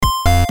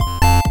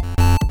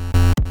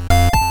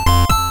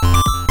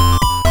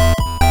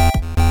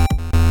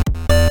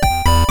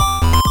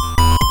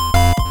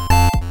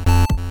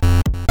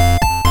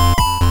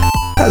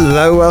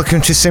Hello, welcome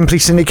to Simply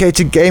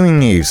Syndicated Gaming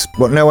News.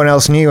 What no one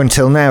else knew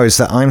until now is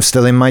that I'm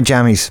still in my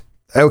jammies.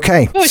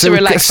 Okay, so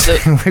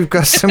we've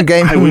got some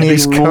gaming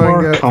news coming up. I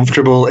would be more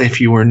comfortable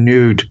if you were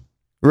nude.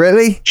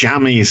 Really?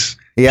 Jammies.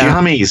 Yeah.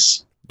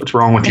 Jammies. What's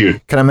wrong with you?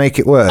 Can I make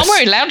it worse? I'm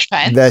wearing lounge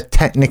pants. They're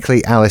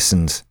technically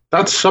Alison's.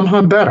 That's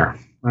somehow better.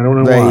 I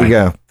don't know why. There you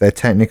go. They're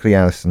technically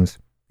Alison's.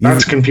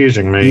 That's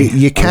confusing me.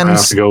 You can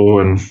have to go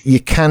and you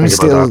can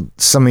steal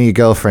some of your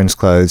girlfriend's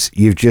clothes.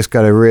 You've just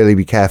got to really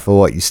be careful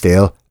what you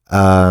steal.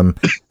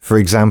 For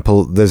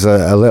example, there's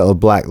a little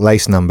black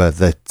lace number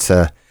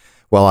that,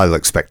 I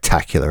look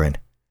spectacular in,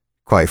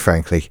 quite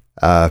frankly.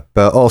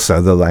 But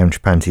also the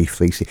lounge panty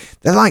fleecy.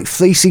 They're like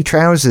fleecy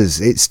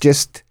trousers. It's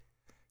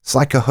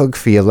like a hug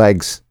for your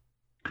legs.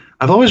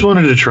 I've always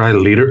wanted to try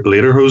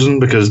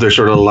lederhosen because they're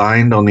sort of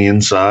lined on the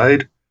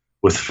inside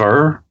with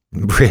fur.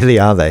 Really,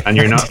 are they? And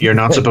you're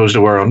not supposed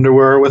to wear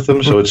underwear with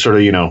them, so it's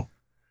sort of,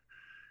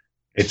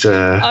 it's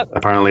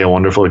apparently a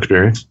wonderful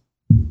experience.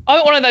 I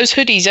want one of those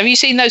hoodies. Have you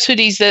seen those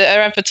hoodies that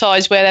are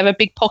advertised where they have a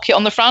big pocket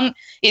on the front?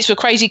 It's for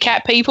crazy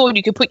cat people, and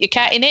you can put your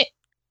cat in it.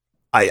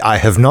 I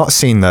have not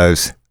seen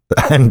those.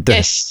 And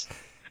yes,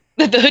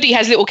 the hoodie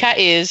has little cat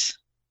ears.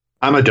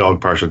 I'm a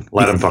dog person.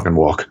 Let him fucking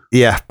walk.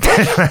 Yeah,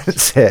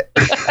 that's it.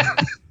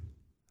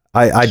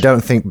 I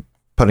don't think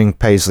putting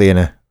Paisley in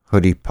a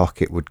hoodie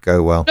pocket would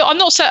go well. No, I'm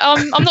not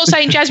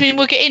saying Jasmine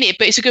will get in it,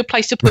 but it's a good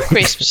place to put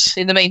crisps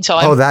in the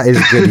meantime. Oh, that is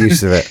a good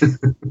use of it.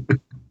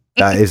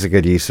 That is a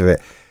good use of it.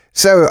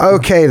 So,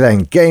 okay then,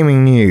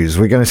 gaming news.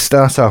 We're going to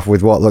start off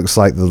with what looks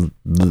like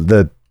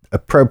the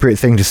appropriate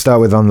thing to start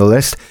with on the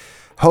list.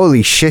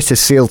 Holy shit, a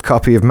sealed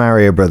copy of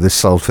Mario Brothers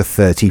sold for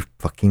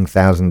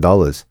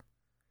 $30,000.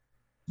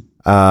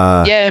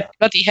 Yeah,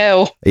 bloody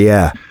hell.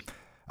 Yeah.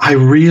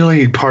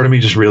 Part of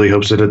me just really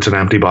hopes that it's an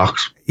empty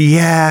box.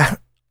 Yeah.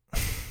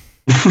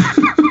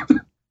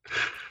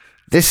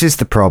 This is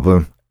the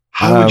problem.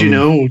 How would you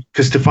know?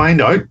 Because to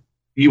find out,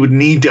 you would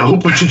need to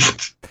open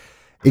it.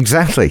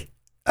 Exactly.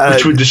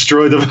 Which would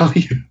destroy the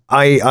value.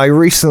 I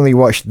recently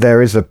watched,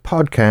 there is a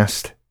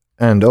podcast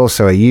and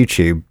also a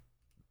YouTube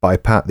by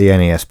Pat the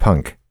NES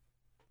Punk,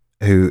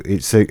 who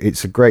it's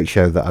a great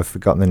show that I've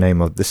forgotten the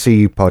name of, the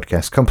CU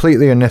podcast,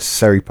 completely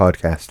unnecessary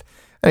podcast.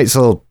 And it's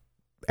all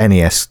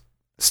NES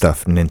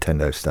stuff,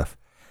 Nintendo stuff.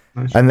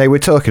 Nice. And they were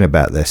talking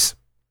about this.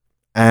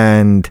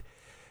 And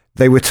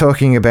they were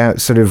talking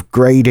about sort of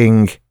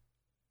grading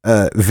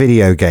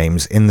video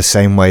games in the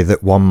same way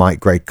that one might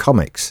grade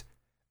comics.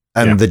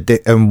 And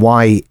and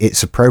why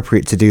it's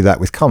appropriate to do that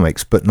with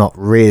comics, but not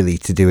really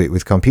to do it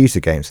with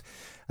computer games.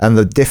 And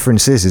the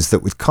difference is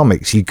that with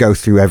comics, you go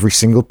through every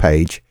single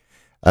page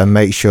and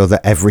make sure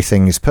that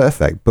everything is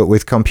perfect. But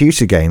with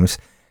computer games,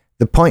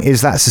 the point is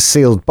that's a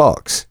sealed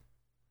box.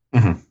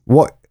 Mm-hmm.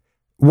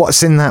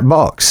 What's in that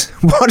box?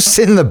 What's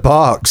in the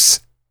box?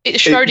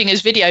 It's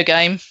Schrodinger's video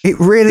game. It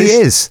really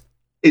is.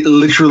 It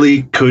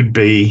literally could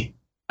be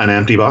an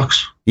empty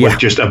box. With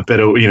just a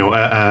bit of,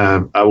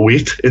 a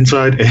wheat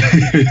inside.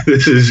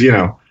 This is,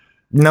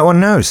 no one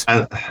knows.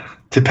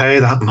 To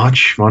pay that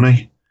much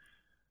money.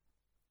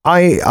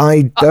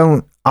 I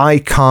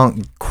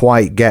can't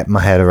quite get my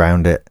head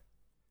around it.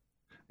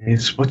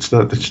 It's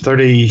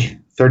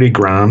 30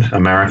 grand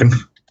American.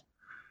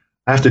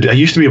 I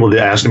used to be able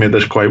to estimate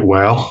this quite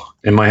well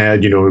in my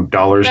head,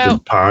 dollars to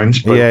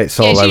pounds. But it's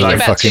all over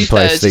the fucking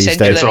place these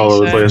days. It's all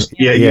over the place.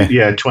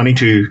 Yeah,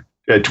 22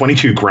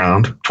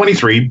 grand.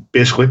 23,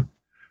 basically.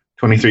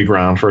 23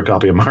 grand for a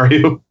copy of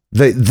Mario.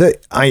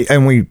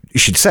 And we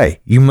should say,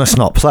 you must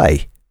not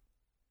play.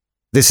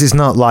 This is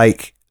not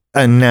like,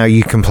 and now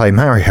you can play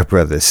Mario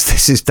Brothers.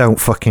 This is don't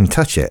fucking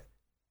touch it.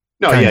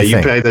 No,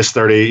 you pay this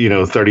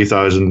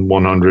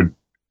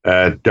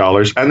 $30,100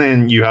 dollars, and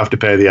then you have to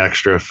pay the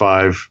extra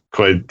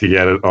 £5 to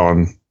get it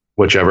on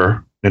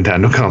whichever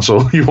Nintendo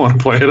console you want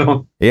to play it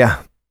on.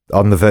 Yeah,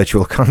 on the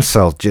virtual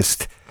console.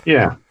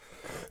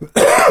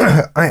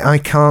 I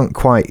can't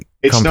quite.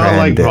 It's not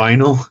like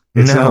vinyl.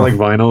 It's not like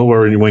vinyl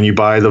where when you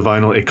buy the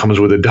vinyl, it comes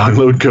with a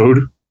download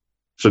code,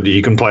 so that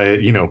you can play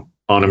it,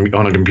 on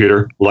a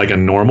computer like a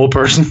normal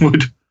person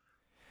would.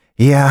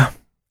 Yeah,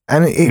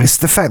 and it's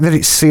the fact that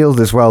it's sealed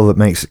as well that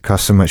makes it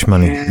cost so much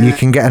money. Yeah. You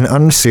can get an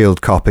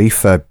unsealed copy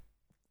for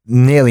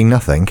nearly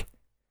nothing.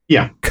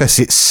 Yeah, because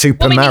it's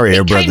Super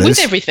Mario Brothers. Came with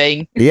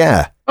everything.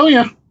 Yeah. Oh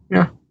yeah.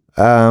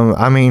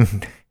 I mean,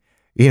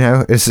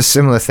 it's a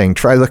similar thing.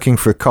 Try looking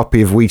for a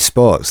copy of Wii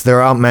Sports.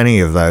 There aren't many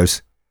of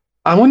those.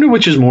 I wonder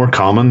which is more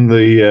common,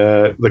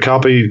 the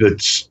copy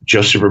that's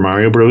just Super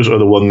Mario Bros. Or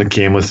the one that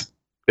came with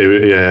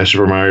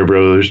Super Mario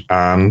Bros.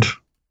 And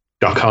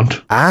Duck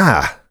Hunt.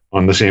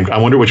 On the same. I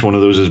wonder which one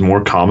of those is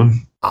more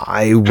common.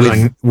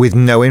 With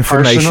no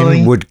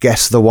information, would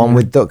guess the one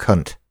with Duck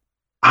Hunt.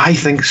 I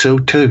think so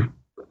too.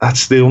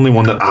 That's the only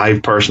one that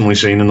I've personally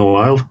seen in the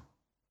wild.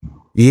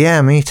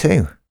 Yeah, me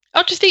too.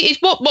 I just think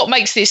it's what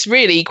makes this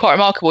really quite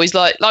remarkable is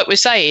like we're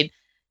saying,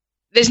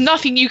 there's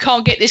nothing you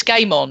can't get this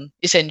game on,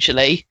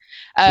 essentially.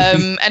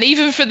 And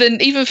even for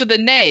the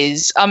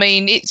NES, I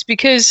mean, it's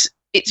because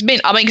it's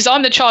mint. I mean, because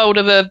I'm the child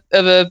of a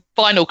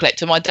vinyl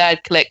collector. My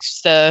dad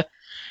collects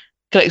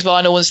collects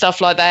vinyl and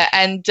stuff like that.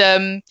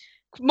 And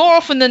more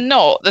often than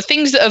not, the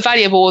things that are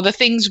valuable are the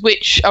things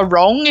which are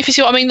wrong, if you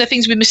see what I mean, the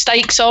things with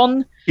mistakes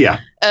on.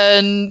 Yeah.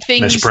 And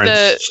things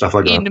misprints, stuff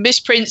like that.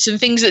 Misprints and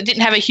things that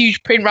didn't have a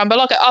huge print run. But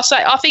like I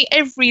say, I think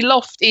every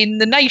loft in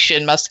the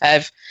nation must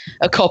have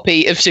a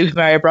copy of Super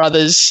Mario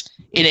Brothers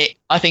in it,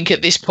 I think,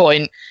 at this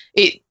point.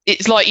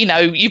 It's like,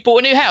 you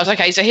bought a new house.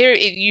 Okay, so here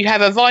you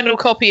have a vinyl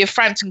copy of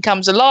Frampton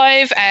Comes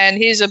Alive, and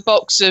here's a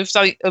box of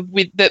something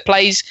that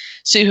plays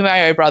Super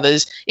Mario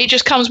Brothers. It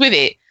just comes with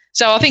it.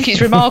 So I think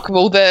it's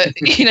remarkable that,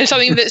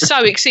 something that's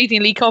so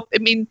exceedingly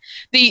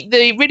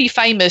the really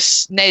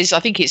famous NES, I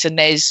think it's a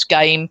NES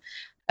game.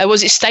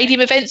 Was it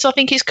Stadium Events, I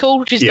think it's called,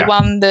 which is the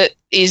one that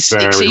is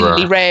very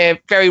exceedingly rare,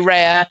 very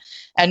rare.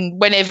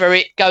 And whenever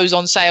it goes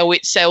on sale,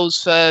 it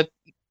sells for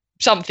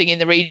something in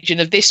the region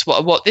of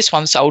what this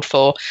one sold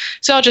for.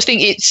 So I just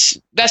think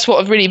that's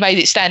what really made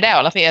it stand out.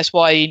 And I think that's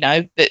why,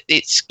 that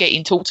it's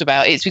getting talked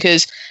about. It's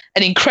because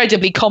an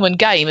incredibly common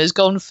game has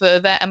gone for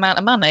that amount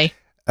of money.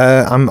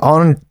 I'm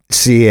on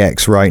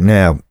CEX right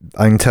now.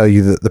 I can tell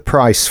you that the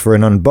price for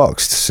an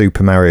unboxed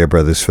Super Mario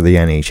Brothers for the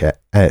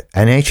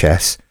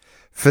NHS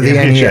for the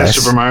NES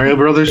Super Mario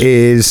Brothers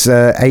is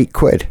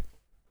 £8.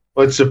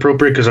 Well, it's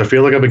appropriate because I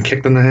feel like I've been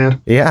kicked in the head.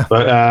 Yeah,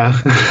 but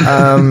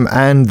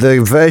and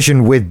the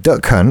version with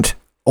Duck Hunt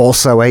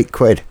also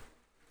 £8.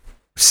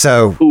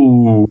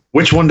 So,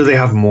 which one do they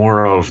have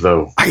more of,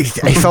 though?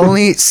 If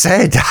only it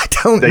said. I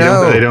don't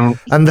know. They don't.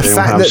 And the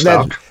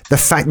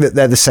fact that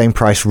they're the same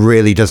price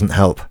really doesn't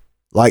help.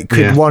 Like,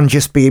 could one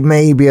just be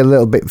maybe a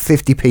little bit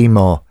 50p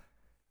more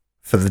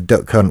for the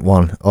Duck Hunt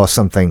one or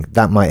something?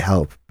 That might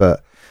help.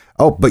 But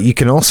you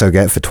can also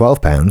get for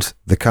 £12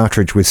 the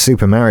cartridge with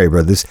Super Mario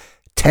Brothers,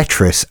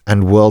 Tetris,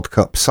 and World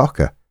Cup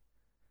Soccer.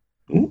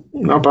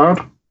 Not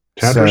bad.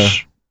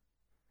 Tetris. So,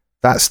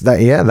 that's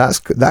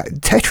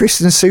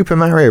Tetris and Super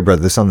Mario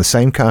Brothers on the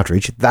same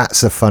cartridge.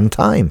 That's a fun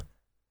time.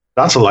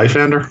 That's a life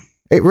ender.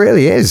 It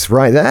really is,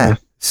 right there. Yeah.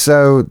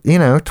 So,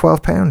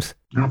 £12.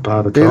 Not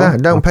bad at Do all.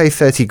 that. Don't pay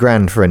 30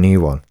 grand for a new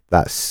one.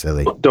 That's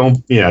silly.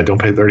 Don't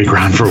pay 30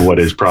 grand for what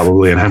is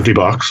probably an empty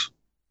box.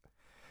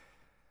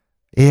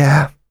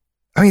 Yeah.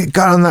 I mean,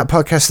 God, on that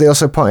podcast, they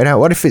also pointed out,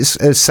 what if it's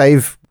a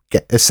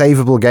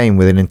savable game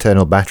with an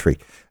internal battery?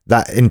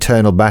 That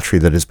internal battery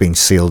that has been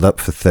sealed up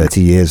for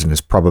 30 years and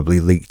has probably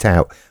leaked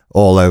out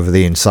all over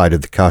the inside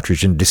of the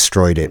cartridge and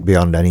destroyed it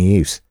beyond any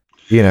use.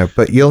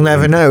 But you'll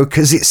never know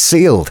because it's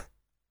sealed.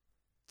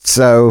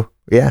 So,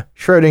 yeah,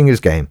 Schrodinger's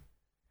game.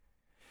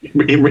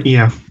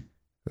 Yeah.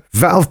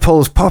 Valve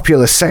pulls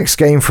popular sex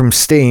game from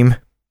Steam.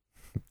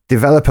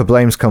 Developer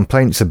blames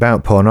complaints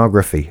about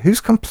pornography. Who's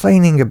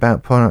complaining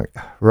about pornography?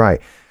 Right.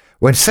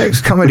 When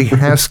sex comedy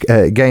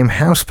game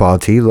House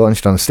Party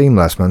launched on Steam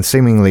last month,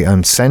 seemingly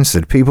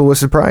uncensored, people were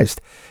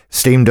surprised.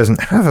 Steam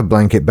doesn't have a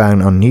blanket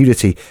ban on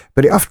nudity,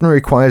 but it often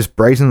requires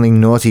brazenly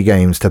naughty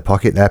games to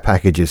pocket their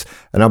packages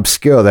and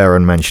obscure their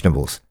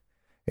unmentionables.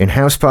 In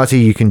House Party,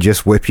 you can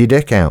just whip your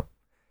dick out,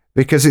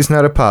 because it's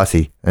not a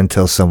party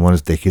until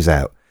someone's dick is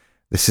out.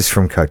 This is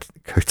from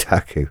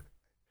Kotaku.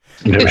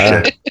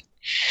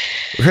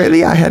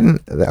 Really? I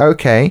hadn't...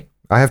 Okay.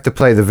 I have to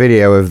play the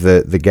video of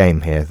the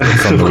game here.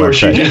 That's on the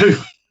website.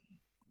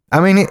 I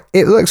mean,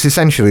 it looks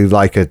essentially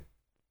like a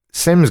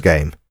Sims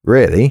game,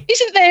 really.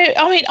 Isn't there?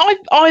 I mean,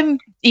 I'm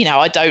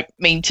I don't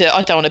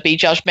want to be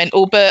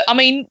judgmental, but I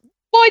mean,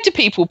 why do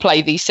people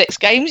play these sex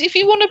games? If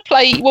you want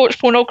to watch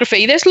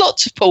pornography, there's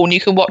lots of porn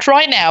you can watch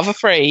right now for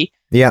free.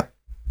 Yeah.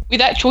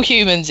 With actual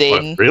humans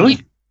in. What,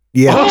 really?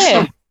 Yeah.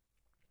 Awesome.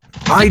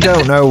 I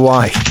don't know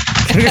why.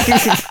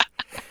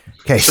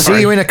 Okay, see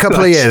you in a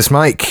couple of years,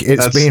 Mike.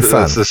 It's been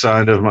fun. That's the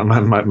sign of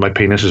my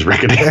penis is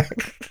rickety.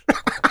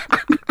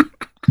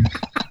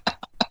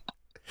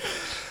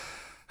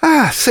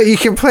 So you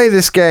can play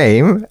this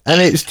game,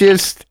 and it's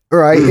just,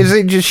 right, is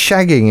it just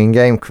shagging in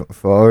game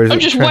or is I'm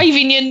just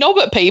waving your knob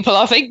at people,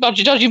 I think,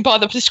 judging by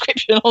the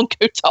description on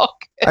Kotaku.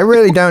 I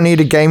really don't need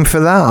a game for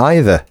that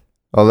either,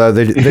 although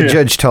the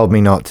judge told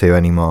me not to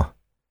anymore.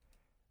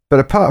 But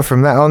apart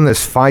from that, on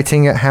this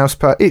fighting at House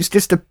Party, it's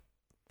just a...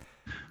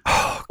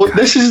 Well,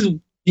 this is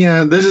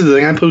the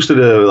thing. I posted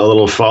a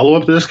little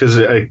follow-up to this because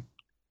I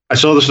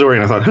saw the story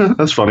and I thought,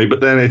 that's funny.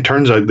 But then it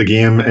turns out the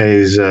game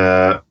is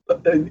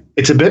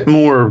it's a bit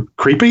more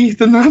creepy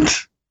than that.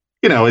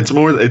 It's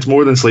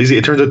more than sleazy.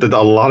 It turns out that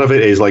a lot of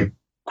it is like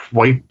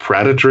quite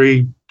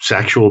predatory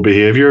sexual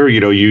behavior.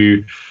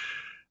 You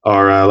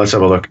are let's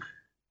have a look.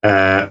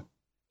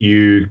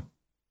 You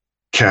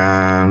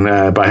can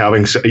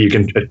you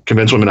can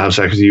convince women to have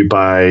sex with you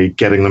by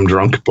getting them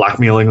drunk,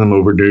 blackmailing them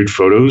over nude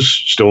photos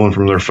stolen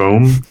from their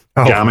phone,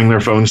 jamming their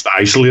phones to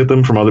isolate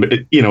them from other.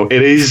 It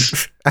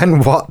is.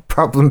 And what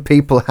problem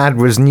people had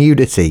was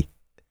nudity.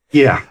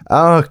 Yeah.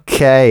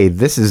 Okay,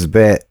 this is a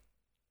bit.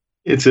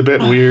 It's a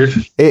bit weird.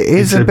 It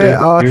is a bit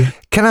odd. Weird.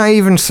 Can I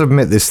even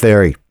submit this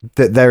theory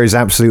that there is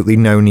absolutely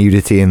no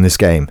nudity in this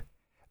game?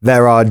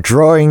 There are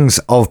drawings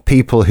of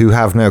people who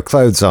have no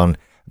clothes on.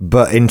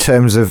 But in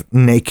terms of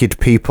naked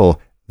people,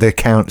 the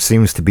count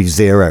seems to be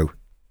 0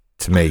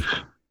 to me.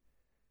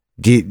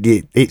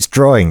 It's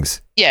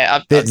drawings.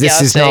 Yeah,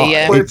 this is not.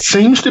 Yeah. Well, it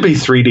seems to be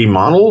 3D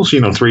models,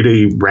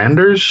 3D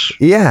renders.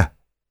 Yeah,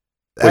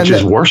 which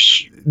is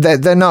worse.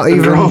 They're not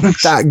even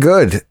that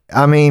good.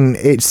 I mean,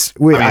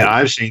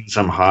 I've seen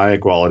some high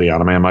quality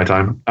anime in my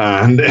time,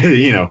 and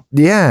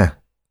yeah,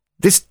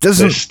 this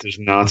does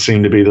not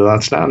seem to be to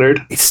that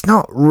standard. It's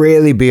not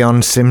really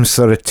beyond Sims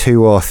sort of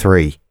 2 or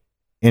 3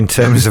 in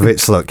terms of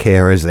its look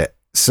here, is it?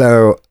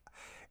 So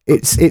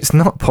it's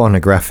not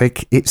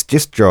pornographic. It's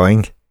just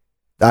drawing.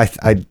 Oh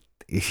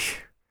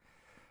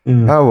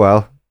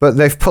well, but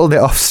they've pulled it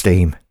off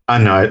Steam. I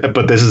know,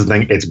 but this is the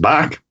thing. It's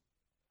back.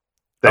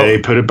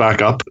 They put it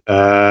back up.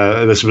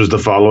 This was the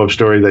follow-up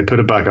story. They put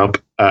it back up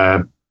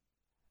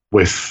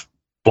with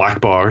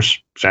black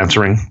bars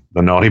censoring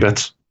the naughty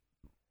bits.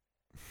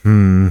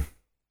 So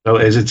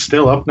is it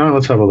still up now?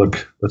 Let's have a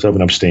look. Let's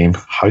open up Steam.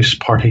 House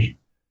Party.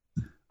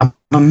 I'm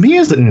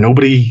amazed that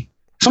nobody...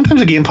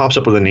 Sometimes a game pops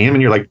up with a name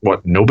and you're like,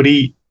 what?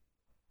 Nobody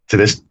to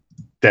this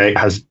day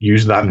has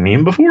used that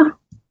name before?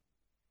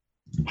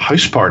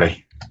 House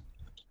Party.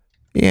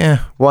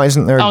 Yeah. Why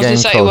isn't there a game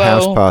called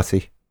House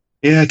Party?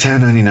 Yeah,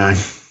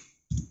 $10.99.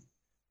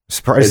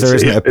 Surprised there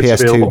isn't a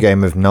PS2 available.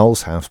 Game of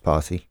Noel's House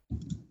Party.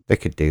 They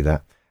could do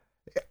that.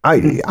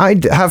 I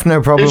have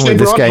no problem with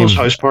this game. Noel's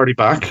House Party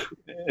back,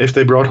 if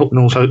they brought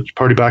Noel's House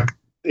Party back,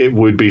 it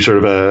would be sort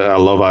of a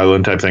Love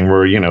Island type thing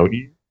where,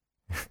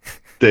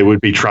 they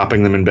would be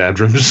trapping them in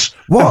bedrooms.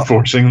 What? And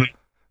forcing them.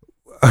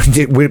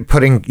 We're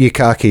putting your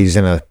car keys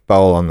in a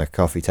bowl on the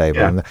coffee table.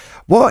 Yeah.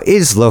 What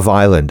is Love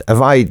Island?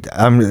 I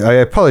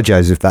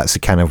apologize if that's a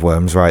can of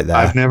worms right there.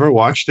 I've never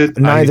watched it.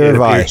 Neither have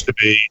I. It appears to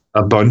be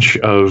a bunch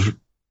of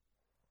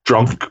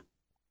drunk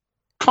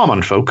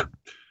common folk.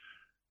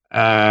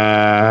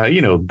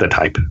 The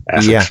type.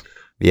 Essex,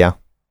 yeah.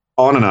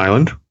 On an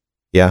island.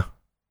 Yeah.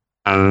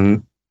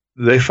 And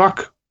they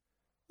fuck.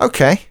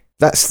 Okay.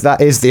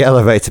 That is the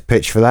elevator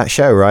pitch for that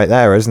show right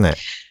there, isn't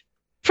it?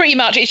 Pretty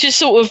much, it's just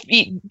sort of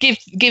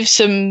give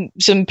some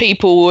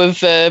people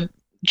of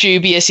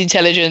dubious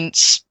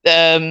intelligence,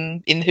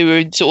 who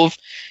are sort of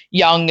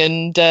young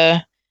and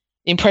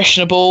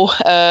impressionable,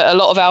 a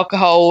lot of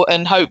alcohol,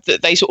 and hope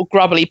that they sort of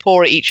grubbily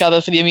pour at each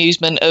other for the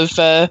amusement of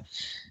the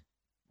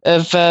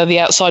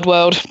outside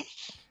world.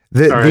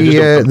 The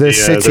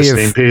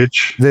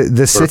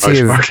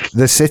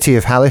city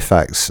of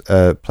Halifax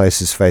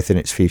places faith in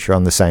its future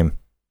on the same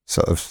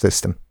sort of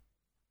system.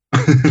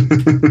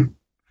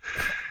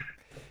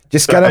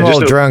 Just get them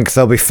all drunk,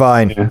 they'll be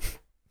fine. Yeah.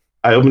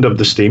 I opened up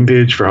the Steam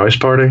page for House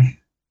Party.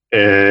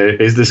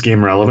 Is this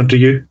game relevant to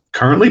you?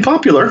 Currently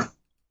popular.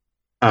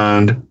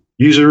 And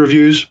user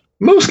reviews,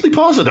 mostly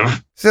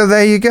positive. So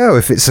there you go.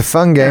 If it's a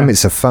fun game,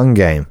 it's a fun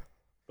game.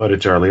 But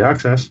it's early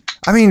access.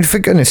 I mean, for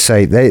goodness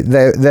sake,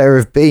 there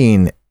have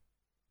been,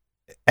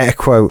 air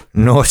quote,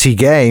 naughty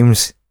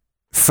games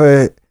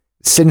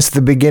since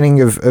the beginning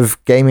of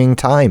gaming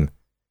time.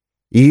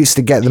 You used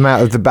to get them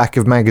out of the back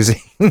of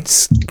magazines.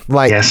 Yes.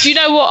 Do you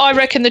know what I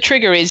reckon the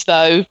trigger is,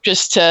 though?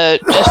 Just to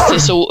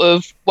sort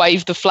of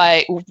wave the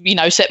flag,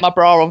 set my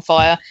bra on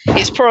fire.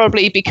 It's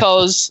probably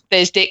because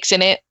there's dicks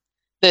in it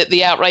that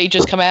the outrage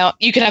has come out.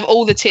 You can have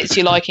all the tits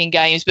you like in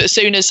games, but as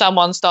soon as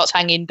someone starts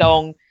hanging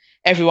dong,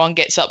 everyone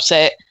gets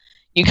upset.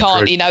 You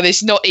can't,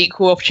 there's not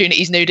equal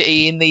opportunities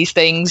nudity in these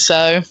things.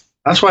 So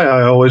that's why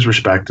I always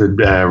respected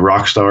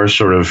Rockstar's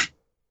sort of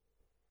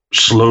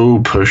slow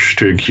push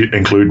to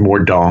include more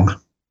dong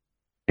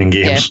in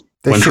games.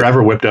 Yeah. When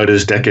Trevor whipped out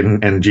his dick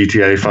in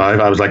GTA 5,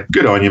 I was like,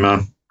 good on you,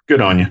 man.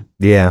 Good on you.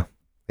 Yeah.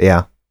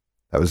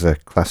 That was a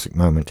classic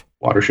moment.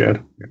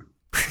 Watershed. Yeah.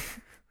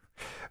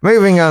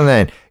 Moving on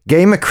then.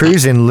 Gamer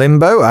crews in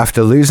limbo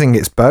after losing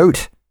its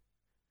boat.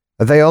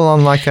 Are they all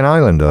on like an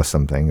island or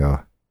something?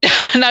 Or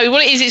no,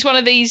 what it is, it's one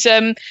of these...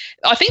 I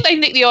think they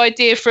nicked the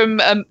idea from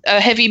a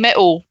heavy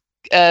metal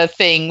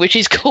thing, which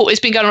is cool. It's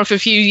been going on for a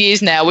few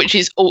years now, which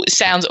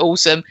sounds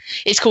awesome.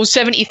 It's called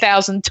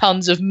 70,000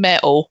 tons of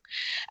metal,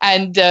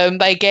 and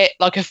they get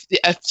like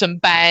some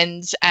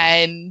bands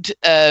and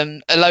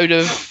a load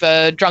of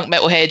drunk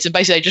metalheads, and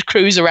basically they just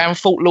cruise around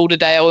Fort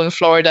Lauderdale in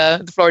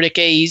Florida, the Florida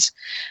Keys,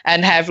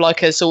 and have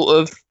like a sort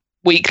of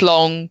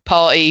week-long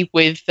party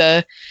with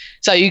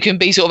so you can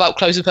be sort of up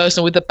close and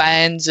personal with the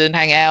bands and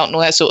hang out and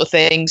all that sort of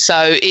thing.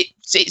 So it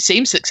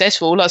seems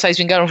successful. Like I say, it's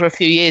been going on for a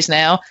few years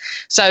now.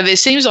 So it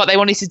seems like they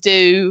wanted to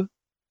do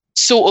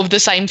sort of the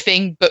same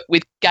thing, but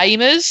with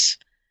gamers.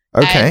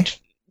 Okay.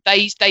 And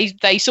they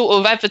sort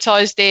of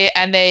advertised it,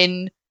 and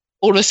then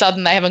all of a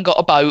sudden they haven't got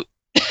a boat.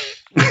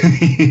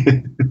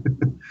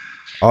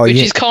 Which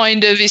is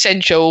kind of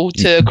essential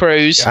to a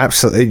cruise.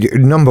 Absolutely.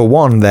 Number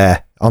one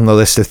there on the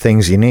list of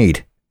things you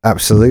need.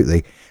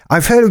 Absolutely.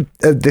 I've heard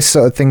of this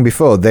sort of thing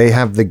before. They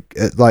have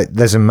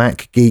there's a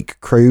Mac Geek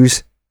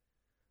cruise,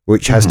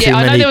 which has too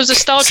many there was a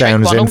Star Trek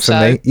sounds one in also.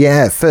 For me.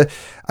 Yeah,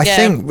 I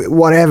think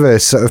whatever,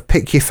 sort of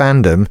pick your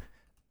fandom,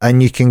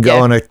 and you can go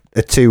on a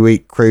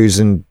 2-week cruise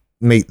and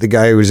meet the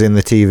guy who was in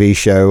the TV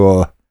show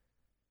or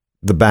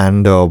the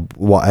band or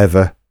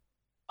whatever.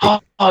 Oh,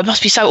 it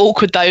must be so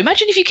awkward though.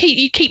 Imagine if you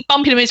keep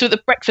bumping them into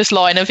the breakfast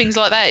line and things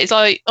like that. It's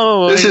like,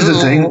 oh. This is the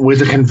thing with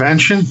the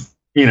convention.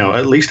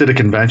 At least at a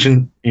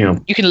convention,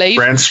 you can leave.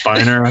 Brent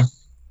Spiner,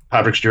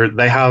 Patrick Stewart,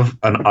 they have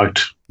an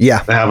out.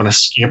 Yeah, they have an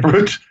escape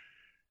route.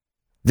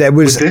 There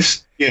was with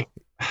this. Yeah,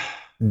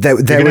 there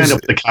was end up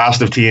with the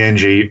cast of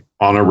TNG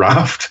on a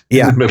raft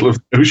in the middle of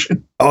the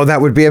ocean. Oh,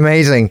 that would be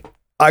amazing.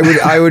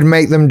 I would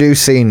make them do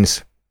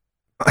scenes.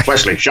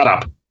 Wesley, shut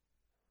up.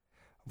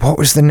 What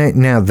was the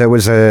name? Now there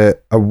was a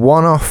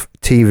one-off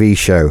TV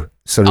show.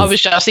 I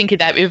was just thinking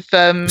that with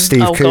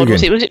Steve Coogan. God,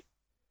 was it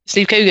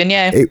Steve Coogan?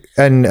 Yeah,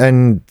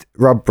 and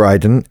Rob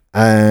Brydon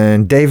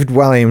and David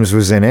Williams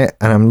was in it.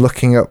 And I'm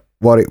looking up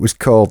what it was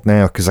called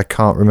now because I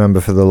can't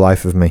remember for the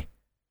life of me.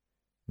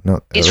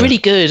 It's really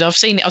good. I've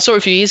seen it. I saw it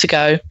a few years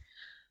ago.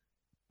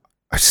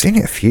 I've seen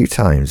it a few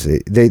times.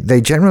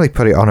 They generally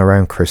put it on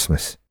around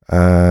Christmas.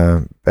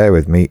 Bear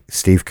with me.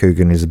 Steve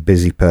Coogan is a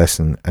busy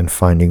person, and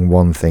finding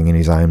one thing in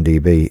his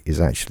IMDb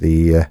is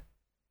actually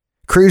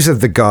Cruise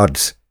of the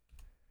Gods.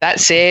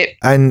 That's it.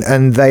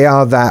 And they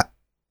are that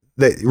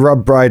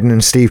Rob Brydon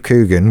and Steve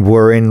Coogan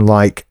were in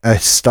like a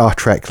Star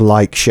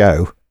Trek-like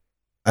show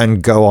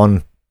and go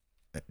on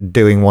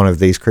doing one of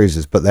these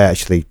cruises, but they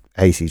actually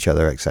hate each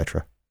other,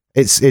 etc.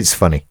 It's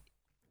funny.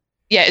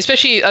 Yeah,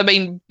 especially, I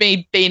mean,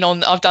 me being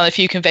on, I've done a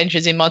few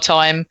conventions in my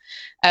time,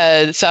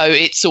 so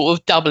it's sort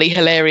of doubly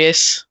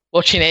hilarious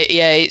watching it.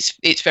 Yeah,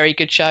 it's very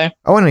good show.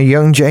 Oh, and a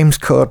young James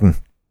Corden.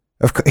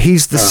 Of course,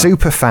 he's the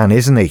super fan,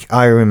 isn't he?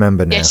 I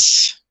remember now.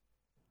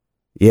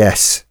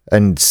 Yes,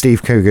 and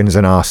Steve Coogan's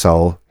an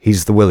arsehole.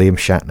 He's the William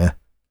Shatner.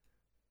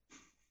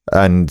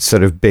 And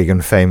sort of big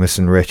and famous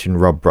and rich, and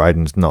Rob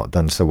Brydon's not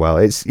done so well.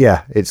 It's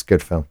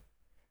good film.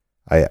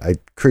 I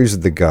Cruise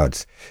of the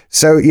Gods.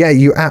 So yeah,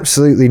 you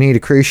absolutely need a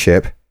cruise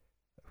ship.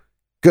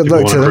 Good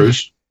luck to them.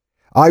 Cruise?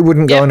 I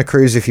wouldn't go on a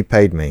cruise if you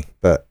paid me,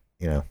 but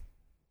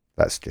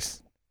that's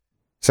just.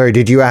 Sorry,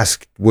 did you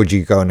ask? Would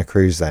you go on a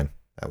cruise then?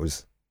 That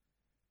was.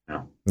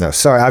 No,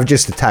 sorry, I've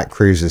just attacked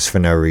cruises for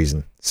no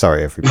reason.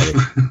 Sorry, everybody.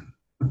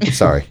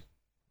 Sorry.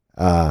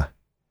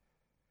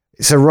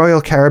 It's a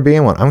Royal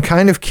Caribbean one. I'm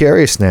kind of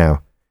curious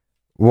now.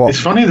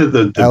 It's funny that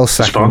the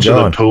sponsor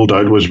that pulled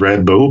out was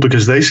Red Bull,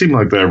 because they seem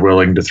like they're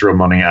willing to throw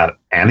money at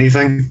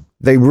anything.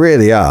 They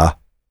really are.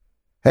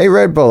 Hey,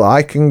 Red Bull,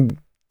 I can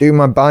do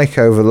my bike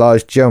over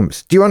large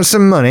jumps. Do you want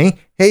some money?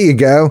 Here you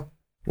go.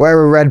 Wear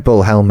a Red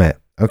Bull helmet.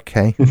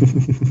 Okay.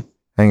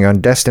 Hang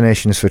on.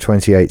 Destinations for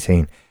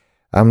 2018.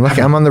 I'm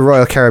on the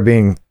Royal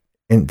Caribbean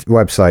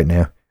website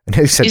now. And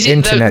it said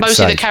internet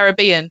mostly the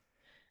Caribbean?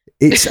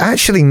 It's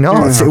actually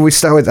not. Yeah. We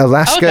start with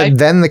Alaska,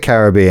 then the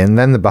Caribbean,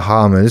 then the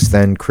Bahamas,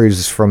 then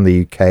cruises from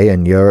the UK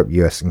and Europe,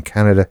 US and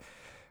Canada.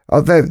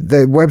 Oh,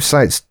 the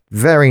website's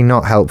very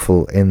not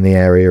helpful in the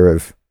area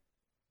of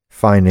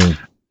finding.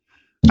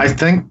 I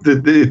think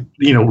that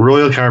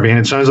Royal Caribbean,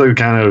 it sounds like a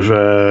kind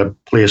of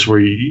place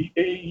where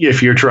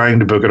if you're trying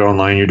to book it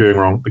online, you're doing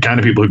wrong. The kind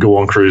of people who go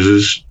on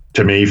cruises,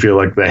 to me, feel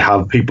like they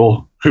have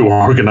people who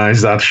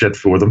organise that shit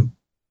for them.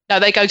 No,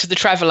 they go to the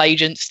travel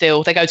agent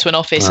still. They go to an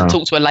office and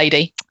talk to a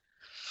lady.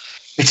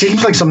 It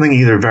seems like something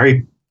either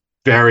very,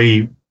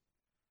 very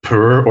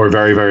poor or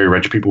very, very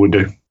rich people would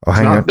do. Oh,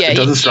 hang on. It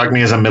doesn't strike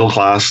me as a middle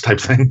class type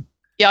thing.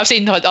 Yeah, I've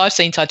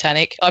seen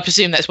Titanic. I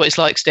presume that's what it's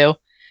like still.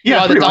 Yeah,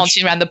 you're either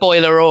dancing around the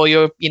boiler or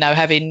you're,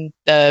 having,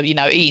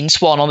 eating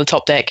swan on the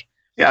top deck.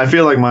 Yeah, I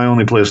feel like my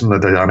only place in the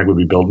Titanic would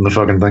be building the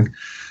fucking thing.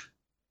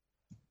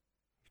 You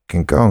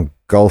can go on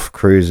golf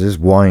cruises,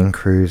 wine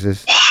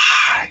cruises.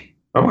 Why?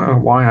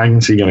 Why? I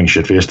can see getting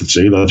shit-faced at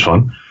sea. That's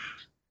fun.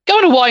 Go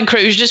on a wine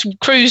cruise, just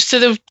cruise to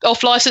the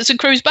off license and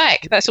cruise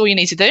back. That's all you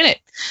need to do, isn't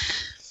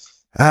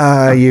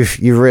it?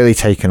 You've really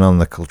taken on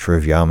the culture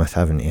of Yarmouth,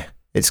 haven't you?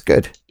 It's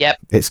good. Yep.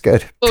 It's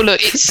good. Well,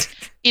 look, it's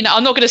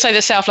I'm not going to say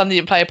that South London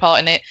didn't play a part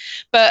in it,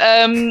 but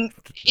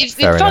it's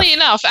funny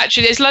enough.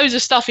 Actually, there's loads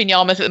of stuff in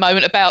Yarmouth at the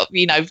moment about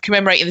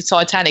commemorating the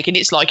Titanic, and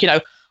it's like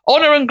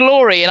honour and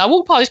glory. And I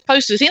walk past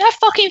posters, think that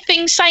fucking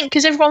thing sank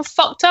because everyone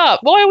fucked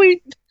up. Why are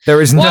we? There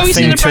is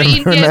nothing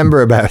to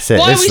remember about it.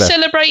 Why are we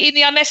celebrating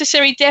the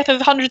unnecessary death of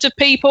hundreds of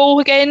people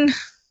again?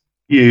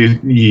 You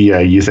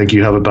think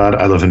you have it bad?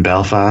 I live in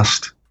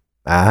Belfast.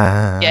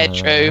 Yeah,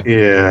 true.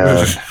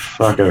 Yeah,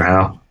 fucking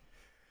hell.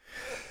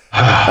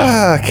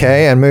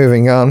 Okay, and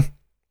moving on.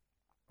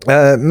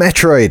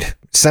 Metroid.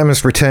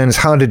 Samus returns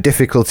harder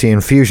difficulty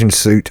in fusion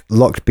suit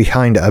locked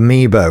behind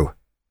amiibo.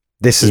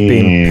 This has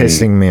been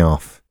pissing me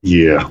off.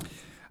 Yeah.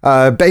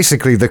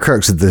 Basically, the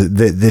crux of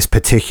this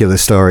particular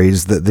story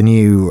is that the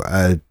new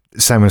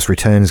Samus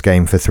Returns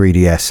game for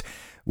 3DS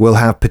will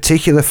have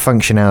particular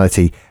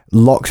functionality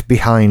locked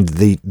behind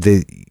the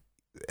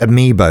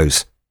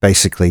amiibos,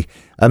 basically.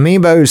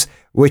 Amiibos,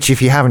 which,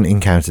 if you haven't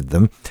encountered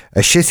them,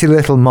 are shitty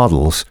little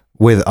models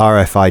with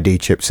RFID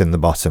chips in the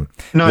bottom.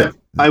 No,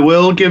 I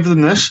will give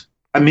them this.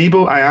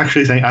 Amiibo, I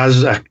actually think,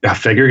 as a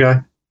figure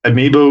guy,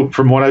 Amiibo,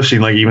 from what I've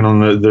seen, like even on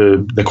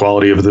the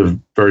quality of the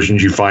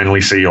versions you finally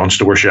see on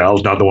store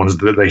shelves, not the ones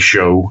that they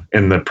show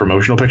in the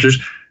promotional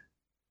pictures,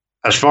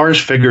 as far as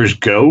figures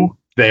go,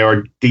 they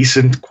are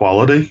decent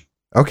quality.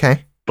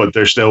 Okay. but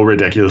they're still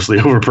ridiculously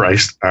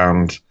overpriced,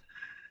 and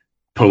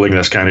pulling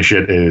this kind of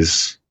shit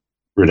is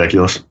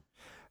ridiculous.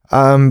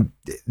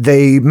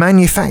 They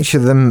manufacture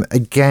them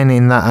again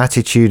in that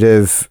attitude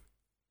of,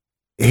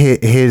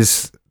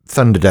 here's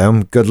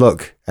Thunderdome, good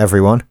luck,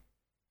 everyone.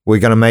 We're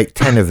going to make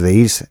 10 of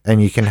these,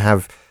 and you can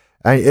have...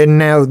 And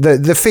now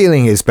the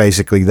feeling is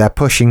basically they're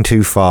pushing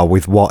too far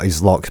with what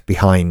is locked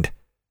behind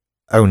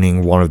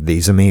owning one of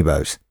these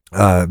amiibos,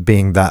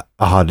 being that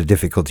a harder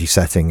difficulty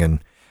setting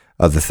and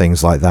other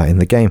things like that in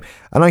the game.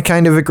 And I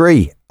kind of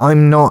agree.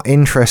 I'm not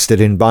interested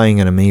in buying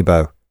an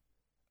amiibo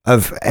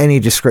of any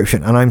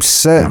description, and I'm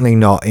certainly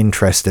not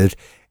interested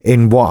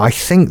in what I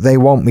think they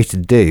want me to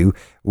do,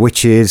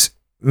 which is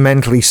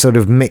mentally sort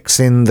of mix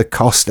in the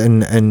cost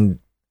and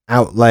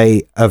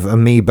outlay of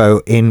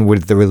amiibo in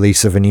with the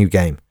release of a new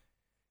game.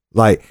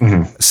 Like,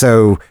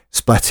 so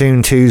Splatoon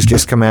 2's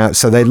just come out,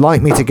 so they'd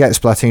like me to get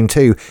Splatoon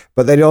 2,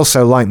 but they'd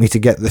also like me to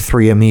get the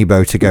 3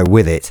 amiibo to go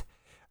with it.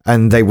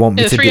 And they want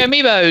me to 3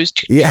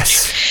 amiibos.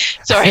 Yes.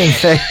 Sorry.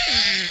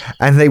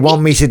 And they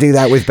want me to do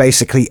that with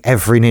basically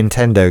every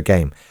Nintendo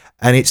game.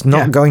 And it's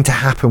not going to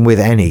happen with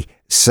any.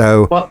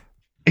 So... Well,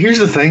 here's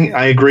the thing.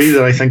 I agree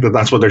that I think that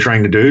that's what they're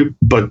trying to do,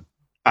 but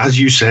as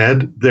you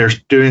said, they're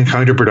doing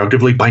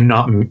counterproductively by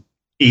not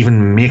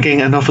even making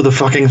enough of the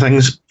fucking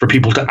things for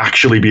people to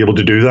actually be able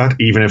to do that,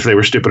 even if they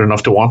were stupid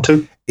enough to want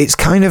to. It's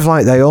kind of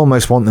like they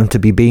almost want them to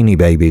be Beanie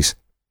Babies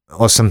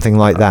or something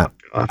like that.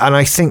 And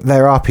I think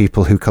there are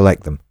people who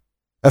collect them.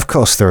 Of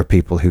course there are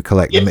people who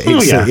collect them.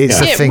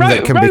 It's a thing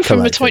that can be collected.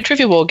 From the Toy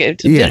Trivia War game,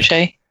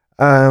 actually.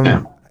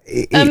 But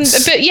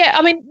yeah,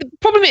 I mean, the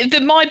problem is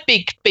that my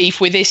big beef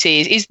with this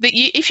is that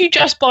if you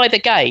just buy the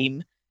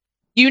game,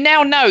 you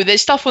now know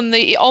there's stuff on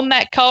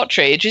that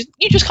cartridge.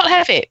 You just can't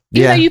have it.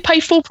 Even though you pay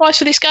full price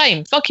for this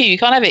game. Fuck you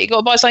can't have it. You got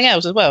to buy something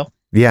else as well.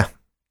 Yeah,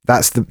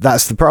 that's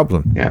the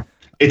problem. Yeah,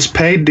 it's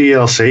paid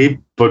DLC,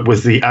 but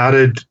with the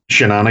added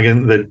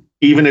shenanigan that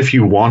even if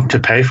you want to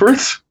pay for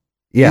it,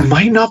 you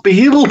might not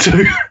be able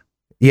to.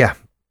 Yeah,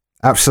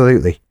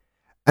 absolutely.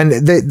 And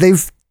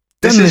they've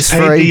done this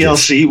paid for ages.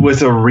 DLC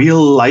with a real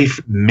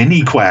life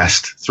mini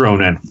quest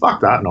thrown in.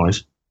 Fuck that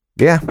noise.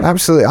 Yeah,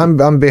 absolutely.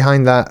 I'm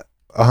behind that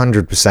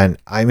 100%.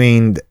 I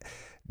mean,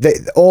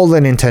 all the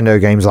Nintendo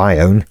games I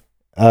own,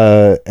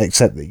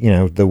 except the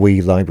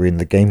Wii library and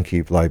the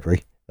GameCube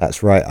library.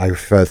 That's right. I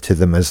refer to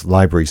them as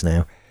libraries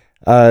now.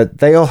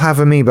 They all have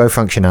amiibo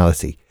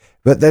functionality,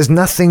 but there's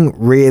nothing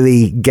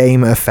really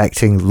game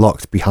affecting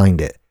locked behind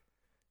it.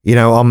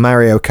 On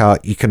Mario Kart,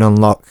 you can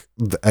unlock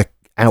an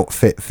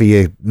outfit for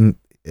your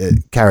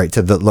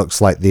character that looks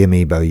like the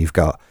amiibo you've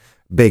got.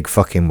 Big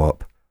fucking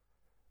whoop.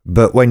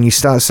 But when you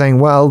start saying,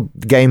 well,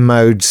 game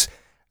modes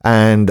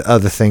and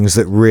other things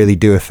that really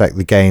do affect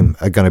the game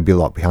are going to be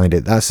locked behind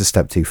it, that's a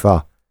step too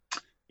far.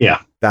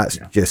 Yeah. That's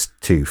just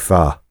too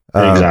far.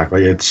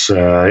 Exactly. This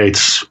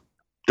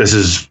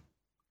is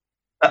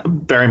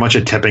very much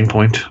a tipping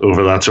point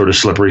over that sort of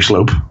slippery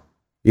slope.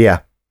 Yeah.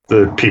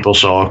 That people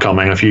saw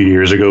coming a few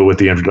years ago with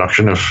the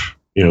introduction of,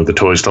 the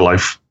Toys to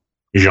Life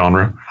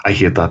genre. I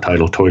hate that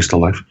title, Toys to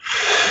Life.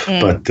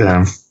 But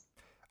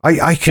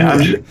I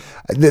can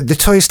the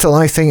Toys to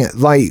Life thing,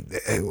 like,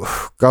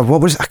 God, what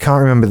was, I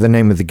can't remember the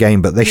name of the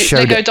game, but they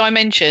showed Lego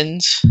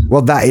Dimensions.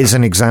 Well, that is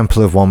an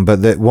example of one,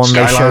 but the one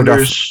they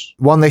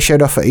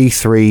showed off at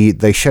E3,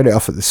 they showed it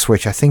off at the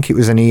Switch. I think it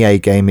was an EA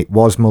game. It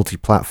was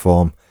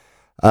multi-platform,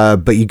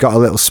 but you got a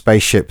little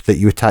spaceship that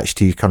you attached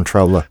to your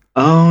controller.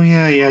 Oh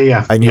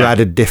yeah. And you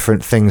added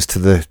different things to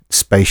the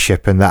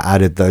spaceship, and that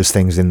added those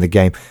things in the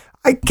game.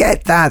 I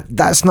get that.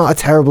 That's not a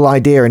terrible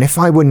idea. And if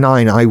I were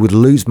 9, I would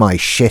lose my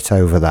shit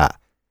over that.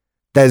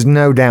 There's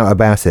no doubt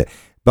about it.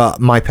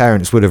 But my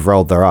parents would have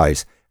rolled their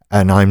eyes.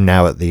 And I'm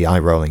now at the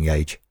eye-rolling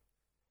age.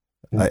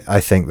 I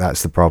think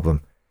that's the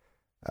problem.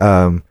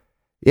 So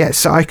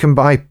I can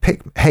buy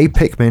Hey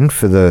Pikmin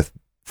for the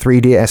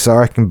 3DS,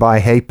 or I can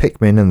buy Hey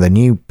Pikmin and the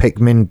new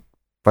Pikmin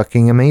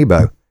fucking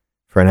amiibo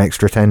for an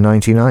extra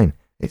 $10.99.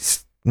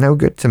 It's no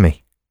good to me.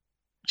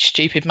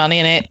 Stupid money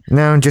in it.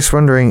 Now I'm just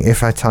wondering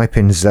if I type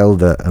in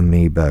Zelda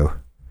amiibo,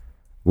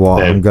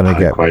 what I'm going to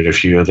get. Quite a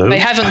few of those. They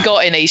haven't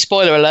got any,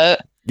 spoiler alert.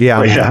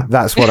 Yeah,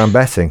 that's what I'm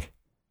betting.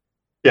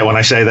 Yeah, when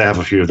I say they have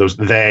a few of those,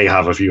 they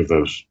have a few of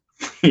those.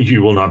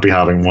 You will not be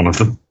having one of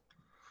them.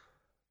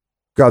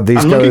 God,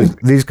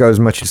 these go as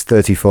much as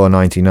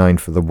 $34.99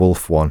 for the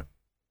Wolf one.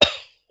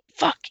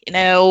 Fucking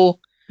hell.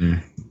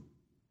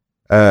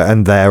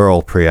 And they're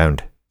all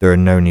pre-owned. There are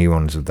no new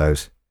ones of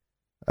those.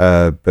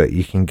 But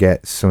you can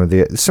get some of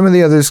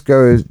the others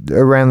go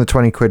around the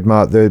 20 quid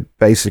mark.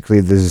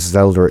 Basically, there's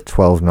Zelda at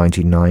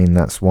 $12.99.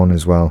 That's one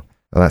as well.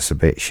 Well, that's a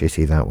bit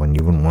shitty, that one.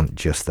 You wouldn't want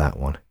just that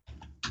one.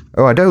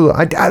 Oh,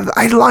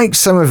 I like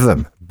some of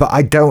them, but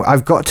I don't.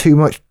 I've got too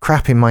much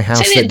crap in my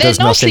house that does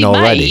nothing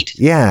already. Made.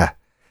 Yeah.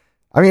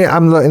 I mean,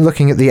 I'm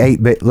looking at the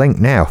 8-bit Link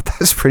now.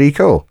 That's pretty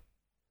cool.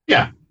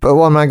 Yeah. But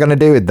what am I going to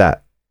do with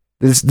that?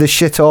 There's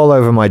shit all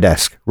over my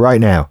desk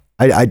right now.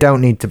 I don't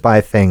need to buy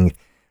a thing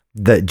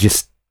that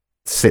just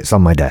sits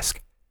on my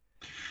desk.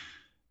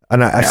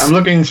 And I'm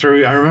looking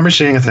through. I remember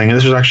seeing a thing, and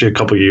this was actually a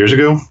couple of years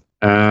ago,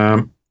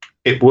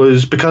 It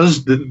was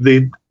because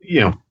the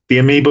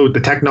Amiibo,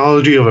 the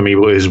technology of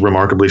Amiibo is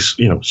remarkably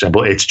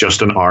simple. It's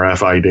just an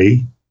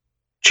RFID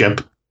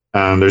chip,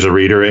 and there's a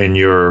reader in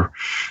your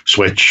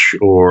Switch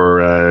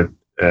or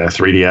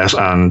 3DS,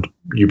 and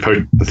you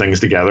put the things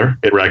together.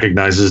 It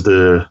recognizes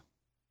the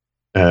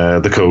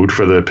code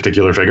for the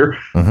particular figure.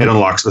 Mm-hmm. It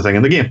unlocks the thing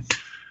in the game.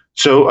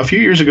 So a few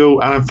years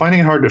ago, and I'm finding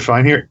it hard to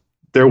find here,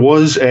 there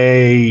was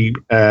a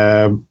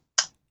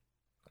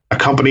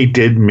company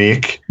did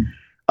make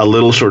a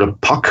little sort of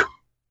puck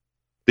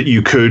that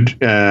you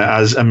could,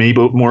 as more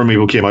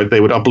Amiibo came out,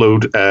 they would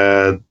upload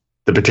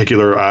the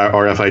particular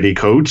RFID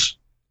codes,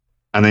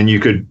 and then you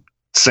could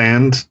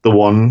send the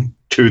one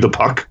to the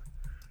puck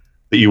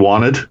that you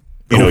wanted.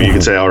 You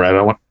could say, all right,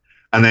 I want,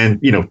 and then,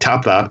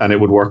 tap that and it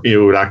would work. It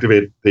would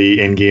activate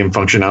the in-game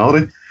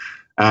functionality.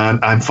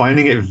 And I'm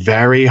finding it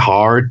very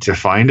hard to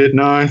find it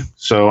now.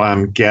 So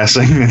I'm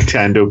guessing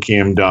Nintendo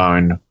came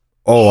down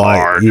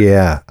hard.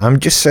 I'm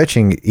just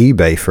searching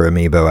eBay for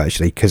Amiibo,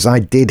 actually, because I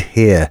did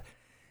hear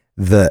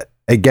that,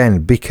 again,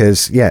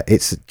 because,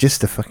 it's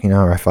just a fucking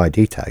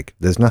RFID tag.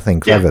 There's nothing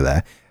clever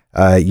there.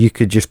 You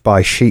could just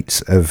buy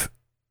sheets of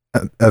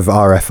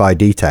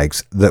RFID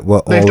tags that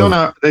were they've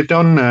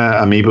done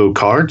Amiibo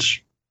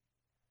cards.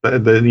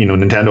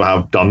 Nintendo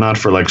have done that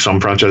for like some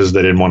franchises.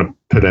 They didn't want to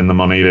put in the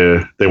money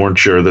they weren't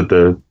sure that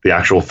the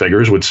actual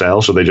figures would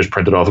sell, so they just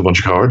printed off a bunch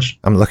of cards.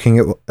 I'm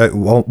looking at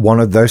one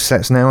of those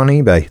sets now on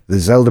eBay. The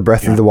Zelda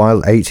Breath of the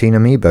Wild 18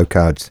 Amiibo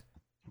cards.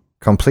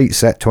 Complete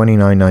set,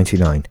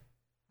 $29.99.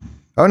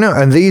 Oh no,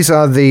 and these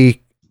are the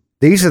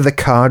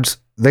cards.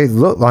 They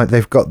look like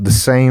they've got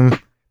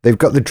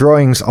the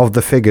drawings of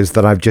the figures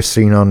that I've just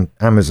seen on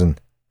Amazon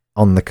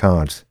on the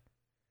cards.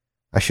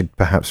 I should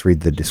perhaps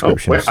read the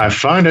description. I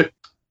found it.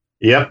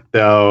 Yep.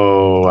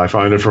 Oh, I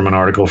found it from an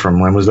article from,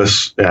 when was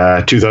this?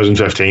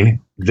 2015.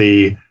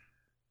 The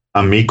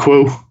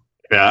Amiibo,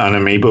 an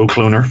Amiibo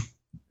cloner.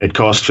 It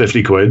cost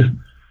 £50,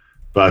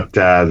 but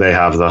they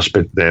have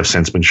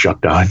since been shut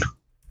down.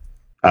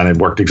 And it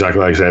worked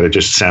exactly like I said. It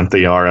just sent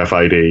the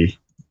RFID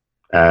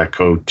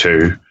code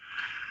to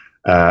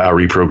a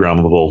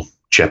reprogrammable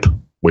chip,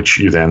 which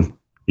you then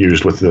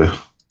used with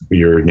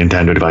your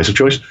Nintendo device of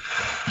choice.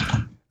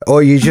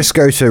 Or you just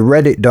go to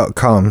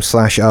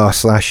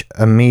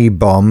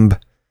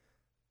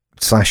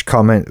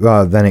reddit.com/r/amiibomb/comment.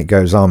 Well, then it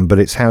goes on, but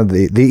it's how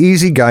the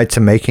easy guide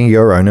to making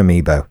your own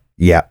Amiibo.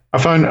 Yeah. I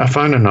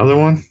found another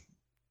one.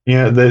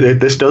 Yeah,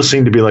 this does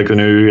seem to be like the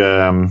new,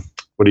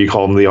 what do you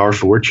call them? The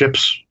R4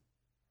 chips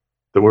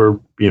that were,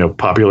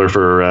 popular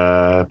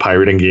for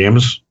pirating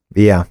games.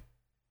 Yeah.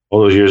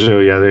 All those years ago.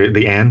 Yeah,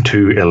 the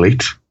N2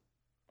 Elite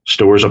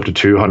stores up to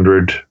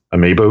 200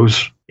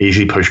 Amiibos.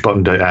 Easy push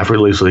button to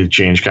effortlessly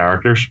change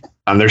characters,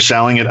 and they're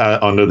selling it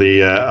under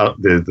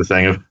the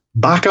thing of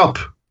back up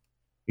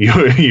your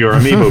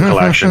Amiibo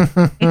collection.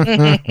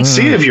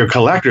 Save your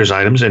collector's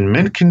items in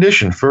mint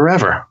condition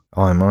forever.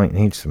 Oh, I might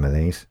need some of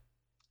these.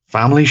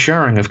 Family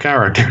sharing of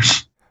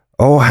characters.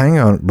 Oh, hang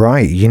on.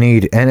 Right, you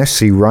need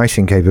NFC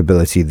writing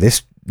capability.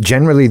 This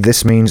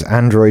means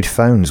Android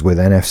phones with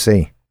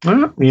NFC.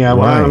 Yeah, well,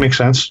 right. That makes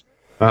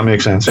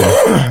sense.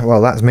 Yeah.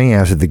 Well, that's me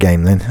out of the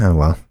game then. Oh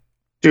well.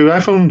 Do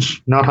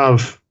iPhones not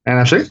have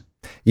NFC?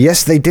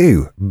 Yes, they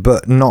do,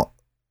 but not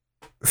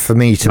for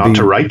me to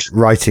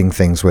writing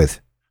things with.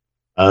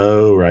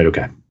 Oh, right,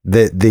 okay.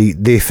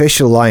 The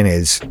official line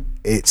is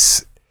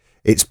it's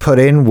put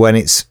in when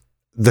it's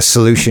the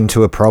solution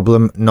to a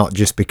problem, not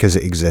just because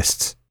it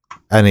exists.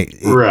 And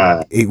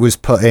it was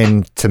put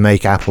in to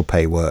make Apple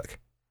Pay work.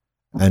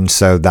 And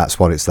so that's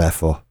what it's there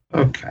for.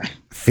 Okay.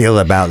 Feel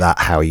about that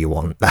how you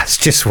want. That's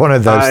just one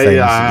of those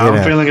things.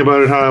 I'm feeling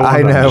about it how I want.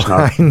 I know,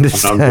 I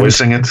understand. I'm not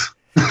voicing it.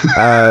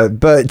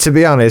 But to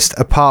be honest,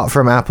 apart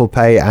from Apple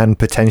Pay and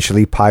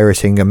potentially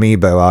pirating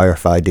Amiibo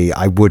RFID,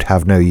 I would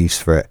have no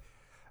use for it.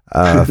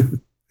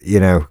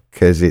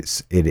 Because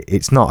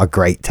it's not a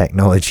great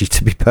technology,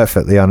 to be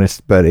perfectly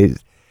honest. But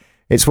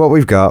it's what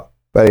we've got.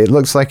 But it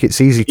looks like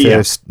it's easy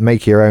to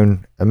make your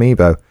own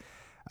Amiibo,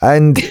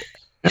 and.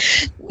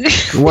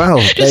 Well,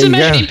 just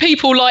imagining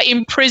people like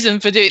in prison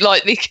for doing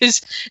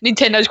because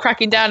Nintendo's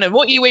cracking down on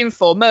what are you in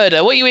for?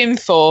 Murder? What are you in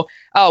for?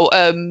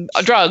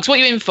 Drugs? What are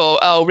you in for?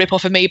 Oh, rip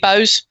off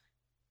Amiibos.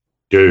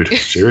 Dude,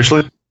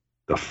 seriously?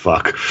 The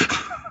fuck?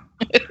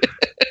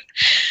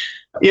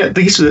 Yeah,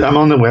 I'm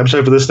on the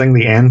website for this thing,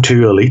 the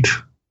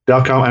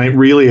N2Elite.com, and it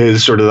really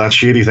is sort of that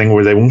shady thing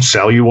where they won't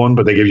sell you one,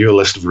 but they give you a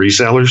list of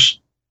resellers.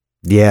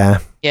 Yeah.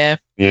 Yeah.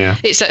 Yeah.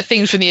 It's that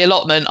thing from the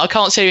allotment. I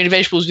can't sell you any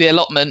vegetables with the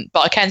allotment,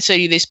 but I can sell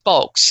you this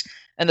box,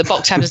 and the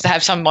box happens to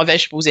have some of my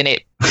vegetables in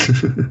it.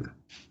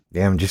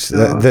 Yeah,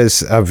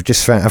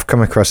 I've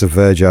come across a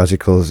Verge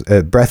articles,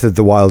 Breath of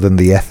the Wild and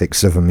the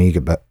Ethics of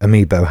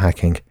Amiibo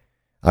Hacking.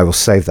 I will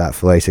save that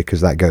for later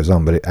because that goes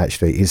on, but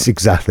it's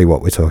exactly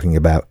what we're talking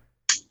about.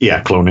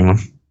 Yeah, cloning them.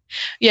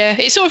 Yeah,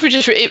 it's sort of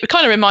it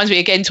kind of reminds me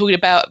again talking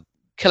about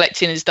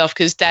collecting and stuff,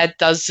 because Dad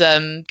does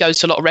goes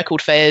to a lot of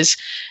record fairs,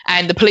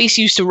 and the police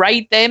used to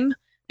raid them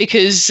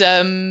because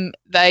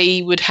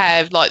they would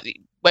have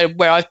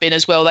where I've been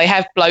as well. They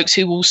have blokes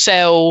who will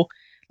sell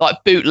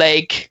like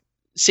bootleg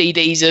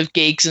CDs of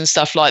gigs and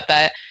stuff like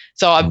that.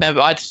 So I remember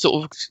I had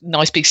sort of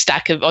nice big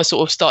stack of. I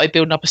sort of started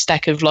building up a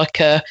stack of like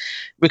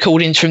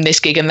recordings from this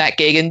gig and that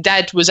gig. And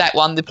Dad was at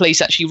one the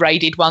police actually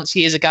raided once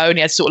years ago, and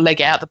he had to sort of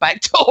leg it out the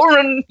back door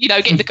and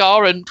get in the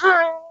car and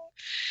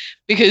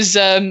because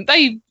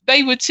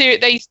they would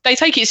they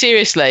take it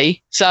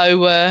seriously.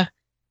 So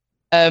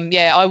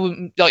I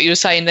wouldn't, like you were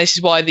saying, this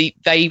is why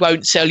they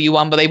won't sell you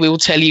one, but they will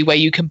tell you where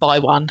you can buy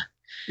one.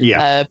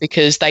 Yeah,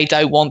 because they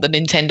don't want the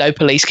Nintendo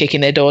police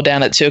kicking their door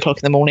down at 2:00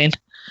 in the morning.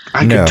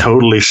 I could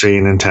totally see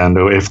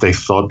Nintendo, if they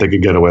thought they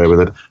could get away with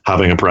it,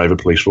 having a private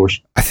police force.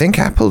 I think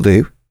Apple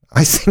do.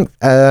 I think,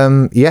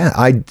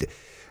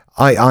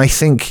 I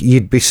think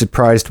you'd be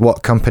surprised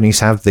what companies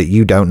have that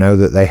you don't know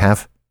that they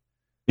have.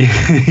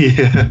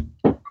 Yeah.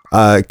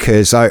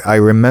 Because I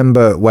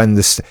remember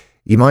when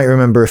you might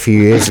remember a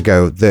few years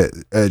ago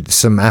that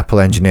some Apple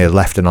engineer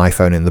left an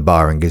iPhone in the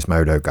bar and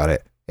Gizmodo got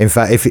it. In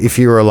fact, if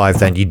you were alive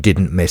then, you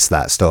didn't miss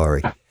that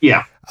story.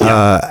 Yeah.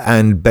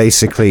 And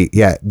basically,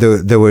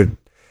 there were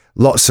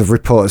lots of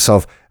reports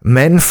of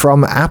men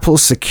from Apple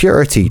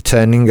security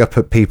turning up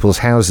at people's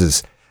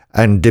houses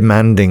and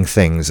demanding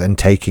things and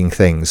taking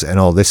things and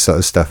all this sort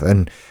of stuff.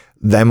 And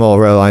them all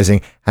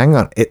realizing, hang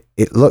on, it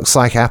looks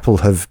like Apple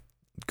have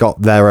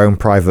got their own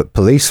private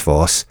police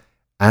force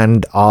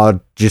and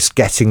are just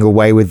getting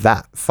away with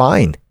that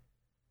fine.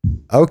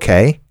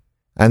 Okay.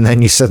 And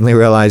then you suddenly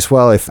realize,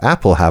 well, if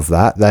Apple have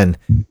that, then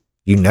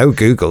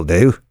Google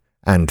do,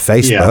 and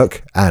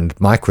Facebook and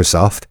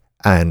Microsoft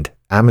and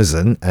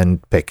Amazon,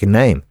 and pick a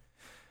name.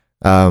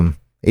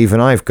 Even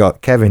I've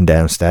got Kevin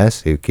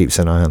downstairs who keeps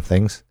an eye on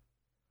things.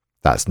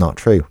 That's not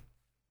true.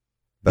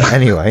 But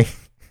anyway,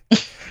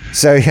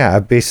 so yeah,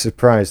 I'd be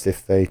surprised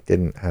if they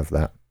didn't have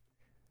that.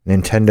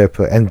 Nintendo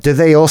and do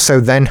they also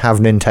then have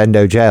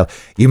Nintendo jail?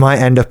 You might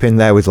end up in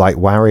there with like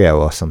Wario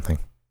or something.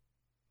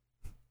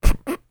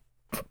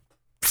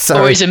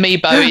 Sorry. Or his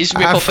amiibo, his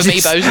rip-off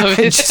amiibos of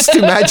it. Just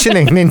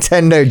imagining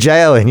Nintendo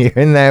jail and you're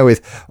in there with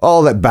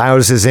all that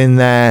Bowser's in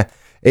there.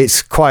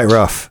 It's quite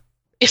rough.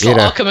 It's like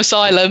Arkham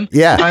Asylum.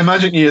 Yeah. I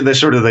imagine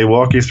they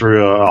walk you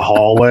through a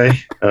hallway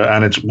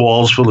and it's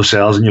walls full of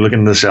cells, and you look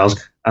into the cells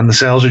and the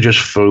cells are just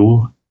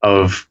full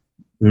of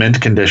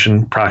mint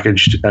condition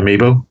packaged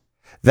amiibo.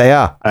 They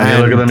are. And you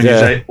look at them and you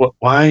say,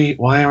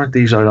 why aren't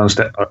these out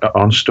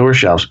on store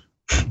shelves?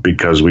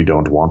 Because we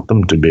don't want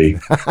them to be.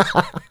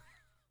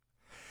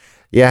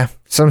 Yeah,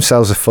 some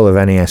cells are full of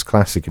NES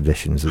Classic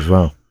Editions as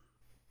well.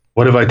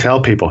 What if I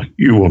tell people?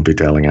 You won't be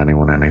telling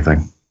anyone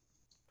anything.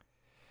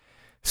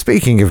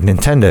 Speaking of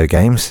Nintendo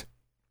games,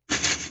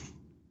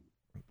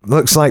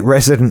 looks like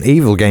Resident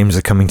Evil games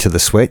are coming to the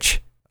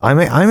Switch.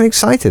 I'm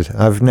excited.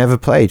 I've never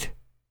played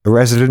a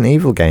Resident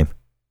Evil game.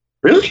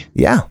 Really?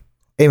 Yeah.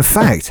 In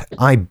fact,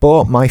 I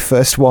bought my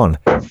first one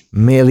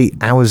merely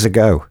hours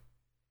ago.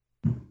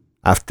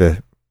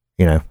 After,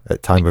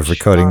 at time of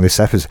recording this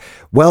episode.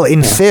 Well,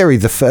 in theory,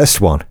 the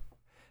first one.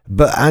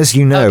 But as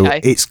you know,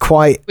 it's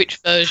quite... Which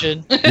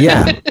version?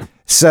 Yeah.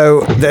 So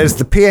there's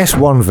the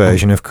PS1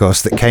 version, of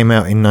course, that came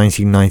out in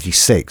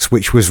 1996,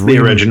 which was... the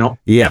original.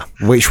 Yeah,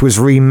 which was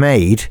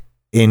remade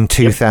in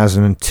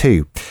 2002.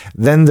 Yep.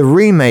 Then the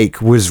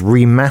remake was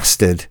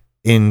remastered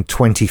in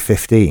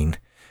 2015.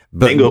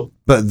 Bingo.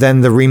 But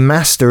then the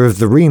remaster of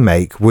the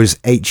remake was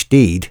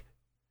HD'd.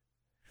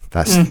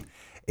 That's...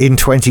 in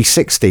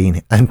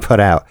 2016 and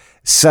put out.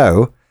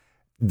 So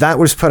that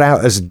was put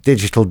out as a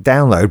digital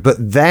download, but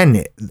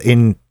then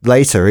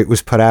later it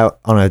was put out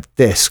on a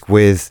disc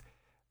with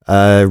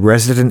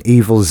Resident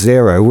Evil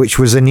 0, which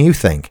was a new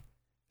thing.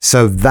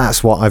 So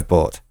that's what I've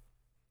bought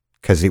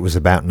because it was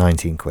about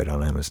 19 quid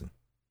on Amazon.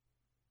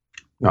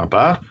 Not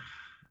bad.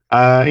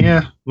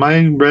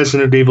 My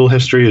Resident Evil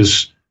history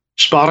is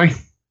spotty.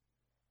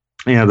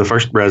 The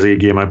first Resi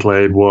game I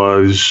played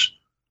was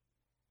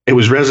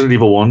Resident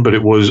Evil 1, but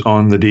it was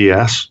on the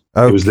DS.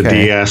 Okay. It was the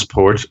DS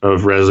port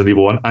of Resident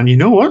Evil 1. And you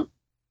know what?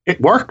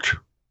 It worked.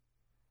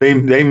 They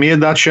made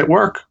that shit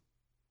work.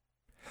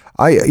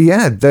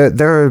 There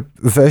are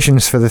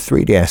versions for the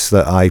 3DS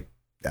that I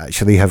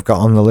actually have got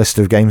on the list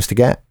of games to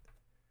get.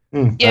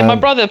 Yeah, my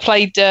brother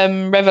played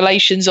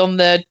Revelations on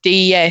the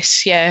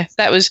DS. Yeah,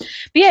 that was.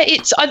 But yeah,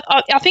 it's.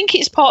 I think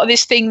it's part of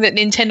this thing that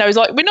Nintendo is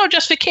like. We're not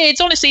just for kids.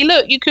 Honestly,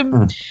 look, you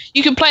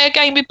can play a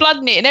game with blood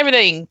in it and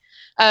everything.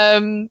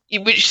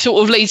 Which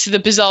sort of leads to the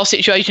bizarre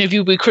situation of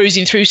you'll be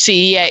cruising through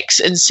CEX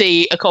and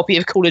see a copy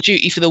of Call of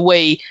Duty for the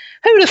Wii.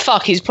 Who the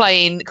fuck is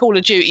playing Call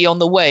of Duty on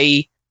the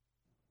Wii?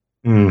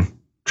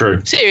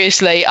 True.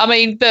 Seriously, I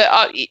mean, but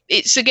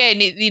it's again,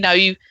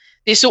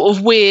 this sort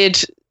of weird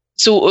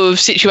sort of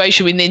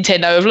situation with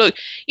Nintendo of look,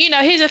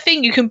 here's a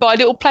thing you can buy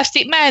little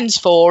plastic mans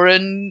for,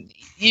 and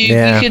you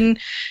can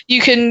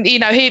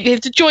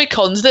here's the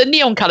Joy-Cons that are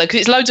neon colour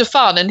because it's loads of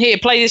fun, and here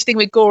play this thing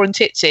with gore and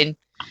tits in.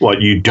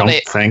 What, you don't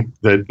think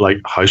that like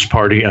House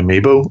Party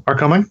Amiibo are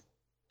coming?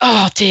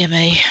 Oh dear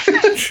me!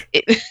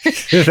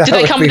 Do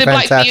they come with the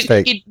black?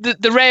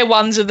 The rare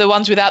ones are the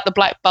ones without the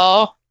black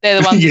bar. They're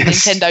the ones in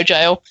Nintendo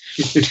jail.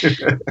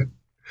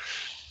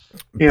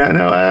 Yeah,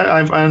 no,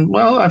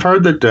 I've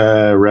heard that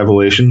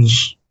Resident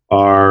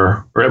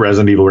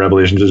Evil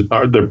Revelations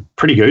they're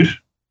pretty good.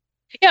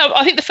 Yeah,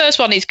 I think the first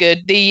one is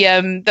good. The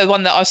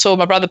one that I saw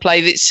my brother play,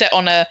 that's set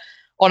on a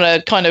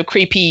kind of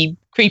creepy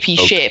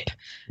ship.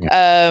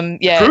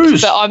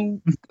 Cruise. But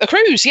I'm a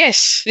cruise.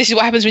 Yes, this is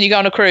what happens when you go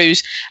on a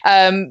cruise.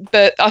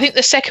 But I think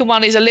the second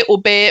one is a little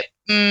bit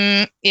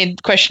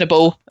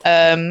questionable. I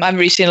haven't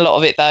really seen a lot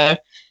of it though.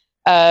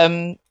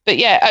 But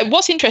yeah,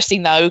 what's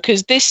interesting though,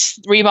 because this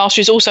remaster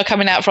is also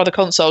coming out for other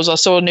consoles. I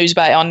saw news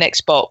about it on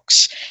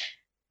Xbox.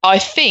 I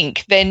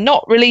think they're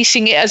not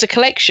releasing it as a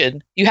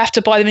collection. You have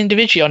to buy them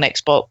individually on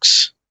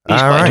Xbox.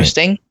 It's quite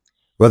interesting.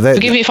 Well,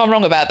 forgive me if I'm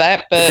wrong about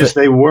that, but because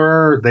they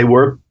were,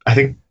 I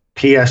think,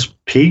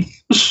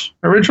 PSPs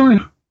originally,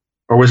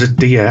 or was it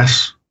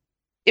DS?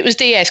 It was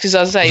DS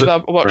because I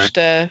watched.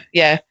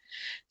 Yeah,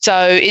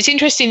 so it's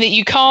interesting that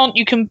you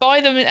can buy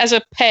them as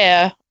a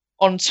pair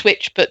on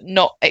Switch, but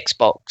not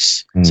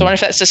Xbox. So I wonder if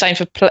that's the same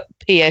for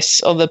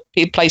PS or the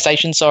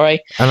PlayStation.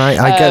 Sorry. And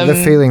I get the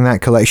feeling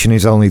that collection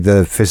is only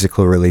the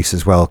physical release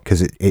as well,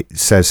 because it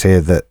says here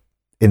that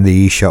in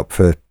the eShop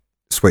for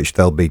Switch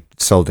they'll be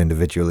sold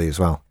individually as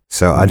well.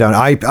 So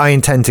I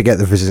intend to get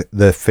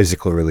the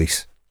physical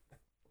release,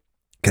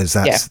 because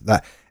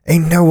that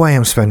ain't no way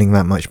I'm spending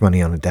that much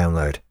money on a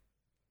download.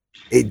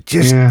 It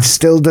just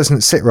still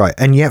doesn't sit right,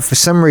 and yet for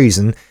some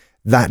reason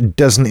that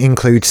doesn't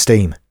include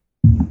Steam.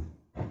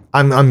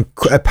 I'm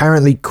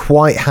apparently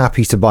quite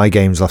happy to buy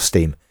games off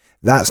Steam.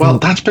 That's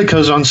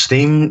because on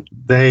Steam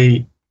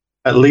they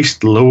at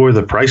least lower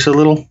the price a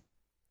little.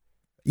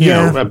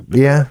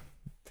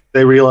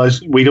 They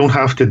realize we don't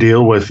have to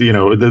deal with,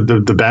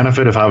 the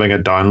benefit of having a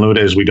download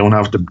is we don't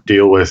have to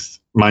deal with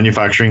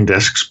manufacturing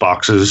discs,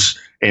 boxes,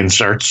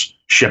 inserts,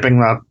 shipping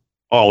that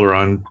all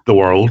around the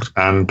world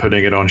and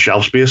putting it on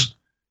shelf space.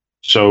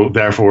 So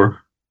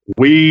therefore,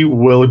 we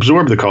will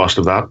absorb the cost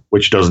of that,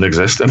 which doesn't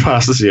exist, and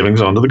pass the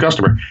savings on to the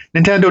customer.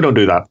 Nintendo don't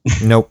do that.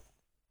 Nope.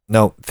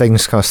 No,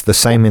 things cost the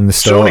same in the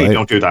store. Sony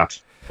don't do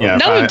that. Yeah,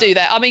 none of them do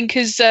that. I mean,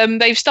 because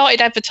they've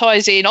started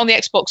advertising on the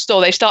Xbox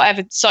store. They've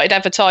started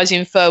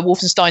advertising for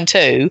Wolfenstein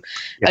 2,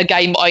 a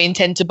game I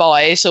intend to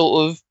buy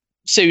sort of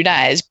soon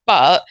as.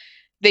 But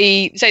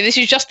this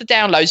is just the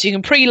download, so you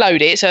can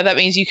preload it. So that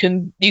means you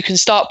can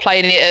start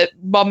playing it at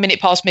 1 minute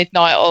past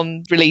midnight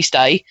on release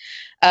day.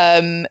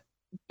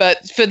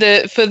 But for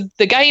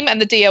the game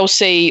and the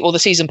DLC, or the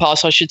season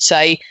pass, I should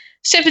say,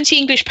 £70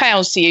 English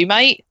to you,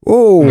 mate.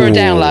 Ooh. For a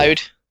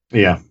download.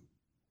 Yeah.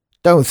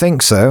 Don't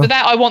think so. For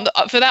that, I want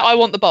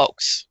the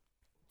box.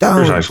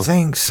 Don't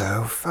think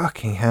so.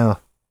 Fucking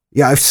hell.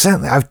 Yeah, I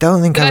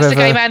don't think I've ever. That's the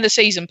game and the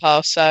season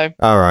pass. So.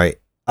 All right.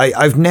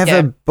 I've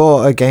never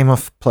bought a game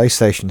off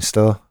PlayStation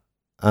Store.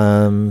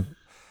 Let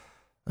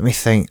me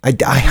think.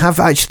 I have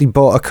actually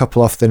bought a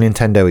couple off the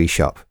Nintendo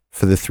eShop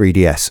for the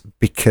 3DS,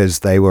 because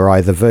they were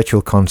either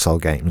virtual console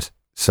games,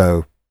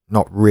 so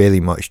not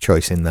really much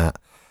choice in that.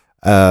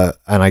 And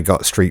I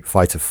got Street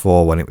Fighter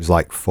 4 when it was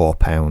like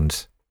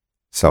 £4.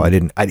 So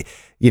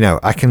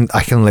I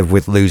can live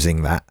with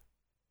losing that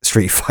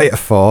Street Fighter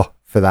 4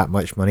 for that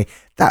much money.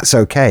 That's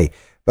okay.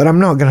 But I'm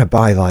not going to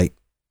buy like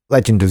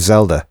Legend of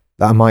Zelda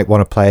that I might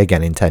want to play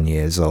again in 10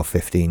 years or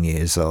 15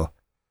 years or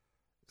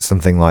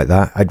something like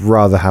that. I'd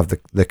rather have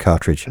the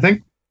cartridge. I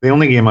think the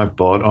only game I've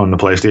bought on the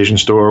PlayStation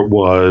Store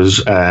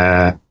was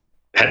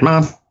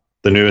Hitman,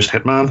 the newest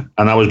Hitman.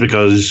 And that was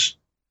because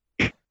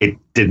it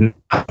didn't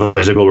have a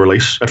physical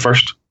release at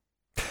first.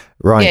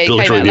 Right. Yeah,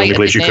 literally the only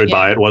place you could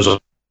buy it was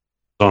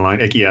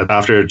online.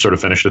 After it sort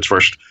of finished its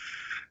first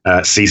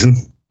season,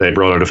 they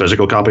brought out a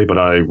physical copy, but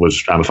I'm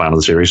a fan of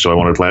the series, so I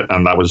wanted to play it,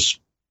 and that was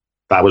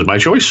my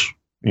choice,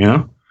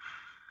 Yeah,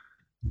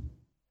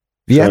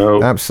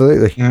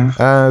 absolutely.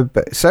 Yeah.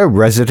 So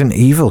Resident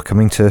Evil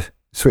coming to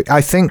Switch.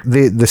 I think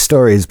the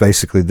story is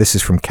basically, this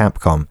is from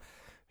Capcom,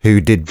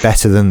 who did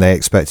better than they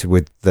expected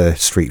with the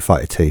Street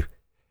Fighter 2.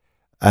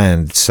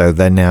 And so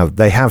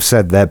they have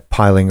said they're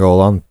piling all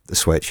on the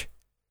Switch.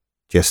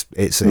 Just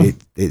it's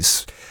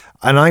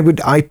and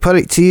I put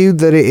it to you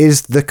that it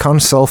is the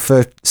console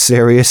for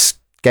serious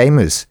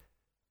gamers,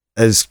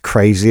 as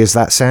crazy as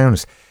that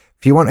sounds.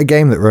 If you want a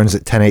game that runs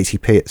at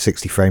 1080p at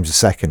 60 frames a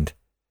second,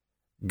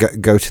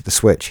 go to the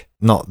Switch,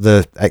 not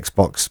the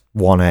Xbox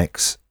One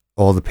X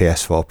or the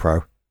PS4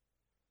 Pro.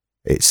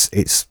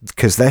 It's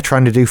because they're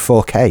trying to do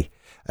 4K,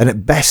 and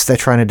at best they're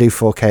trying to do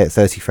 4K at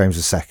 30 frames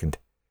a second,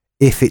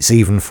 if it's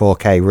even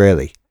 4K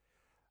really.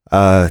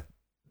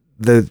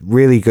 The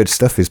really good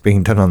stuff is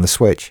being done on the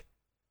Switch.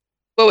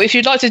 Well, if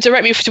you'd like to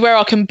direct me to where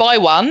I can buy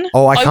one.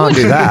 Oh, I can't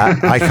do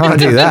that. I can't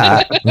do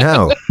that.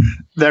 No.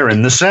 They're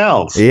in the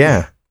cells.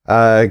 Yeah.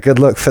 Good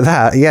luck for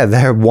that. Yeah,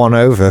 they're one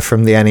over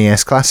from the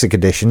NES Classic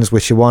Editions,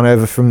 which are one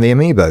over from the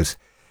Amiibos.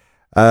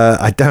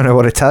 I don't know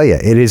what to tell you.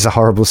 It is a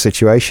horrible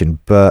situation.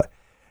 But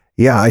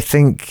yeah, I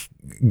think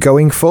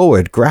going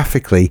forward,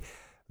 graphically,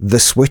 the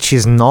Switch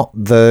is not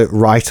the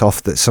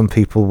write-off that some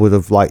people would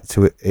have liked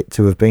it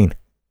to have been,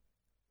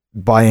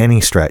 by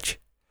any stretch.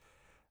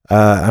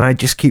 And I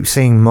just keep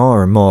seeing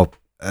more and more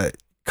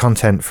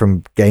content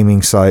from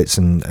gaming sites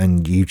and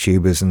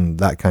YouTubers and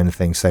that kind of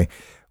thing saying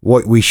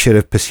what we should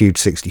have pursued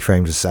 60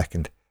 frames a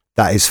second.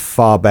 That is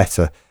far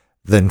better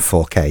than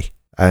 4K.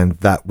 And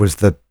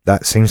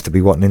that seems to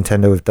be what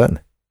Nintendo have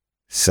done.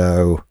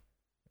 So,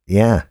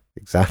 yeah,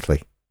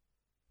 exactly.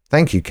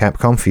 Thank you,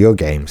 Capcom, for your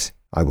games.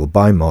 I will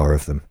buy more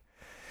of them.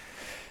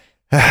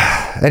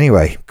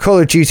 Anyway, Call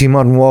of Duty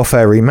Modern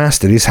Warfare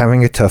Remastered is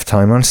having a tough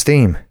time on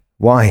Steam.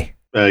 Why?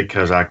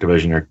 Because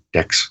Activision are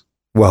dicks.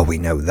 Well, we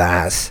know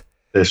that.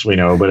 This we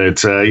know, but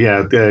it's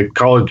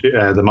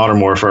the Modern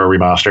Warfare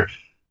Remaster.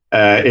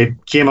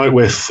 It came out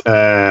with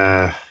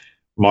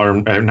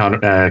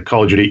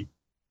Call of Duty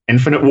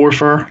Infinite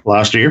Warfare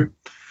last year,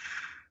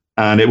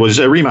 and it was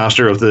a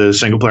remaster of the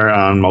single player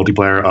and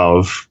multiplayer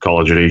of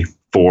Call of Duty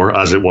 4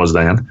 as it was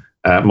then,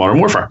 Modern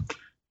Warfare.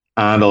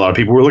 And a lot of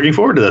people were looking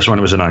forward to this when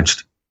it was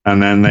announced.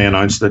 And then they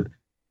announced that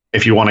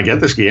if you want to get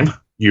this game,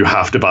 you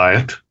have to buy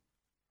it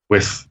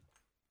with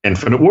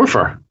Infinite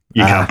Warfare.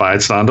 You can't buy it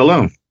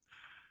standalone.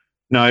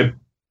 Now,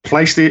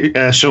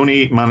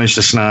 Sony managed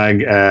to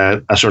snag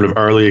a sort of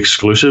early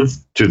exclusive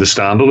to the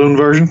standalone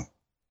version.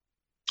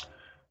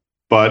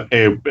 But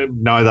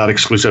now that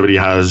exclusivity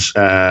has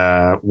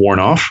worn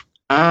off,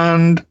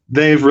 and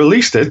they've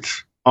released it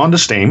onto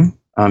Steam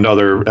and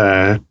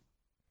other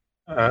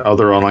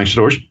online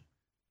stores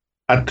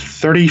at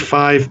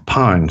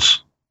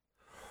 £35.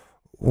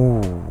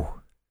 Ooh.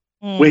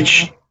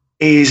 Which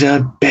is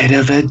a bit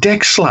of a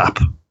dick slap.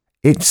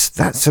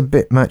 That's a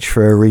bit much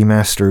for a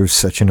remaster of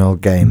such an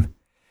old game.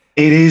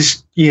 It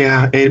is,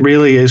 yeah, it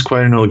really is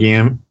quite an old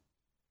game.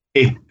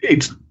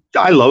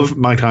 I love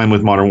my time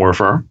with Modern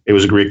Warfare. It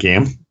was a great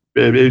game.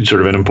 It's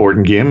sort of an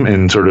important game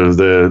in sort of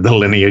the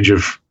lineage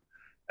of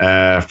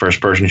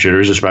first-person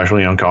shooters,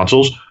 especially on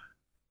consoles.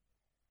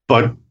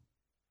 But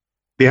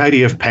the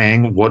idea of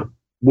paying what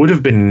would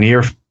have been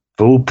near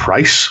full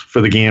price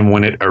for the game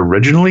when it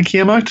originally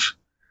came out.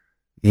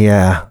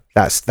 Yeah,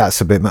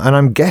 that's a bit... And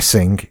I'm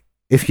guessing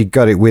if you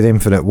got it with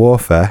Infinite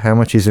Warfare, how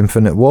much is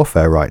Infinite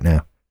Warfare right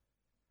now?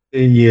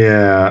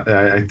 Yeah,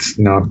 it's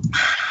not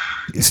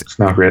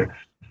great.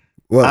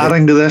 Well,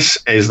 adding to this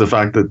is the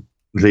fact that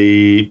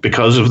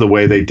because of the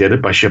way they did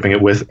it by shipping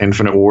it with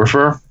Infinite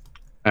Warfare,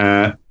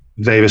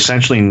 they've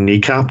essentially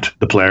kneecapped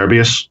the player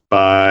base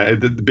by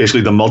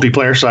basically the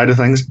multiplayer side of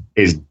things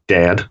is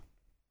dead.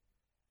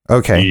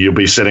 Okay. You'll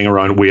be sitting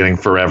around waiting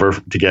forever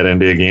to get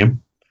into a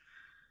game.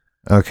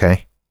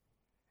 Okay.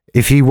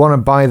 If you want to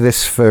buy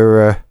this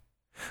for...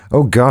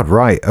 oh, God,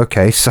 right.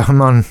 Okay, so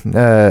I'm on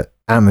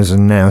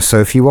Amazon now. So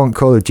if you want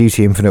Call of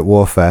Duty Infinite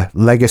Warfare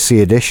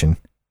Legacy Edition,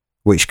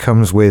 which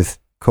comes with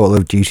Call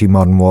of Duty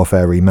Modern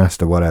Warfare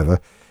Remaster, whatever,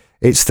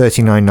 it's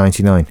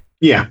 $39.99.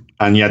 Yeah,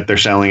 and yet they're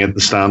selling it, the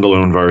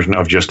standalone version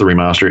of just the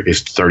remaster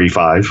is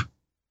 $35.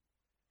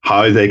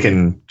 How they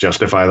can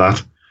justify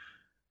that?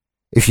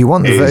 If you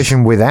want the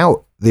version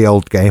without the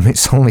old game,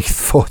 it's only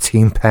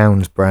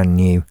 £14 brand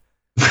new.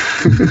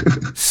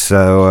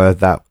 So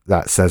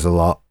that says a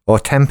lot. Or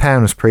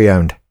 £10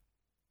 pre-owned.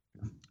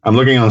 I'm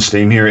looking on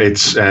Steam here.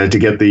 It's to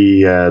get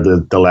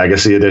the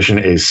Legacy Edition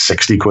is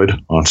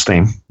 £60 on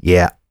Steam.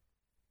 Yeah.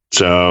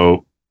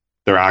 So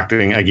they're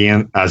acting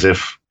again as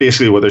if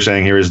basically what they're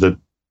saying here is that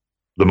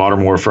the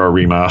Modern Warfare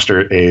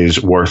Remaster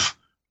is worth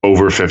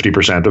over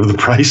 50% of the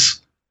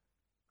price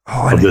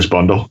of this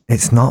bundle.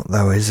 It's not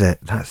though, is it?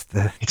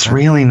 It's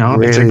really not.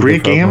 Really, it's a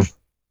great game.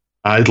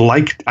 I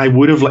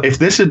would have, if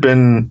this had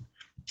been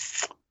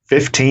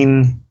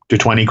 15 to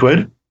 20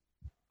 quid,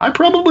 I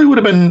probably would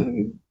have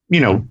been,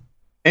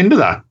 into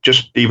that,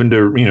 just even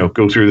to,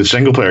 go through the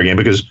single player game,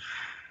 because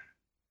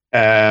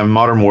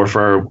Modern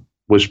Warfare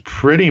was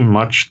pretty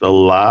much the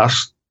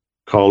last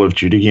Call of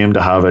Duty game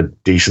to have a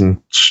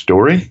decent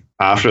story.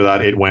 After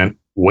that, it went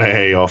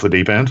way off the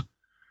deep end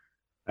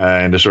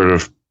into sort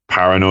of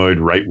paranoid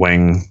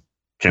right-wing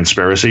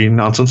conspiracy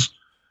nonsense.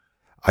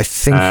 I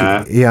think,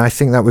 I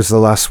think that was the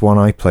last one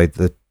I played.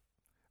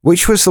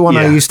 Which was the one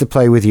I used to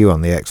play with you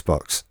on the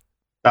Xbox?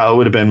 That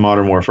would have been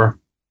Modern Warfare.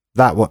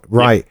 That one,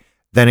 right. Yeah.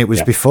 Then it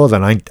was before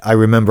then. I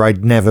remember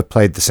I'd never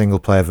played the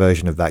single-player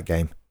version of that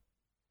game.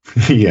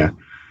 Yeah.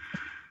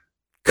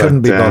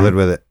 Couldn't be bothered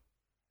with it.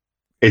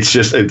 It's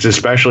an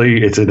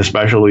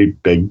especially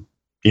big,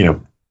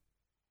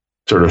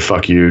 sort of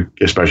fuck you,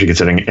 especially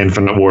considering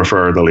Infinite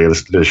Warfare, the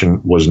latest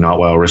edition, was not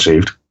well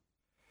received.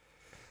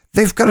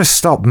 They've got to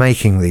stop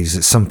making these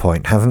at some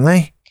point, haven't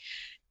they?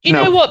 You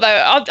know what though?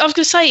 I was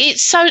going to say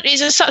it's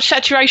at such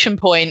saturation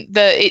point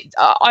that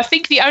I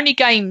think the only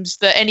games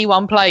that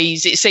anyone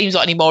plays, it seems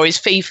like anymore, is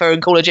FIFA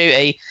and Call of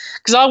Duty.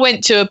 Because I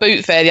went to a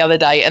boot fair the other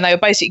day and they were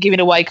basically giving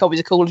away copies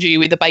of Call of Duty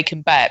with the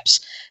bacon baps.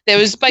 There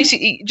was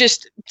basically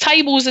just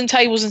tables and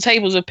tables and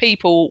tables of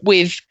people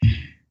with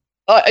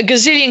a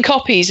gazillion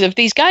copies of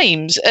these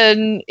games,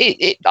 and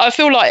I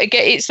feel like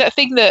it's that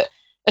thing that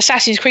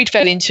Assassin's Creed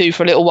fell into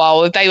for a little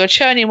while. They were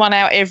churning one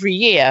out every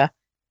year,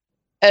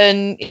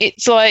 and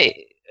it's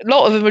like a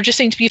lot of them just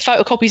seem to be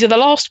photocopies of the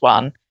last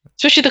one,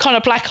 especially the kind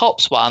of Black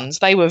Ops ones.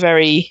 They were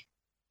very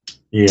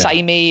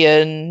samey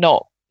and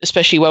not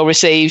especially well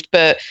received.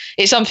 But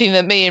it's something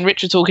that me and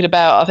Rich were talking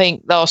about, I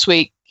think, last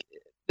week,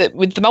 that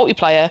with the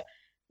multiplayer,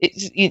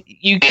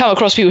 you come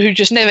across people who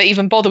just never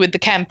even bother with the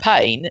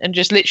campaign and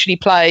just literally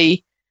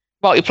play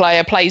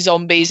multiplayer, play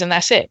zombies, and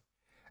that's it.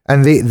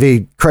 And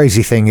the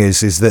crazy thing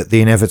is that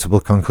the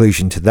inevitable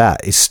conclusion to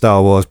that is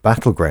Star Wars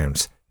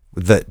Battlegrounds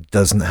that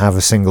doesn't have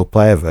a single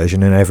player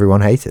version and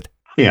everyone hated.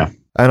 Yeah.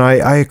 And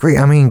I agree.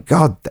 I mean,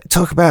 God,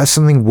 talk about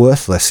something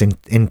worthless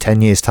in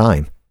 10 years'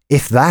 time.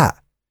 If that.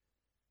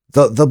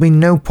 There'll be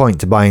no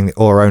point to buying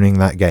or owning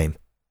that game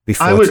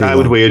before I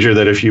would wager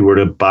that if you were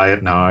to buy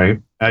it now,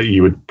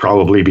 you would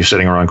probably be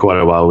sitting around quite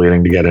a while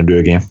waiting to get into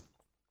a game.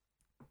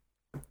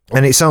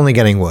 And it's only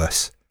getting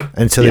worse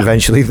until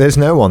eventually there's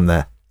no one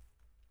there.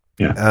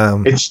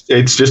 Yeah,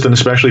 it's just an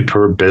especially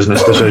poor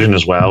business decision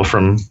as well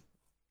from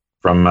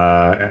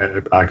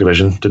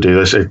Activision to do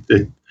this.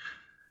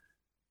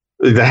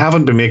 They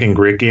haven't been making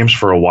great games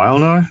for a while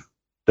now.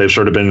 They've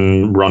sort of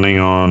been running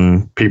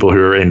on people who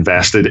are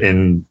invested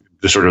in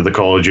the sort of the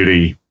Call of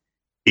Duty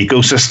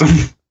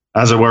ecosystem,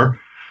 as it were.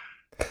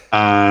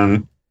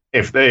 And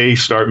if they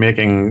start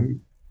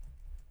making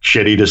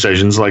shitty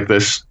decisions like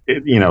this,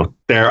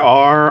 there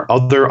are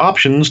other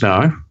options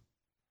now.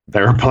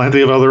 There are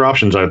plenty of other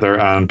options out there,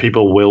 and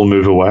people will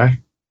move away.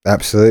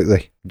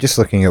 Absolutely. Just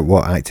looking at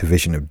what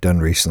Activision have done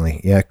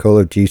recently. Yeah, Call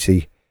of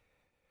Duty.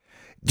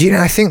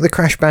 I think the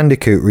Crash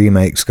Bandicoot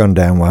remake's gone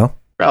down well.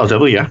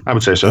 Relatively, yeah, I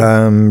would say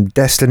so.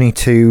 Destiny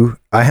 2.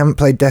 I haven't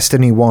played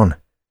Destiny 1.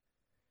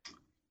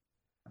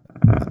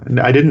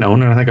 I didn't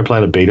own it. I think I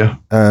played a beta.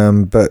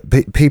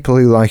 But people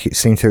who like it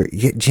seem to...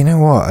 Do you know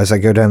what? As I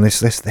go down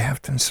this list, they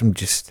have done some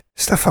just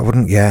stuff I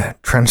wouldn't... Yeah,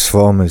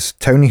 Transformers,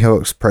 Tony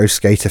Hawk's Pro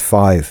Skater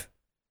 5.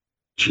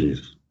 Jeez.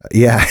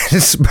 Yeah,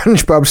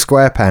 SpongeBob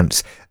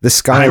SquarePants, the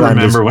Skylanders. I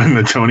remember when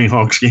the Tony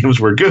Hawk's games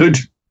were good.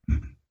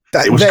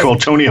 It was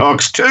called Tony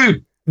Hawk's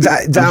 2.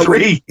 That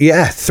 3.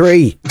 Yeah,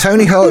 3.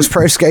 Tony Hawk's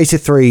Pro Skater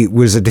 3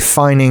 was a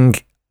defining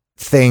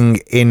thing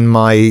in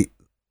my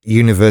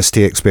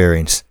university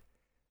experience.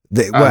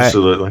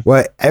 Absolutely.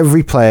 Where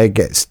every player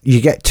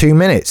you get 2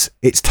 minutes.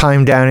 It's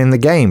time down in the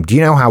game. Do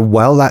you know how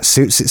well that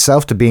suits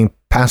itself to being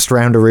passed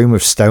around a room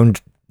of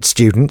stoned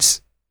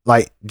students?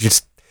 Like,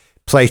 just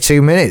play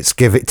 2 minutes,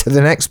 give it to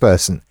the next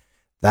person.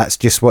 That's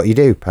just what you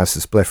do. Pass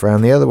the spliff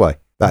around the other way.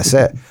 That's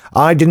it.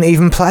 I didn't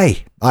even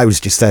play. I was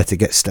just there to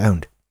get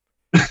stoned.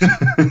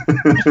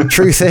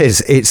 Truth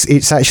is,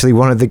 it's actually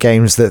one of the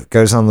games that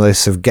goes on the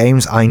list of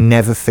games I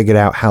never figured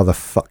out how the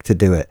fuck to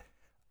do it.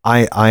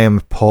 I am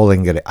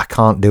appalling at it. I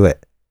can't do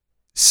it.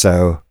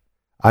 So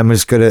I'm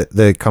as good at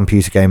the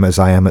computer game as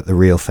I am at the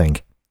real thing.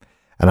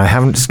 And I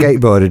haven't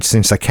skateboarded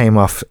since I came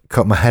off,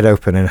 cut my head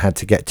open and had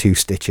to get 2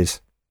 stitches.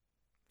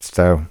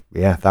 So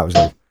yeah, that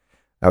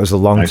was a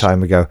long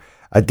time ago.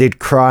 I did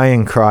cry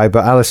and cry,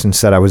 but Alison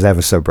said I was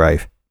ever so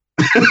brave.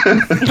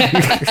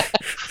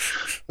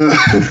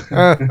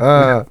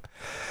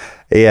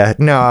 Yeah,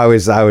 no, I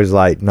was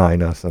like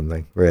 9 or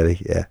something,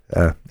 really.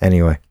 Yeah.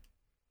 Anyway,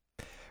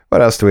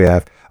 what else do we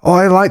have? Oh,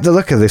 I like the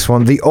look of this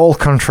one. The All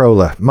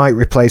controller might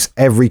replace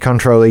every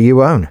controller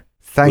you own.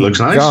 Thank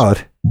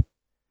God.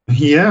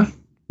 Yeah.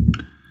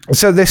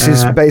 So this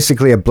is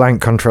basically a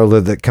blank controller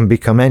that can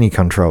become any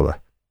controller.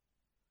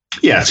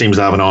 Yeah, it seems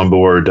to have an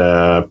onboard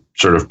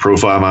sort of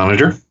profile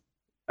manager.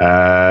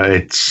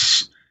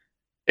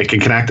 It can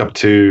connect up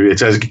to. It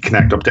says it can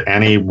connect up to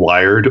any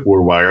wired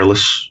or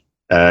wireless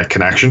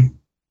connection,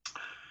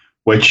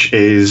 which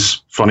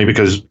is funny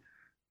because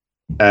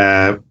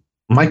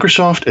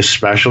Microsoft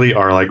especially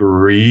are like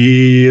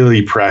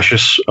really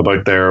precious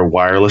about their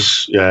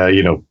wireless.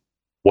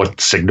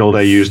 What signal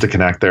they use to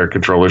connect their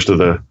controllers to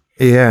the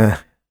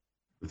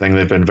thing.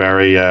 They've been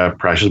very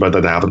precious about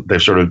that.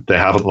 They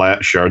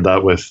haven't shared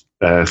that with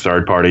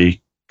third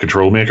party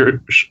control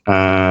makers,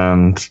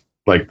 and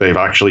like they've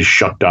actually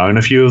shut down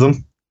a few of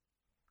them.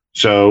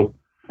 So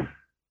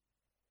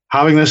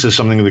having this as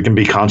something that can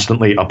be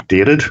constantly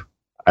updated,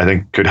 I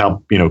think could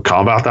help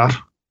combat that.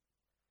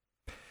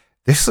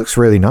 This looks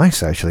really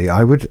nice, actually.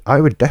 I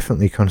would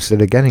definitely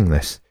consider getting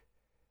this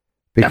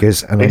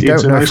because, and I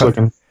don't know if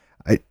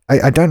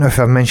I don't know if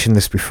I've mentioned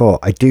this before.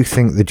 I do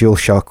think the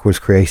DualShock was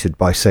created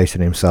by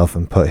Satan himself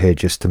and put here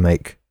just to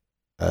make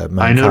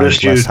mankind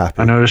less happy.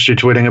 I noticed you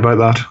tweeting about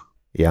that.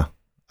 Yeah,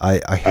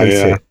 I hate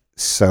it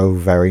so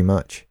very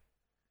much.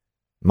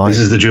 This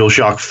is the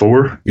DualShock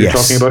 4 you're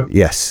talking about?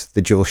 Yes,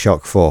 the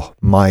DualShock 4.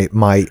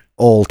 My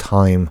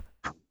all-time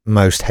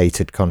most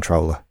hated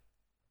controller.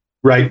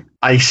 Right.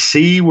 I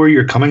see where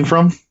you're coming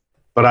from,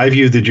 but I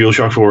view the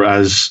DualShock 4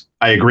 as...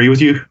 I agree with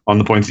you on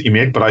the points that you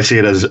make, but I see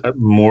it as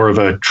more of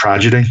a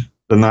tragedy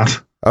than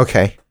that.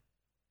 Okay.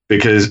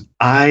 Because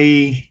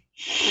I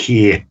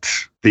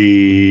hate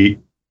the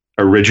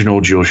original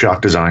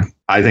DualShock design.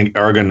 I think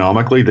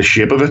ergonomically, the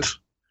shape of it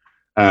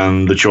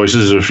and the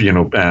choices of,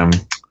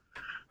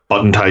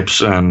 button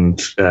types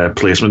and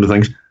placement of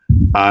things,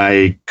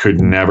 I could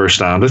never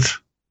stand it.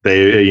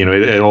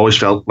 It always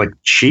felt like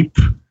cheap.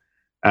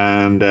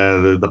 And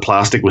the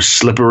plastic was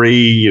slippery.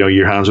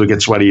 Your hands would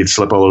get sweaty, you'd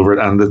slip all over it.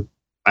 And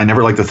I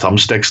never liked the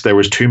thumbsticks. There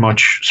was too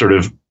much sort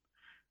of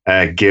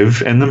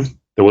give in them.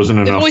 There wasn't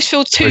enough. They always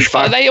feel too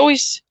far. They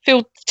always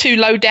feel too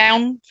low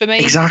down for me.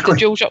 Exactly.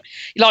 The DualShock,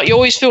 like you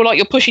always feel like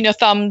you're pushing your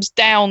thumbs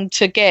down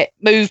to get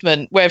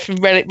movement, where from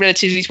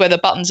relatively to where the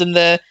buttons and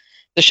the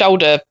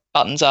shoulder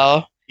buttons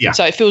are. Yeah.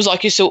 So it feels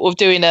like you're sort of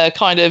doing a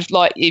kind of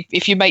like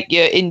if you make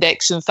your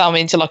index and thumb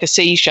into like a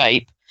C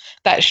shape,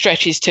 that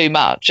stretches too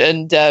much.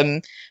 And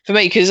for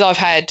me, because I've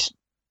had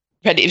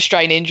repetitive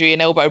strain injury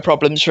and elbow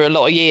problems for a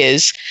lot of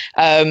years,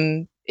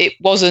 it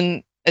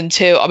wasn't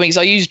until because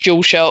I used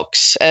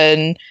DualShocks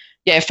and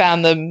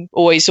found them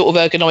always sort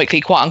of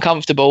ergonomically quite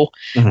uncomfortable.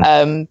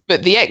 Mm-hmm.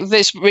 But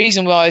this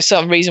reason why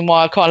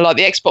I kind of like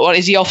the Xbox one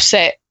is the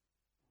offset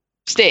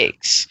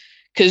sticks,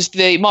 because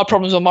my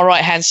problems on my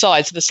right hand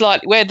side, so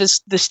where the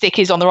stick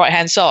is on the right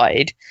hand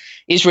side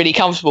is really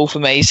comfortable for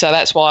me. So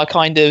that's why I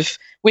kind of,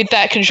 with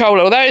that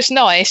controller, although it's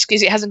nice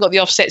because it hasn't got the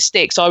offset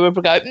sticks, I would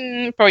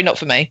go probably not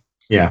for me.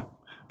 Yeah.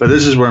 But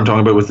this is where I'm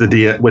talking about with the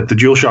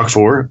DualShock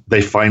 4.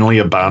 They finally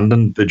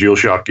abandoned the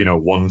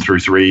DualShock 1 through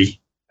 3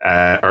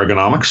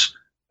 ergonomics,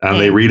 and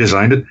they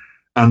redesigned it,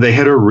 and they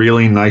hit a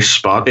really nice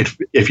spot.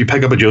 If you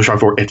pick up a DualShock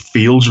 4, it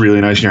feels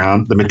really nice in your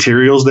hand. The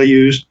materials they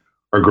use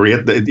are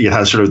great. It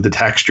has sort of the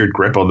textured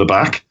grip on the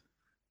back.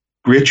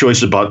 Great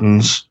choice of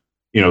buttons,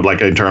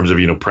 like in terms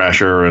of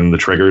pressure, and the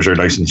triggers are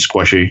nice and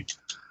squishy.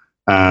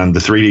 And the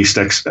 3D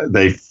sticks,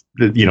 they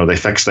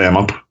fixed them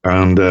up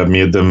and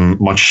made them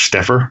much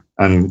stiffer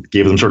and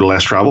gave them sort of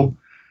less travel.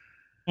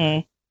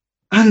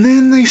 And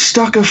then they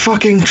stuck a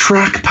fucking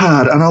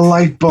trackpad and a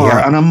light bar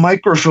and a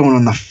microphone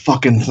on the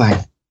fucking thing.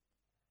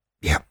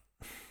 Yeah.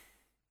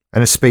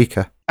 And a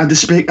speaker. And the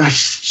speaker is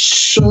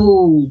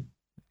so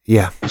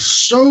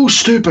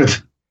stupid.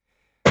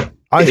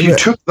 If you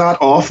took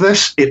that off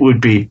this, it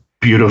would be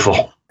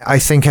beautiful. I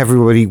think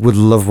everybody would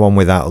love one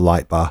without a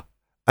light bar.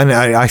 And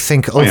I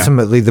think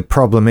ultimately the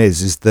problem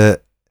is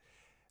that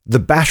the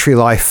battery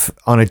life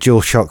on a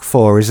DualShock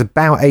 4 is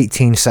about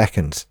 18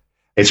 seconds.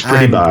 It's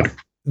pretty bad.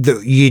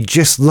 You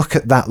just look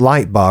at that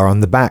light bar on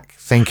the back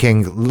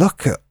thinking,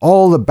 look at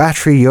all the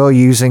battery you're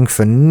using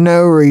for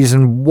no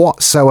reason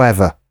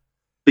whatsoever.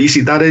 But you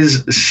see, that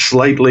is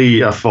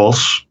slightly a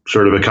false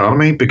sort of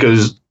economy,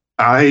 because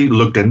I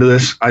looked into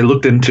this.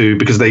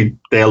 Because they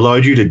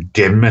allowed you to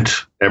dim it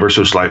ever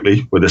so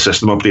slightly with a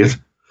system update.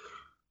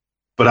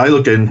 But I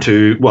looked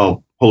into,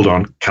 well, hold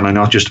on, can I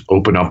not just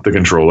open up the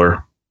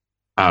controller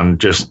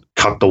and just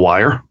cut the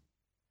wire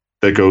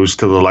that goes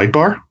to the light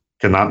bar?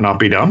 Can that not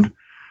be done?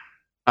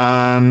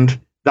 And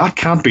that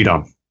can't be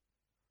done.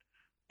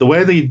 The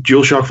way the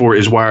DualShock 4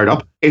 is wired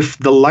up, if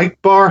the light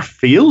bar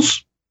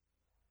fails,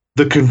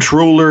 the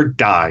controller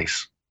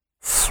dies.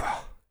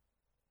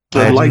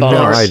 The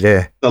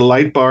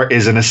light bar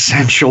is an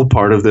essential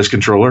part of this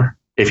controller.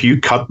 If you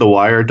cut the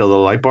wire to the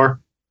light bar,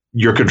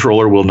 your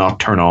controller will not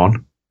turn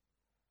on.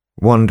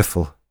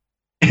 Wonderful.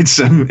 It's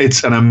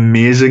an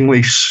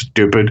amazingly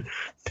stupid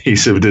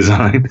piece of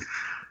design.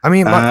 I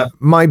mean,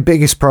 my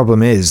biggest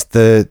problem is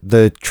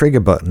the trigger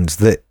buttons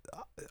that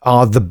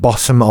are the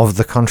bottom of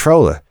the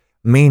controller,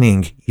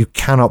 meaning you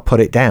cannot put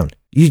it down.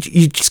 You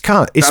just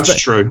can't. That's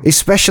true.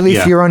 Especially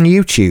if you're on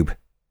YouTube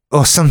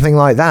or something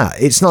like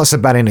that. It's not so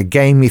bad in a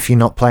game. If you're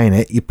not playing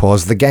it, you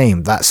pause the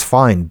game. That's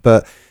fine.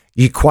 But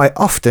you quite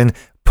often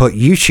put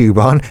YouTube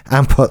on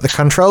and put the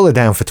controller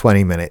down for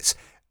 20 minutes.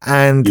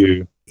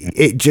 And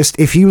it just,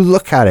 if you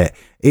look at it,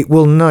 it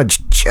will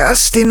nudge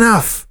just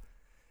enough.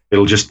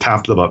 It'll just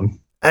tap the button.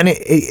 And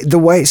the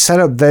way it's set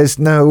up, there's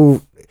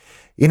no,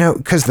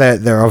 because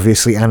they're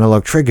obviously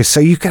analog triggers, so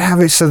you could have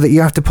it so that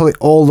you have to pull it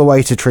all the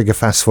way to trigger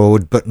fast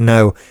forward, but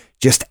no,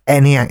 just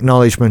any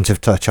acknowledgement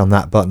of touch on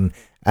that button,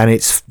 and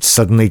it's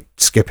suddenly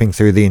skipping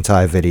through the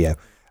entire video,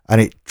 and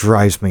it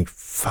drives me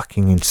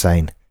fucking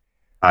insane.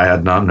 I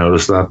had not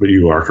noticed that, but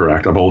you are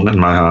correct. I'm holding it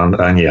in my hand,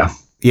 and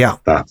yeah,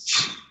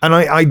 that's. And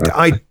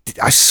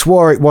I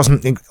swore it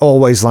wasn't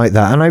always like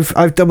that, and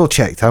I've double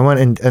checked. I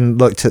went and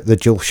looked at the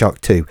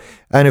DualShock 2,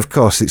 and of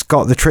course it's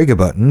got the trigger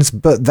buttons,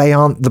 but they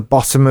aren't the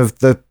bottom of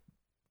the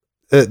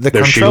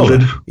controller.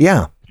 Shielded.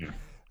 Yeah.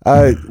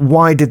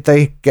 Why did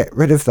they get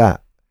rid of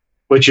that?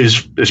 Which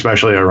is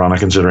especially ironic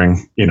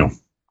considering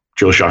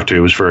DualShock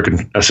 2 was for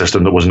a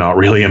system that was not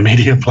really a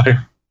media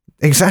player.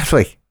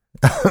 Exactly.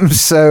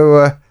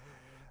 So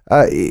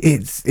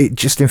it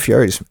just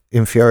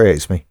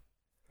infuriates me.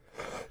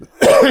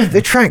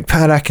 The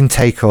trackpad I can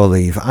take or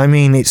leave. I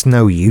mean, it's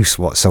no use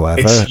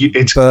whatsoever.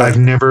 I've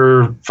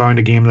never found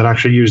a game that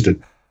actually used it.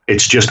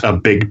 It's just a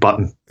big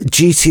button.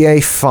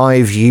 GTA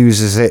 5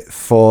 uses it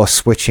for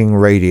switching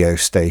radio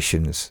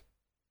stations.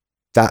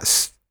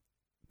 That's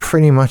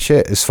pretty much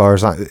it, as far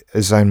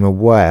as I'm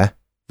aware.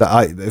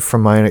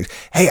 From my own.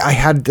 Hey,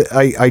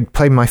 I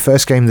played my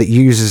first game that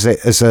uses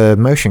it as a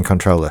motion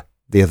controller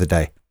the other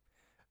day.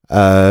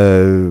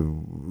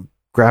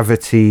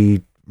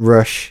 Gravity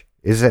Rush,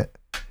 is it?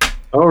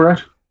 Oh,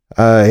 right.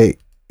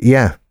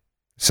 Yeah.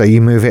 So you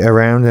move it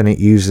around and it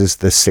uses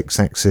the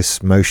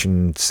 6-axis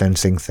motion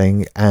sensing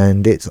thing,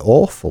 and it's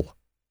awful.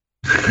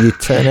 You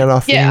turn it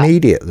off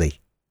immediately.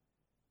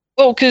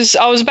 Well, because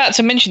I was about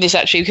to mention this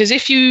actually, because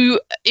if you've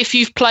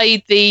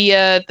played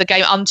the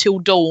game Until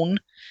Dawn,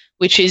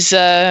 which is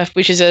a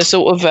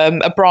sort of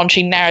a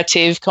branching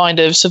narrative kind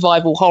of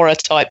survival horror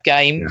type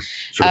game,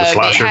 sort of a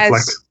slasher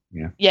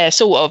flick. Yeah,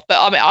 sort of. But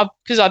I mean,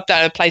 because I've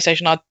done a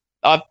PlayStation,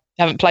 I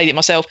haven't played it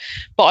myself,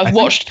 but I've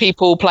watched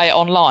people play it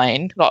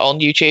online, like on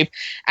YouTube,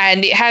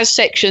 and it has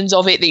sections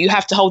of it that you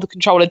have to hold the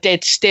controller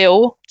dead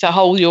still to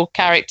hold your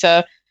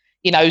character,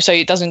 so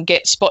it doesn't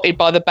get spotted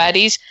by the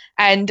baddies.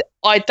 And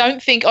I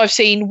don't think I've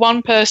seen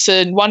one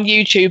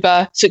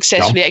YouTuber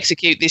successfully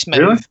execute this move.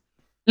 Really?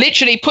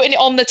 Literally putting it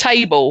on the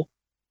table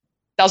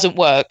doesn't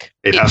work.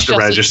 It has to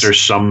register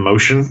some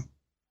motion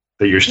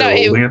that you're still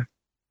holding it.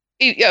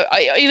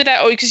 Either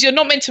that, or because you're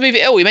not meant to move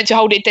it at all, you're meant to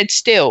hold it dead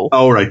still.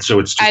 Oh, right. So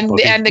it's just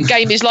and the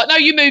game is like, no,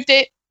 you moved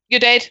it, you're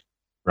dead.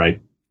 Right.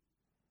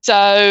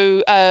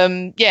 So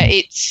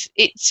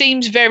it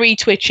seems very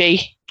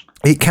twitchy.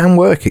 It can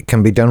work. It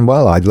can be done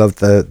well. I love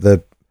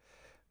the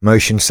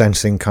motion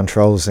sensing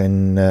controls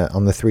in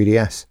on the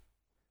 3DS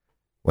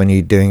when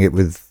you're doing it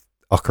with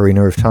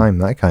Ocarina of Time,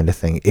 that kind of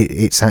thing.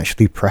 It's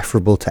actually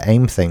preferable to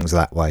aim things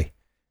that way.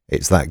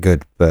 It's that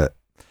good, but.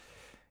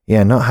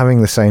 Yeah, not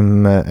having the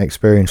same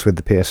experience with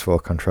the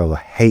PS4 controller.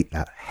 Hate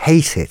that.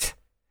 Hate it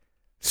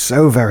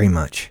so very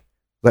much.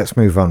 Let's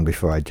move on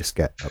before I just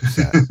get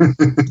upset.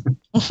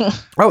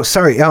 Oh,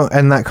 sorry. Oh,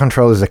 and that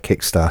controller's a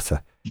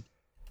Kickstarter.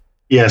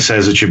 Yeah, it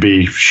says it should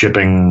be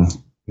shipping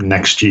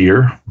next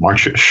year,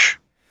 March-ish.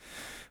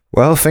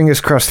 Well,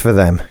 fingers crossed for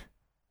them.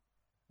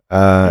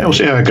 We'll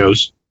see how it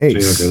goes.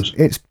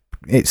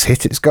 It's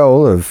hit its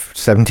goal of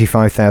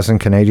 75,000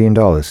 Canadian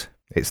dollars.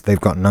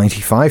 They've got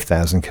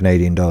 95,000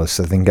 Canadian dollars,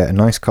 so they can get a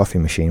nice coffee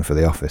machine for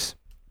the office.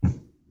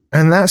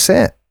 And that's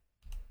it.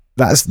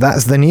 That's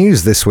the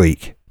news this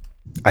week.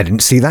 I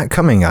didn't see that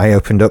coming. I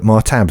opened up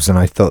more tabs and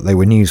I thought they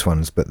were news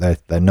ones, but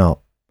they're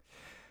not.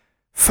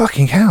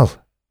 Fucking hell.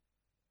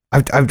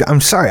 I'm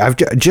sorry.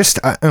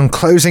 I'm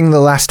closing the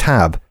last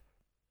tab.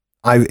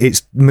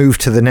 It's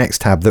moved to the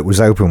next tab that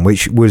was open,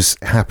 which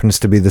happens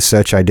to be the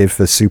search I did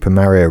for Super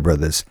Mario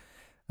Brothers.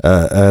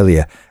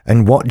 Earlier,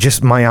 and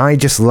what my eye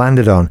just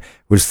landed on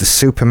was the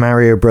Super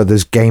Mario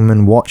Brothers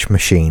Game & Watch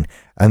machine,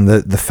 and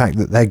the fact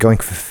that they're going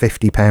for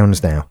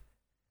 £50 now.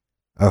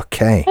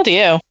 Okay. Bloody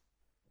hell.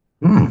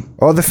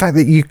 Or the fact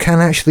that you can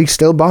actually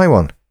still buy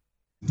one.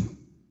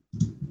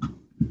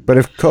 But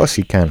of course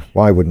you can.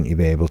 Why wouldn't you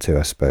be able to,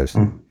 I suppose?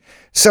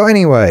 So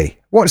anyway,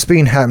 what's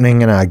been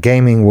happening in our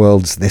gaming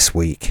worlds this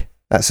week?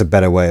 That's a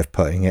better way of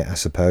putting it, I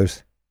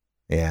suppose.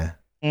 Yeah.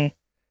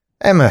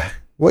 Emma,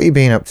 what have you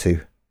been up to?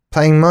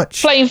 Playing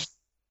much? Playing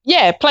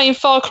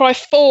Far Cry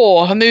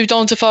 4. I moved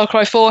on to Far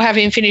Cry 4,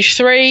 having finished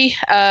 3.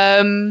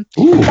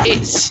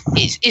 It's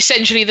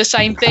essentially the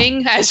same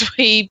thing as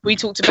we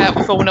talked about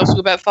before when I was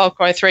talking about Far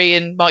Cry 3,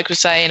 and Mike was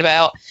saying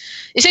about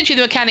essentially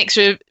the mechanics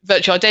are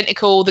virtually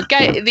identical.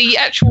 The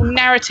actual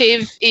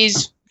narrative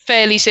is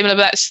fairly similar,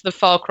 but that's the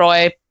Far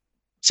Cry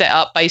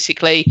setup.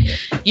 Basically,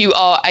 you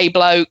are a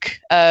bloke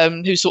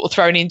who's sort of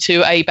thrown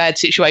into a bad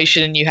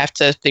situation and you have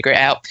to figure it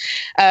out.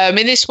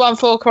 In this one,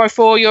 Far Cry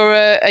 4, you're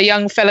a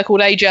young fella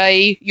called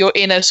AJ. You're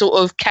in a sort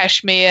of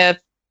Kashmir,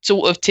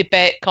 sort of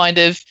Tibet kind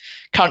of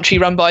country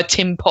run by a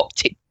Tim Pop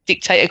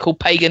dictator called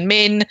Pagan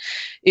Min.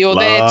 You're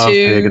there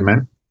to Pagan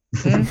Min.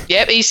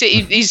 Yep, he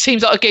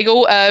seems like a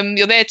giggle.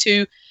 You're there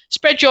to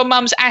spread your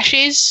mum's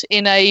ashes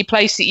in a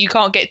place that you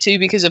can't get to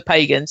because of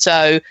Pagan.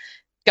 So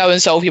go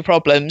and solve your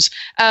problems.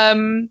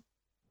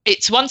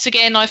 It's once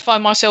again, I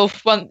find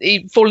myself falling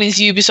into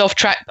the Ubisoft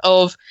trap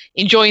of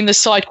enjoying the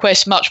side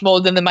quests much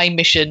more than the main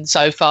mission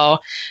so far.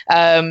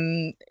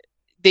 The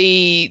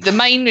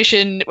main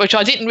mission, which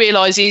I didn't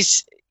realise,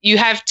 is you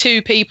have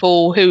two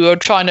people who are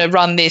trying to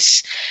run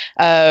this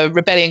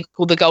rebellion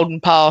called the Golden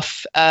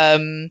Path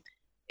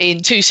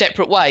in two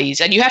separate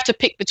ways, and you have to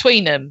pick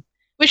between them,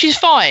 which is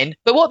fine.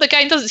 But what the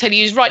game doesn't tell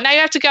you is, right, now you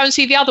have to go and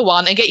see the other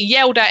one and get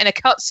yelled at in a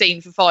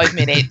cutscene for 5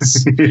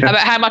 minutes about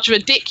how much of a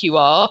dick you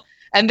are,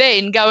 and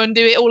then go and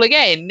do it all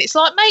again. It's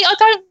like, mate,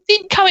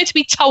 didn't come here to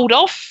be told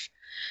off.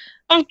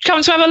 I'm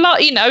coming to have a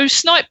lot,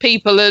 snipe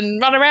people and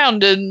run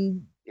around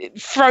and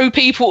throw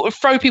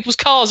people's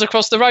cars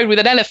across the road with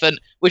an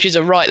elephant, which is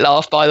a right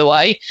laugh, by the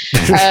way.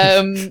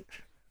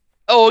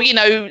 Or,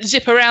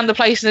 zip around the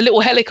place in a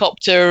little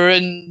helicopter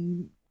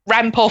and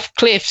ramp off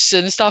cliffs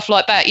and stuff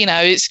like that,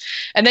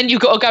 and then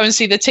you've got to go and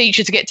see the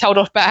teacher to get told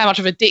off about how much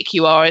of a dick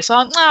you are. It's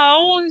like,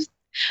 no.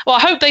 Well, I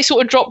hope they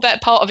sort of drop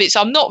that part of it.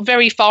 So I'm not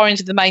very far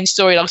into the main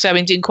story. Like I say, I've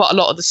been doing quite a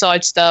lot of the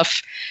side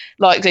stuff,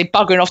 like they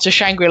buggering off to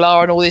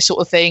Shangri-La and all this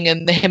sort of thing,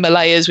 and the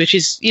Himalayas, which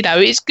is,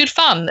 it's good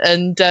fun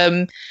and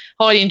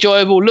highly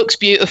enjoyable, looks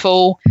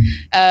beautiful.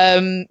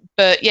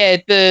 But yeah,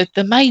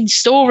 the main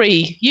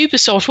story,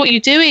 Ubisoft, what are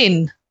you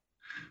doing?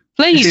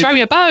 Please throw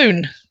me a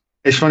bone.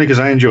 It's funny because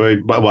I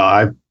enjoyed,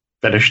 I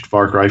finished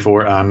Far Cry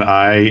 4 and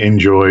I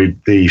enjoyed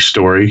the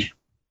story.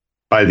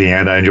 By the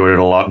end, I enjoyed it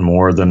a lot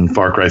more than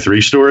Far Cry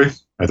 3 story.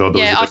 I thought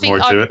there was a bit more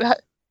to it.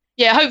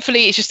 Yeah,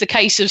 hopefully it's just a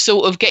case of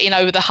sort of getting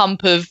over the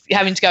hump of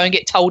having to go and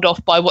get told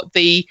off by what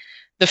the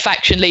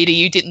faction leader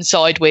you didn't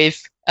side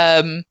with.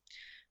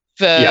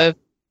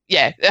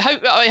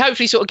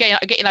 hopefully sort of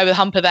getting over the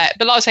hump of that.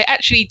 But like I say,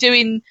 actually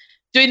doing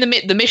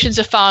the missions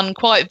are fun,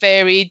 quite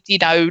varied.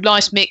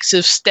 Nice mix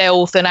of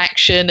stealth and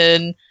action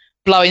and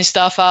blowing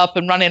stuff up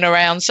and running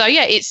around. So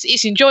yeah,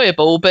 it's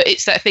enjoyable, but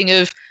it's that thing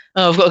of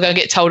I've got to go and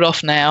get told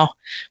off now,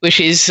 which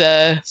is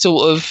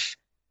sort of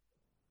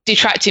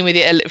detracting with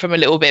it from a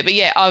little bit. But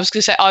yeah, I was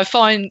going to say, I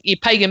find your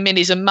Pagan Min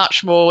is a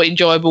much more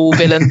enjoyable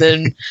villain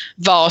than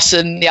Vars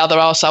and the other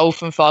arsehole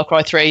from Far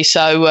Cry 3.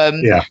 So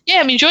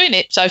I'm enjoying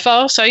it so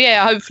far. So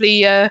yeah,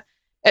 hopefully, as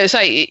I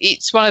say,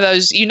 it's one of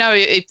those,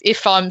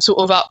 if I'm sort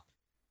of up,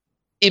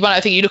 when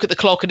I think you look at the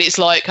clock and it's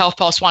like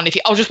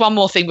 1:30, just one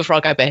more thing before I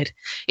go to bed.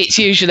 It's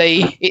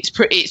usually it's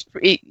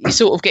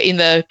sort of getting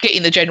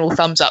the general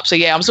thumbs up. So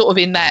yeah, I'm sort of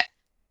in that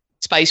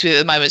space with it at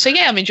the moment. So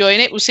yeah, I'm enjoying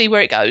it. We'll see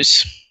where it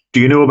goes. Do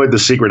you know about the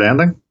secret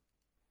ending?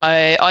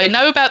 I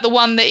know about the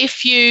one that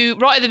if you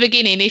right at the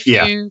beginning, if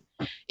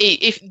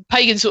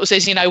Pagan sort of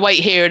says,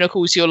 wait here, and of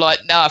course you're like,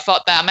 no,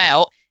 fuck that, I'm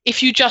out.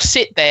 If you just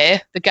sit there,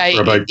 the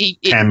game he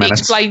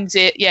explains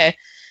it. Yeah.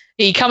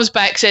 He comes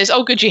back, says,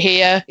 "Oh, good, you're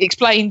here."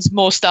 Explains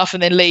more stuff,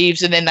 and then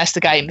leaves, and then that's the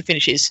game. It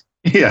finishes.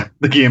 Yeah,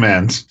 the game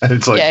ends, and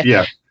it's like, I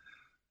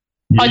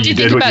did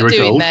think about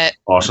doing that.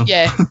 Awesome.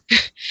 Yeah,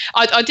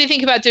 I did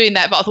think about doing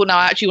that, but I thought, no,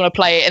 I actually want to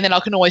play it, and then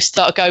I can always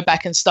go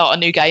back and start a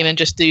new game and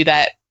just do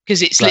that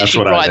because it's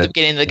literally right at the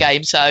beginning of the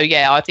game. So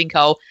yeah, I think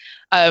I'll.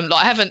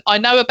 I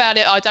know about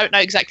it. I don't know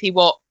exactly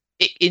what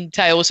it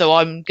entails, so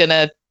I'm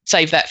gonna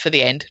save that for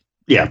the end.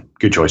 Yeah,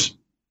 good choice.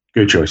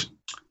 Good choice.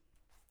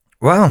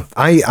 Well,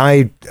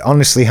 I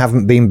honestly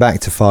haven't been back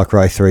to Far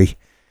Cry 3.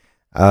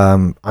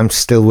 I'm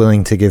still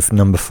willing to give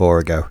number 4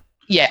 a go.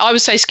 Yeah, I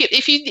would say skip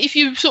if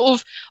you sort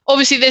of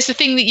obviously there's the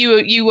thing that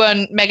you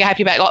weren't mega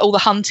happy about, like all the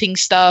hunting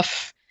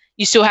stuff.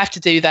 You still have to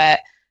do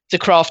that to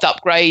craft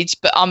upgrades,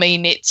 but I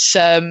mean it's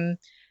just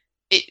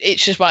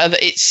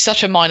it's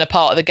such a minor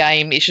part of the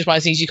game. It's just one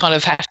of the things you kind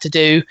of have to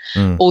do.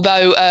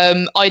 Although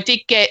I did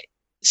get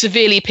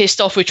severely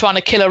pissed off with trying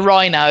to kill a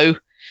rhino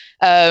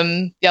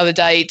the other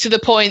day, to the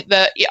point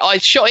that I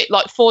shot it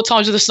like 4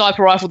 times with a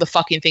sniper rifle. The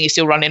fucking thing is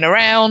still running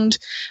around.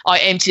 I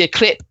emptied a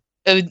clip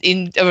of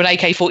an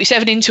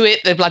AK-47 into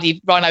it. The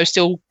bloody rhino is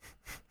still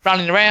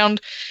running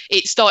around.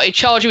 It started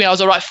charging me. I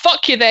was all right,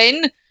 fuck you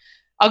then.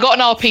 I got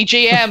an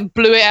RPG and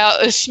blew it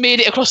out,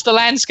 smeared it across the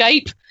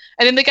landscape.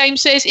 And then the game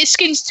says, its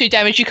skin's too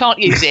damaged, you can't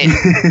use it.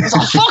 I was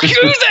like, fuck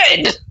you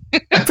then!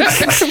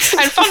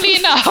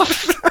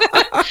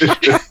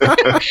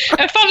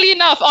 And funnily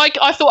enough,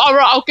 I thought, all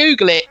right, I'll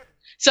Google it.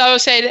 So I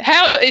said,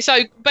 how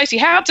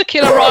to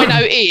kill a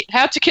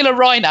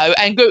rhino,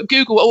 and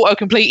Google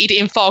auto-completed it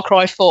in Far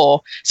Cry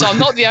 4. So I'm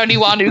not the only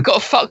one who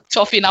got fucked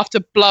off enough to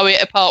blow it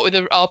apart with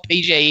an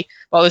RPG,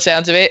 by the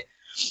sounds of it.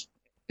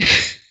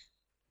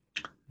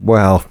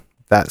 Well,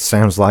 that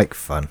sounds like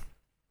fun.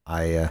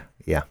 Yeah.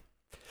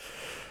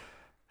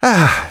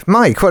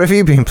 Mike, what have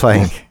you been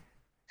playing?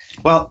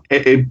 Well,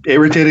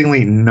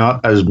 irritatingly,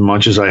 not as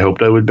much as I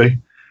hoped I would be.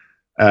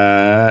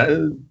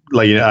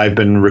 I've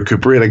been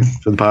recuperating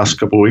for the past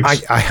couple of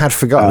weeks. I had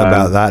forgotten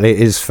about that. It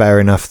is fair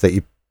enough that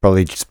you've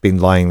probably just been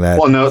lying there.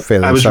 Well, no,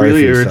 I was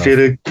really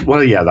irritated.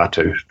 Well, yeah, that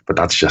too. But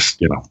that's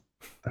just,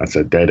 that's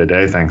a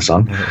day-to-day thing,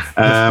 son.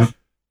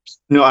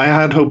 No, I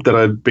had hoped that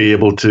I'd be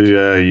able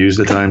to use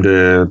the time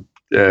to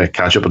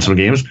catch up on some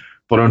games.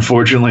 But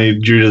unfortunately,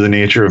 due to the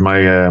nature of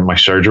my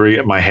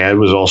surgery, my head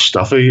was all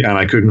stuffy and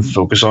I couldn't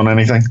focus on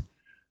anything.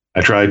 I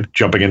tried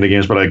jumping into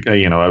games, but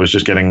I was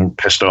just getting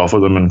pissed off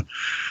with them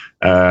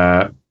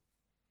and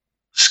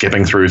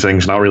skipping through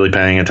things, not really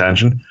paying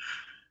attention.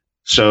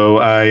 So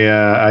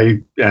I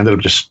ended up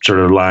just sort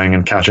of lying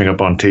and catching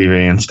up on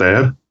TV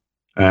instead.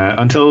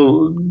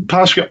 Until the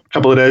past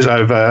couple of days,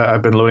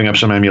 I've been loading up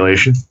some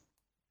emulation.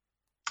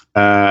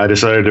 I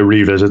decided to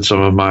revisit some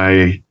of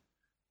my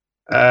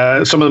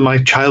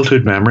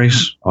childhood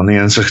memories on the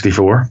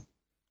N64.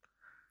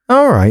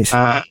 All right.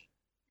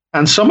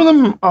 And some of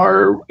them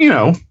are,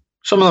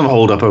 some of them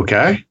hold up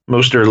okay.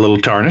 Most are a little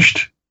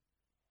tarnished.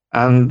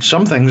 And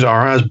some things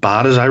are as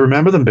bad as I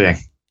remember them being.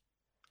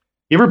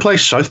 You ever play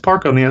South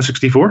Park on the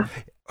N64?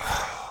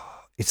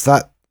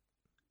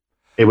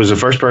 It was a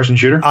first-person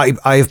shooter?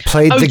 I've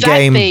played the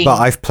game, but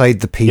I've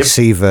played the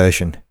PC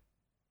version.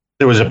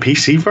 There was a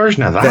PC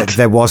version of that?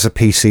 There was a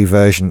PC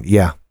version,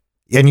 yeah.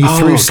 And you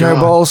threw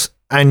snowballs,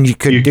 and you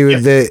could do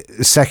the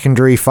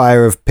secondary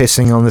fire of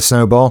pissing on the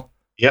snowball.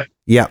 Yep.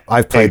 Yeah,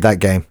 I've played that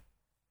game.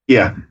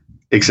 Yeah,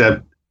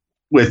 except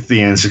with the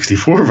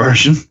N64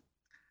 version,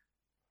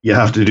 you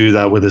have to do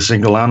that with a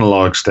single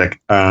analog stick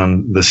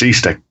and the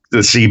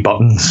C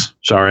buttons,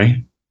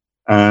 sorry.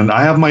 And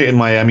I have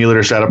my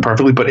emulator set up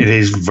perfectly, but it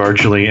is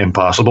virtually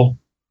impossible.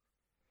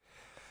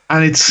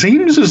 And it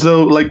seems as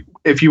though, like,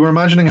 if you were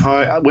imagining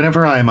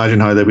whenever I imagine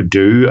how they would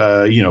do,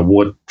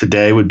 what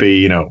today would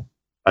be, a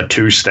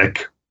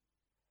 2-stick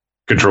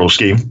control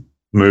scheme,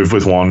 move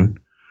with one,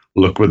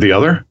 look with the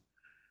other.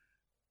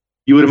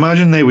 You would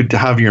imagine they would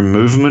have your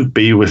movement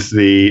be with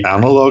the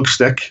analog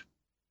stick,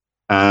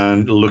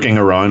 and looking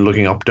around,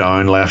 looking up,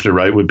 down, left or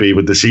right would be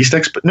with the C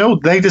sticks. But no,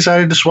 they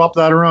decided to swap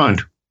that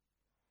around.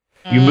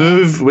 You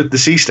move with the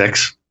C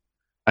sticks,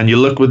 and you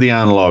look with the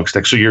analog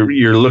stick. So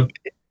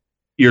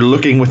you're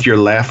looking with your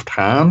left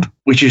hand,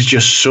 which is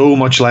just so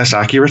much less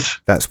accurate.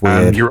 That's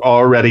weird. And you're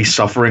already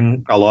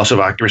suffering a loss of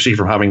accuracy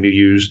from having to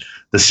use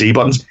the C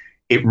buttons.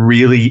 It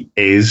really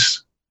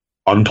is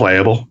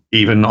unplayable,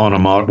 even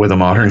on with a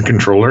modern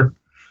controller.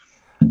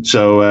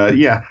 So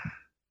yeah,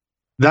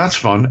 that's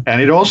fun,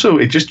 and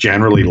it just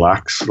generally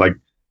lacks. Like,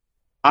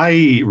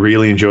 I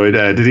really enjoyed.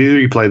 Did either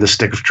of you play the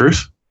Stick of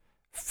Truth?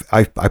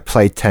 I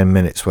played 10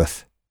 minutes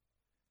with.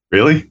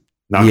 Really?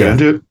 Not get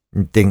into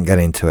it? Didn't get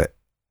into it.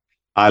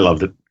 I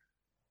loved it.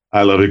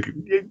 I loved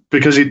it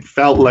because it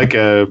felt like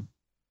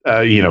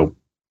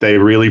they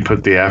really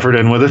put the effort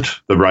in with it,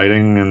 the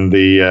writing and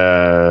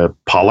the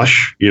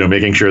polish,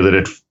 making sure that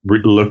it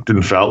looked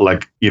and felt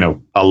like,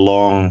 a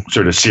long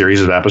sort of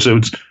series of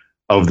episodes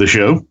of the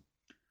show.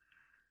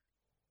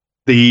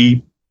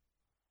 The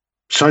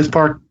South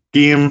Park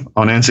game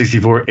on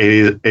N64,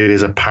 it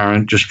is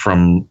apparent just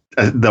from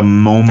the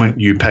moment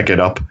you pick it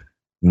up,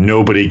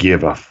 nobody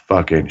gave a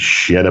fucking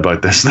shit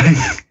about this thing.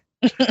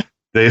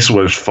 This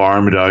was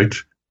farmed out.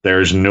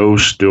 There's no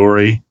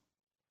story.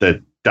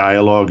 The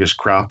dialogue is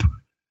crap.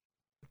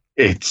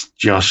 It's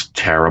just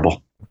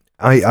terrible.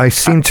 I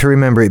seem to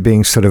remember it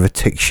being sort of a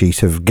tick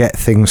sheet of get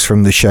things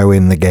from the show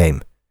in the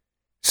game.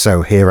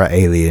 So here are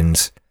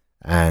aliens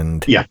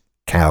and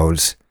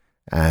cows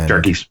and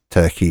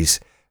turkeys.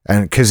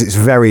 And because it's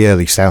very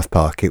early South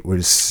Park, it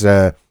was...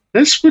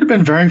 this would have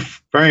been very,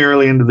 very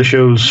early into the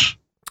show's...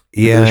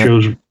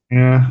 Just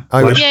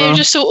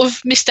sort of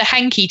Mr.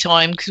 Hanky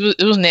time,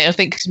 wasn't it? I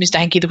think because Mr.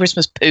 Hanky the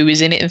Christmas Pooh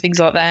is in it and things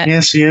like that.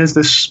 Yes, he is.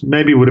 This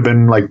maybe would have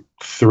been like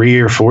 3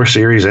 or 4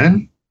 series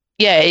in.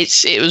 Yeah,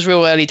 it was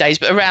real early days,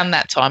 but around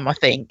that time, I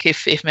think,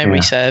 if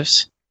memory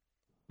serves.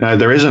 Now,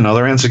 there is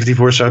another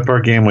N64 South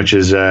Park game, which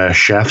is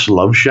Chef's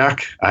Love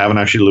Shack. I haven't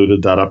actually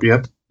loaded that up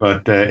yet,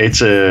 but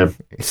it's a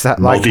Is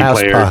that like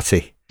House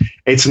Party?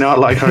 It's not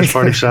like House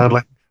Party,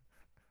 sadly.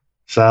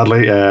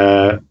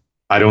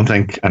 I don't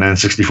think an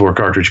N64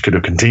 cartridge could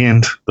have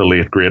contained the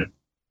late, great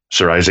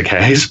Sir Isaac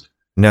Hayes.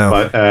 No.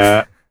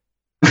 But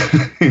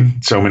in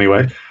so many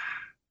ways.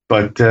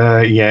 But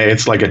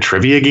it's like a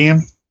trivia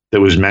game that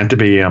was meant to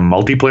be a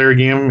multiplayer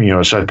game,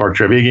 a South Park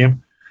trivia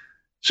game.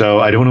 So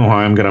I don't know how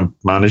I'm going to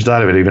manage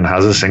that if it even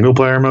has a single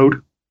player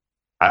mode.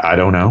 I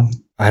don't know.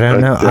 I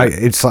don't know.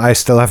 I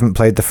still haven't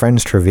played the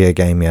Friends trivia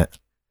game yet.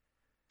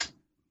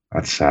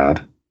 That's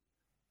sad.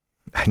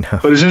 I know.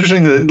 But it's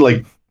interesting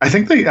that I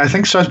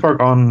think South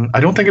Park I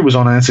don't think it was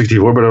on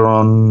N64, but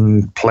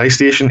on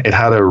PlayStation, it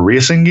had a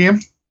racing game,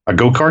 a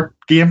go-kart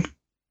game,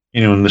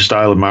 in the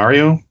style of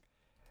Mario.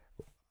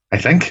 I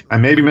think. I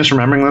may be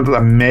misremembering that.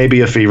 That may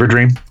be a fever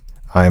dream.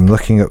 I'm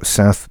looking up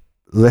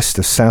list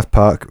of South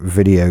Park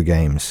video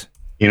games.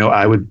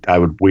 I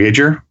would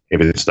wager,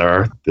 if it's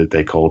there, that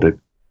they called it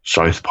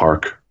South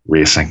Park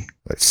Racing.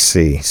 Let's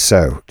see.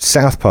 So,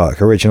 South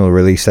Park, original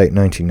release date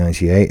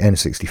 1998,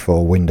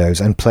 N64, Windows,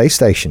 and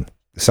PlayStation.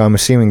 So I'm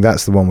assuming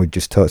that's the one we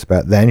just talked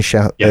about. Then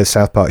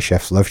South Park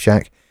Chef's Love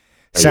Shack.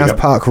 South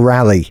Park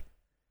Rally.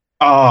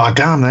 Oh,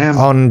 damn them.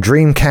 On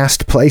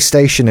Dreamcast,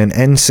 PlayStation, and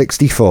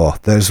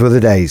N64. Those were the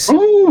days.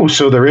 Oh,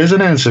 so there is an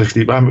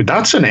N64. I mean,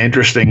 that's an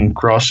interesting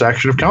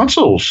cross-section of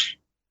consoles.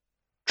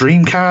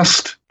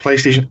 Dreamcast,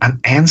 PlayStation,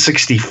 and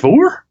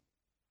N64?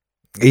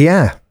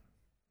 Yeah.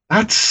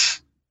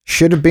 That's...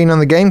 Should have been on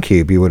the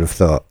GameCube, you would have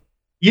thought.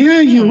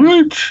 Yeah, you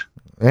would.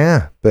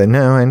 Yeah, but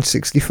no,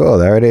 N64,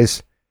 there it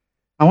is.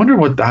 I wonder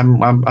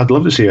I'd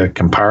love to see a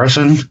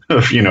comparison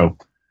of,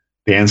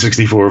 the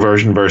N64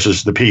 version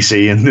versus the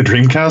PC and the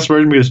Dreamcast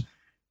version, because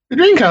the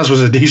Dreamcast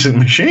was a decent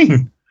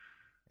machine.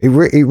 It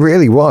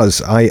really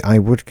was. I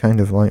would kind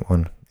of like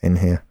one in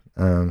here.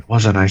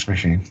 Was a nice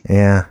machine.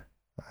 Yeah.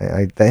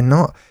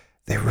 They're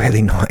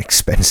really not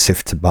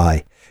expensive to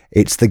buy.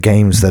 It's the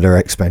games that are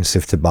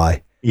expensive to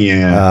buy.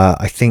 Yeah.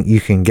 I think you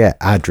can get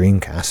a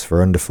Dreamcast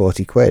for under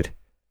 40 quid,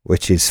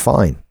 which is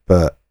fine.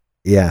 But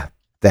yeah,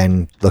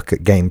 then look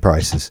at game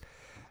prices.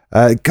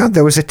 God,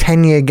 there was a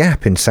 10-year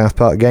gap in South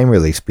Park game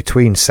release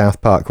between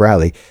South Park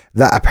Rally.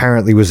 That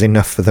apparently was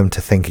enough for them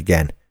to think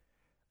again.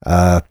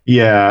 I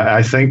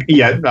think,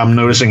 I'm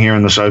noticing here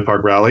in the South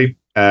Park Rally,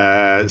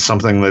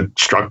 something that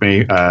struck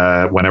me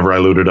whenever I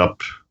loaded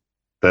up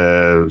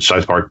the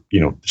South Park,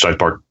 South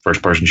Park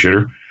first-person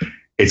shooter.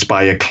 It's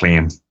by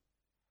Acclaim,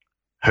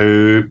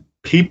 who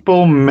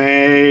people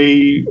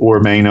may or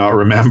may not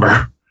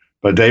remember,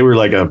 but they were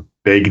like a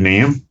big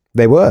name.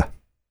 They were.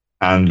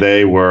 And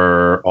they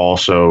were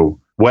also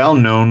well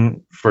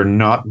known for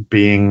not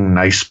being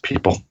nice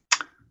people.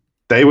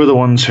 They were the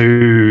ones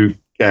who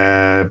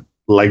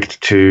liked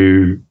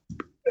to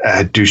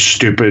do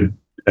stupid,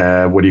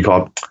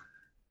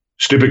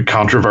 stupid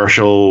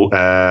controversial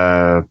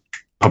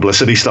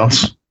publicity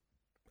stunts.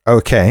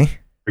 Okay.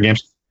 For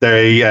games.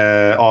 They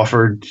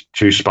offered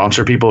to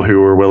sponsor people who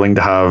were willing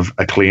to have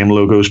Acclaim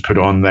logos put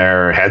on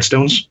their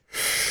headstones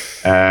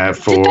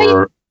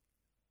for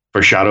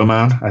Shadow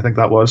Man, I think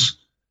that was.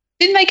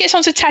 Didn't they get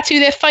someone to tattoo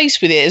their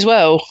face with it as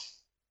well?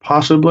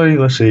 Possibly.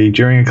 Let's see.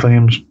 During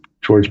Acclaim's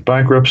towards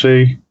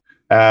bankruptcy,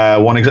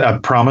 A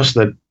promise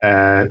that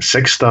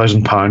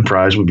 £6,000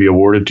 prize would be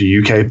awarded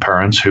to UK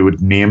parents who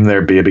would name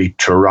their baby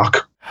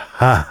Turok.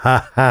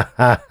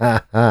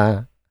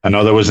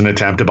 Another was an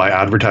attempt to buy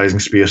advertising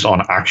space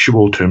on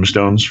actual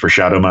tombstones for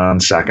Shadow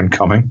Man's Second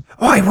Coming.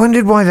 Oh, I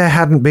wondered why there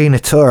hadn't been a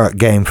Turok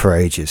game for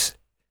ages.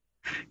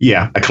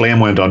 Yeah, Acclaim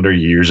went under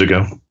years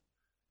ago.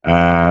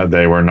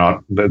 They're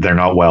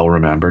not well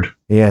remembered.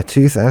 Yeah,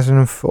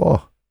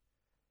 2004.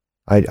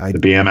 The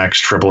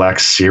BMX XXX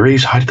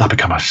series? How did that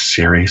become a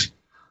series?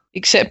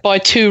 Except by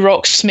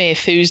Turok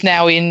Smith, who's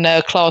now in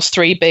Class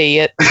 3B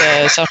at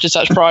such and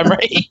such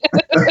primary.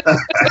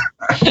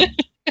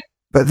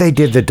 But they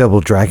did the Double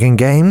Dragon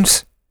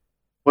games.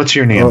 What's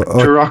your name?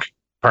 Turok?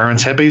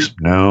 Parents hippies?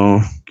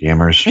 No,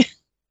 gamers.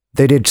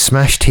 They did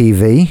Smash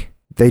TV.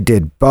 They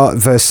did Bart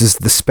versus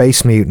the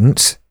Space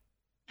Mutants.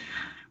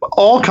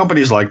 All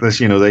companies like this,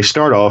 they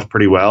start off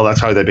pretty well. That's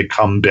how they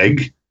become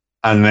big.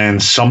 And then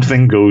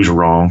something goes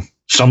wrong.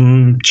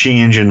 Some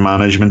change in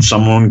management.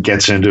 Someone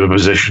gets into a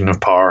position of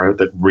power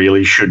that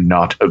really should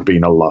not have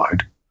been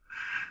allowed.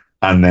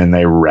 And then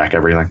they wreck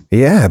everything.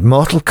 Yeah,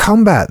 Mortal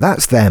Kombat.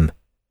 That's them.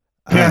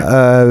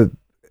 Yeah.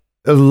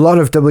 A lot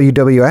of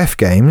WWF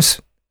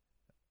games.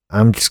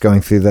 I'm just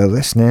going through their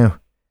list now.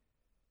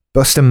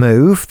 Bust a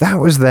Move, that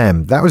was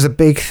them. That was a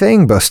big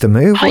thing, Bust a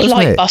Move, wasn't it?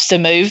 I like Bust a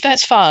Move,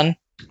 that's fun.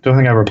 Don't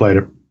think I ever played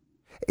it.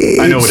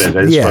 I know what it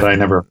is, but I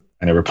never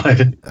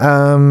played it.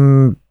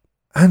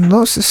 And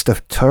lots of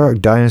stuff.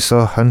 Turok,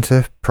 Dinosaur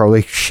Hunter,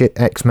 probably shit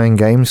X-Men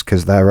games,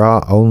 because there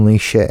are only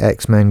shit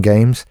X-Men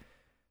games.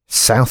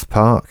 South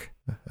Park,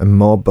 and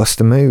more Bust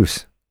a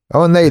Moves.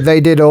 Oh, and they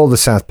did all the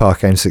South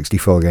Park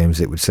N64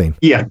 games, it would seem.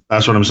 Yeah,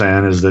 that's what I'm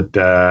saying, is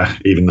that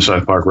even the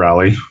South Park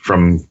Rally,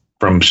 from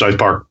South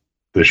Park,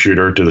 the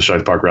shooter, to the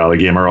South Park Rally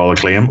game are all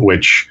Acclaim,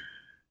 which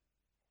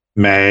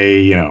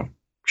may,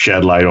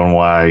 shed light on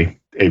why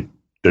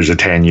there's a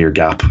 10-year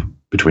gap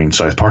between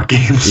South Park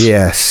games.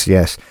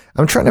 Yes.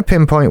 I'm trying to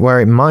pinpoint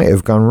where it might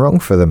have gone wrong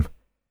for them.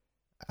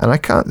 And I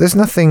can't, there's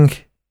nothing,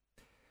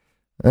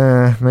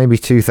 maybe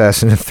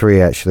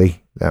 2003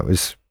 actually.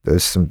 That's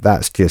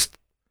just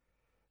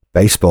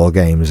baseball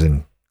games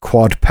and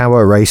Quad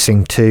Power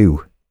Racing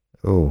 2.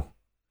 Oh.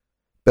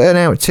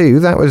 Burnout 2,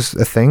 that was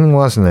a thing,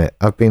 wasn't it?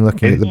 I've been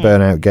looking at the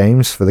Burnout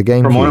games for the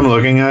GameCube. From what I'm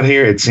looking at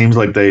here, it seems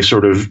like they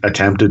sort of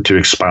attempted to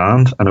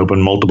expand and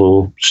open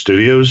multiple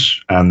studios,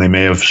 and they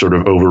may have sort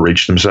of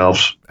overreached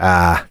themselves.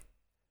 And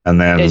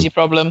then there's your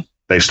problem.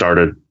 They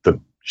started the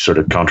sort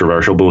of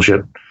controversial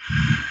bullshit.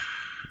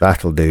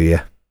 That'll do you.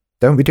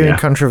 Don't be doing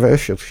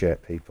controversial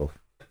shit, people.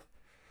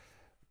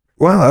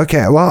 Well,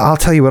 okay. Well, I'll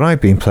tell you what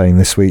I've been playing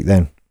this week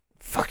then.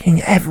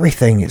 Fucking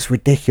everything. It's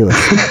ridiculous.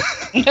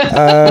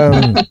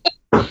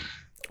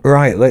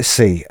 Right, let's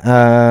see.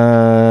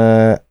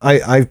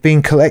 I've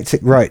been collecting...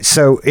 Right,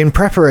 so in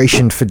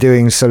preparation for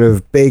doing sort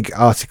of big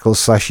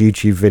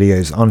articles/YouTube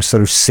videos on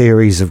sort of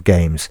series of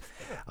games,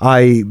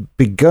 I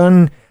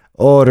begun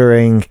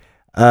ordering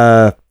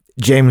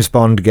James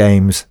Bond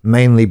games,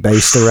 mainly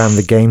based around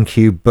the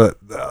GameCube, but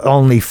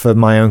only for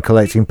my own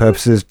collecting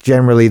purposes,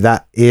 generally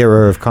that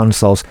era of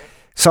consoles.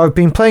 So I've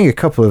been playing a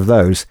couple of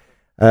those.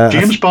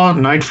 James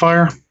Bond,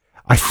 Nightfire?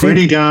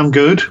 Pretty damn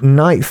good.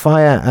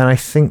 Nightfire, and I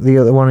think the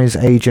other one is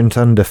Agent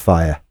Under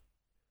Fire.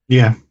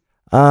 Yeah.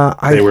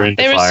 They were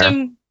into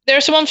fire. There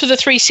are some ones for the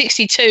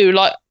 360 too,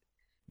 like...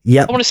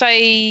 Yep. I want to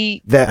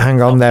say...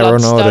 Hang on, they're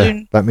on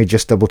order. Let me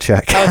just double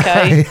check.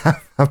 Okay.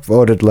 I've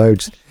ordered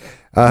loads.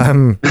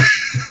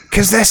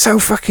 Because they're so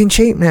fucking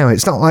cheap now.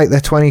 It's not like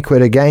they're 20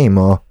 quid a game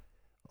or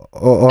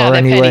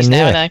anywhere near.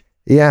 Now, I know.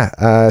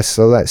 Yeah,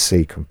 so let's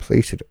see.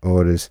 Completed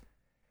orders.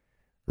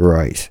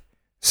 Right.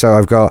 So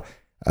I've got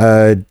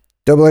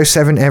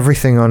 007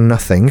 Everything on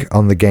Nothing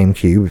on the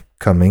GameCube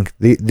coming.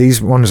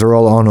 These ones are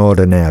all on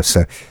order now.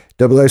 So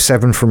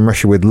 007 From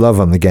Russia with Love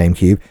on the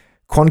GameCube.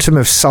 Quantum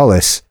of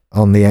Solace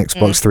on the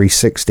Xbox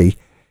 360.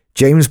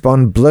 James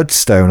Bond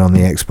Bloodstone on the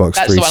Xbox 360.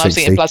 That's the one I'm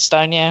thinking,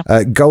 Bloodstone, yeah.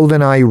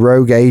 GoldenEye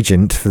Rogue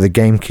Agent for the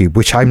GameCube,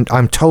 which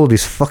I'm told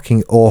is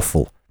fucking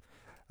awful.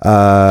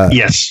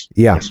 Yes.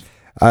 Yeah. Yes,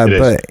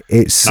 but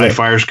it's...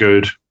 Nightfire's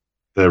good.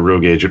 The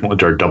Rogue Agent,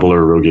 or Double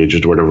or Rogue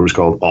Agent, or whatever it was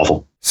called,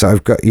 awful. So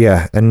I've got,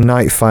 a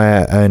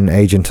Nightfire and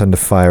Agent Under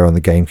Fire on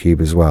the GameCube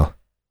as well.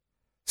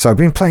 So I've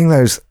been playing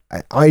those.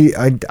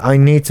 I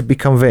need to be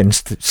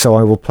convinced, so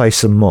I will play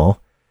some more.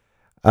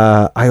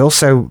 I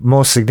also,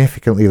 more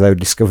significantly though,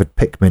 discovered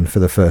Pikmin for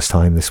the first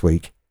time this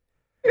week.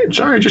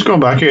 Sorry, just going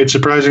back here, it's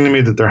surprising to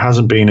me that there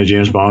hasn't been a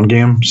James Bond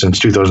game since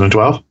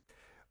 2012.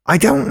 I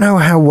don't know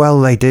how well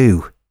they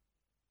do.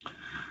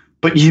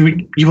 But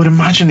you would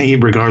imagine that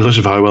regardless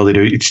of how well they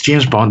do, it's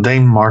James Bond. They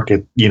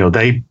market,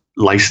 they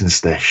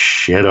license the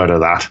shit out of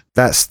that.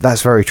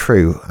 That's very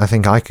true. I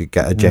think I could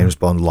get a James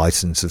Bond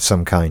license of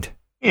some kind.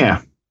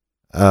 Yeah.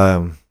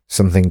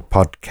 Something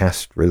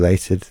podcast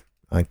related.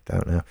 I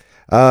don't know.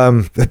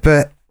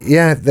 But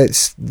yeah,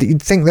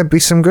 you'd think there'd be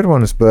some good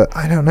ones, but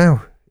I don't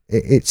know.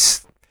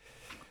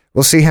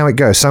 We'll see how it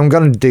goes. So I'm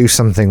going to do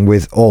something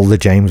with all the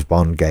James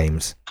Bond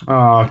games.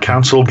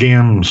 Cancel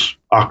games.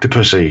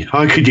 Octopussy.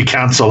 How could you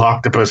cancel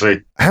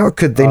Octopussy? How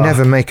could they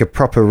never make a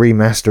proper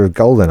remaster of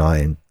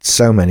GoldenEye and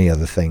so many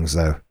other things,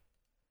 though?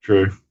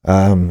 True.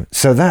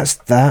 So that's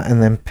that,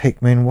 and then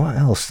Pikmin. What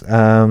else?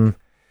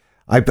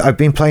 I've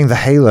been playing the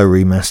Halo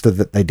remaster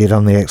that they did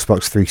on the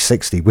Xbox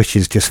 360, which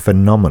is just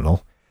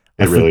phenomenal.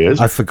 It really is.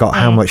 I forgot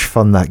how much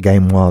fun that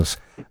game was,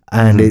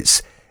 and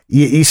it's.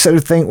 You sort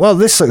of think, well,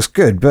 this looks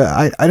good,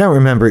 but I don't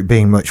remember it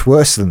being much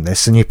worse than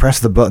this. And you press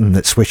the button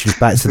that switches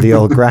back to the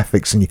old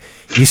graphics, and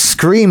you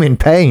scream in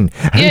pain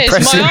and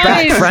press it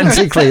back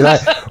frantically. Like,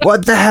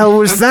 what the hell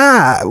was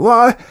that?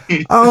 What?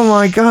 Oh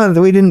my God,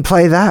 we didn't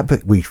play that,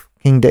 but we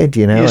fucking did,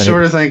 you know. You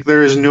sort of think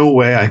there is no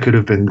way I could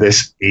have been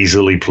this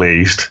easily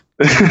pleased.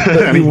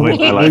 We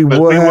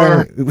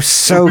were. It was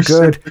so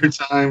good.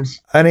 Times.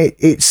 And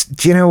it's.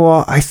 Do you know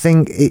what? I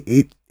think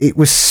it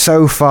was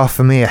so far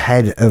for me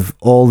ahead of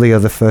all the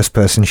other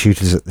first-person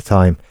shooters at the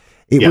time.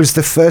 It was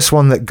the first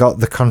one that got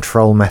the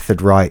control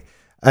method right,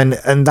 and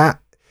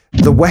that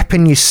the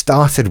weapon you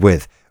started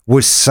with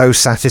was so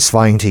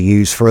satisfying to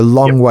use for a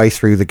long way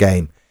through the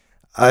game.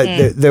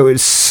 There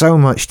was so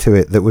much to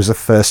it that was a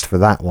first for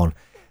that one,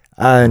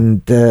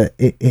 and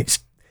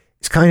it's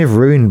kind of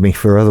ruined me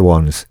for other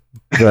ones.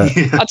 But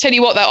I'll tell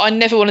you what, though, I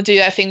never want to do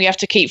that thing. You have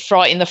to keep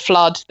fighting the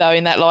flood, though,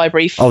 in that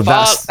library. Fuck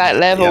that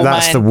level,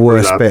 that's man. the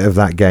worst bit of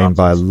that game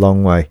by a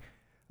long way.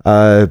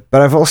 But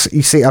I've also,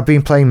 you see, I've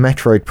been playing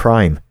Metroid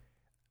Prime,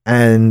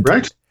 and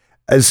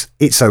as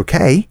it's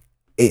okay,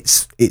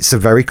 it's a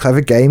very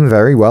clever game,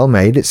 very well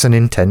made. It's a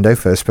Nintendo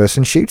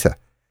first-person shooter.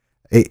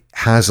 It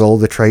has all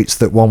the traits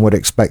that one would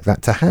expect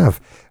that to have,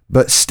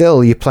 but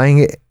still, you're playing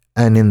it,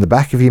 and in the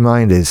back of your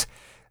mind is,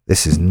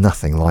 this is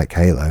nothing like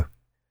Halo.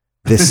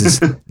 This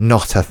is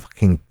not a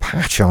fucking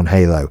patch on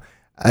Halo.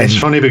 And it's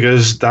funny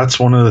because that's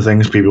one of the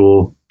things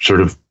people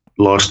sort of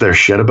lost their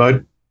shit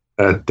about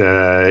at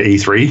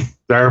E3.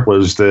 There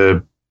was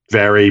the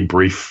very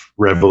brief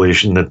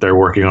revelation that they're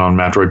working on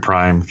Metroid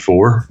Prime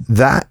 4.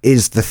 That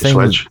is the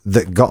thing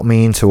that got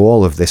me into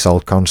all of this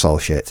old console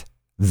shit.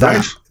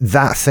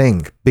 That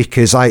thing,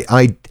 because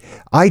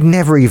I'd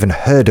never even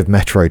heard of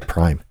Metroid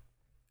Prime.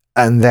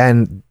 And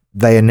then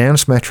they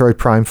announced Metroid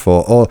Prime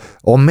 4,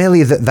 or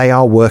merely that they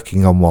are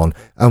working on one,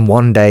 and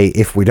one day,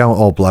 if we don't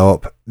all blow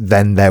up,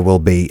 then there will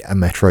be a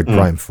Metroid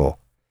Prime 4.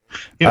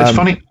 Yeah, it's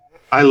funny.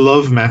 I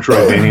love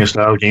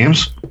Metroidvania-style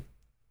games.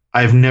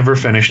 I've never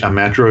finished a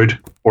Metroid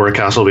or a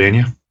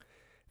Castlevania.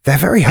 They're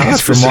very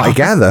hard, from what I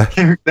gather.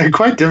 They're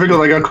quite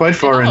difficult. I got quite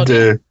far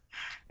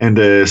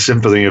into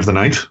Symphony of the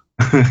Night,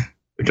 the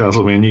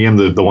Castlevania game,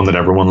 the one that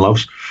everyone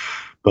loves.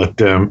 But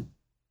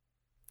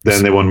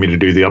then they wanted me to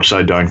do the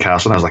Upside Down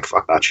Castle, and I was like,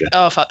 fuck that shit.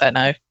 Oh, fuck that,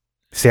 no.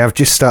 See, I've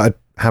just started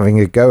having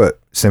a go at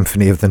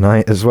Symphony of the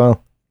Night as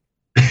well.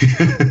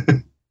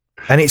 And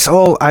it's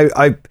all,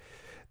 with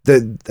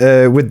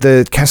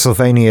the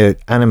Castlevania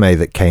anime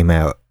that came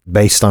out,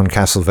 based on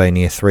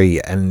Castlevania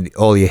 3, and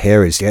all you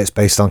hear is, it's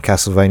based on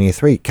Castlevania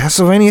 3.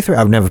 Castlevania 3?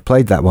 I've never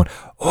played that one.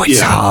 Oh,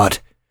 it's hard.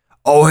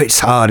 Oh, it's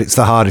hard. It's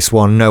the hardest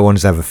one. No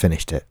one's ever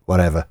finished it.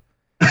 Whatever.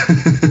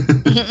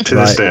 To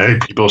this day,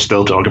 people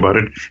still talk about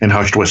it in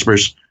hushed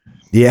whispers.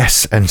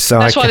 Yes, and so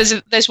that's why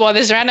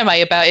there's an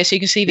anime about it, so you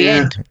can see the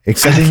end.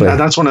 Exactly. I think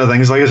that's one of the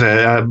things. Like I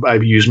said, I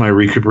used my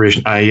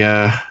recuperation.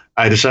 I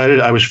decided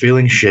I was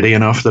feeling shitty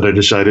enough that I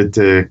decided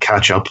to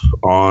catch up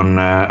on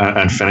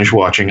and finish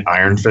watching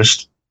Iron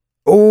Fist.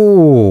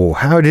 Oh,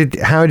 how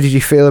did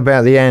you feel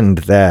about the end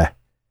there?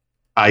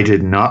 I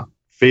didn't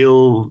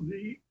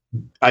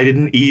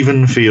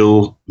even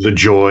feel the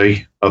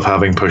joy of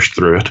having pushed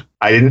through it.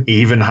 I didn't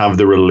even have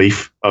the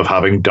relief of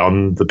having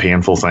done the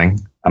painful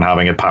thing and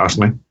having it past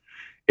me.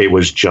 It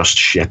was just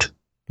shit.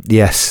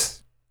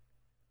 Yes,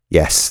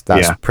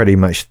 that's pretty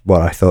much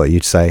what I thought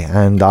you'd say,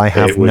 and I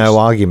have no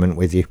argument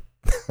with you.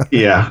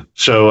 Yeah,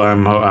 so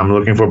I'm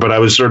looking for, but I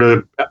was sort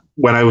of,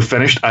 when I was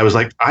finished, I was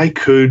like, I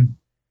could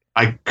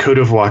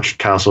have watched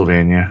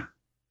Castlevania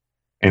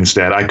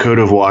instead. I could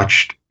have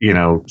watched,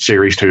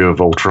 Series 2 of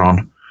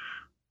Ultron.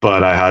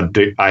 But I had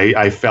to.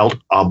 I felt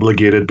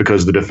obligated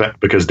because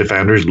because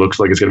Defenders looks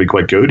like it's going to be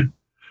quite good.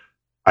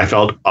 I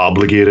felt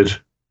obligated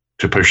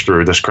to push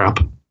through this crap.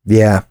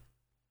 Yeah,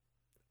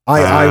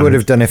 I would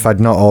have done if I'd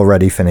not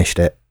already finished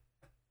it.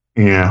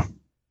 Yeah,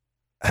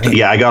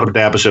 I got up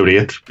to episode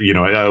 8.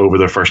 Over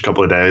the first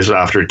couple of days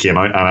after it came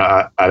out,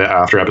 and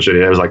after episode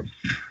 8, I was like,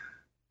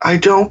 I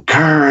don't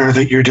care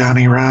that you're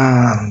Danny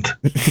Rand.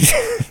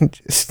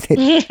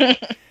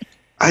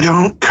 I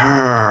don't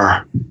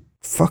care.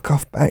 Fuck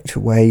off back to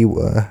where you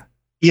were.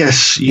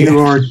 Yes, you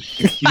are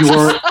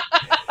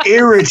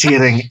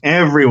irritating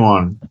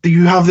everyone.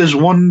 You have this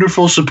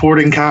wonderful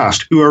supporting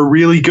cast who are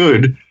really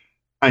good,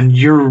 and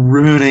you're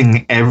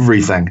ruining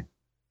everything.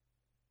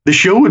 The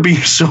show would be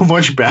so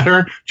much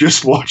better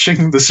just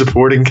watching the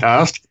supporting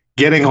cast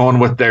getting on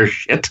with their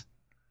shit.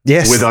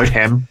 Yes. Without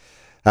him.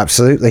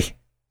 Absolutely.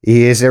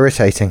 He is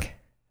irritating.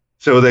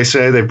 So they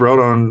say they brought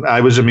on,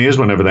 I was amazed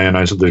whenever they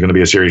announced that there's going to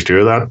be a series 2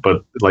 of that,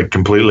 but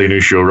completely new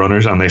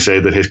showrunners, and they say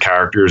that his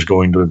character is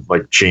going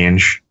to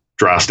change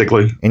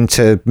drastically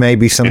into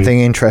maybe something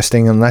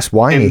interesting and less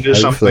whiny. Into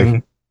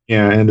something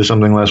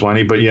less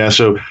whiny. But yeah,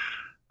 so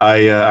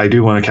I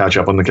do want to catch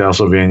up on the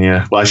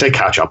Castlevania. Well, I say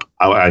catch up.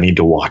 I need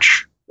to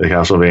watch the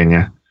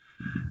Castlevania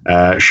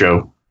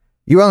show.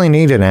 You only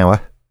need an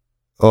hour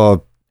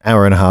or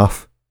hour and a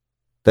half.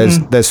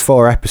 There's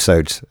 4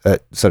 episodes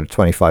at sort of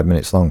 25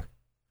 minutes long.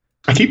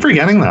 I keep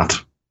forgetting that.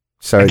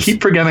 I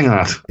keep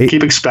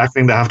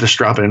expecting to have to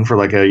strap in for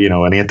like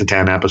an 8 to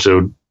 10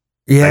 episode.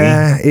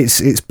 Yeah, thing.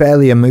 It's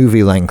barely a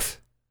movie length,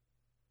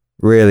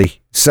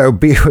 really. So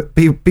be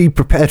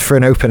prepared for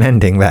an open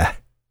ending there.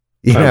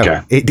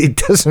 It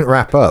doesn't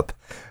wrap up.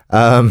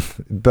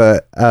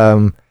 But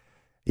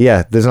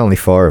there's only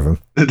 4 of them.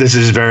 This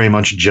is very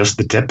much just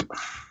the tip.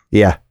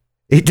 Yeah.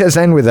 It does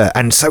end with a,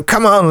 and so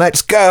come on,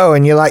 let's go.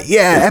 And you're like,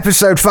 yeah,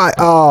 episode 5.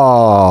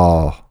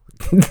 Oh.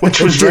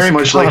 Which was very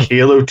much like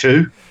Halo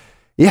 2.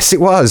 Yes, it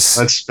was.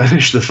 Let's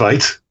finish the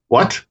fight.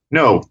 What?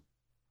 No.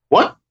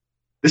 What?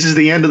 This is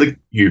the end of the...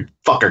 You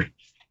fucker.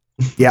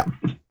 Yeah.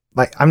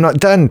 Like, I'm not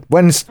done.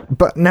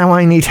 But now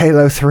I need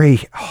Halo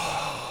 3.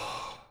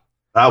 Oh.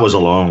 That was a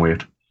long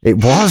wait.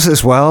 It was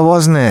as well,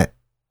 wasn't it?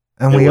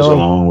 And it was a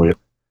long wait.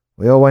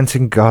 We all went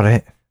and got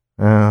it.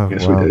 Oh,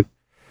 yes, we did.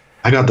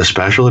 I got the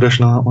special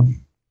edition of that one.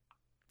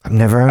 I've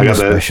never owned a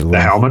special one.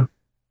 The helmet.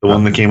 The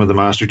one that came with the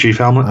Master Chief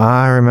helmet.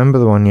 I remember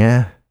the one,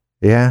 yeah.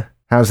 Yeah.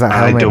 How's that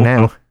helmet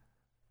now?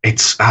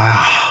 It's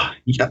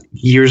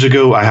years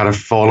ago I had a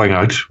falling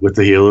out with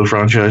the Halo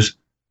franchise,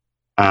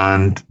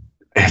 and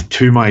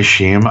to my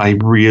shame, I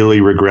really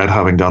regret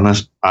having done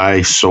this.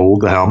 I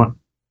sold the helmet.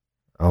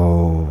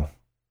 Oh.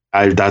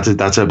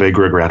 That's a big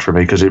regret for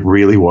me, because it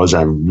really was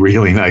a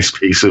really nice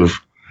piece of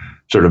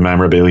sort of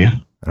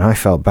memorabilia. And I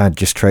felt bad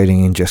just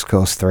trading in Just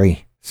Cause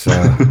 3. So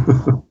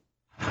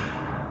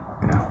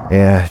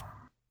yeah.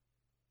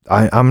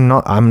 I'm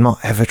not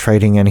ever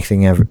trading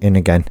anything in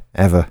again,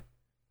 ever.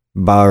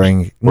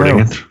 Barring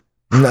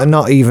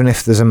not even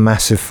if there's a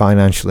massive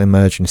financial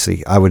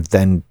emergency. I would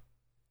then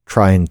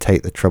try and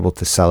take the trouble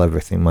to sell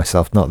everything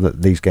myself. Not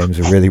that these games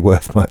are really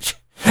worth much.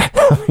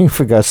 I mean,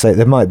 for God's sake,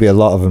 there might be a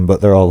lot of them,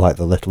 but they're all like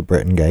the Little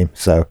Britain game.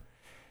 So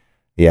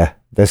yeah,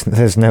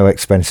 there's no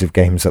expensive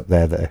games up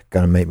there that are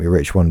going to make me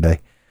rich one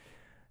day.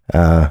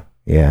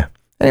 Yeah.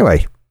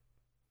 Anyway.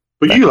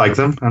 But you like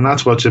them, and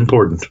that's what's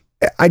important.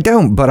 I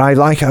don't, but I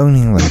like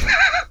owning them.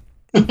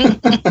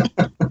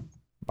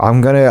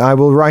 I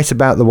will write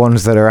about the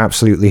ones that are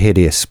absolutely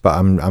hideous,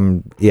 but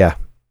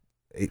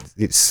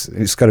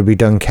it's got to be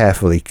done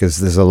carefully, because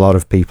there's a lot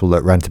of people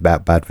that rant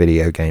about bad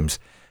video games,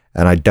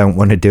 and I don't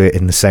want to do it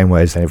in the same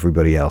way as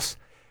everybody else.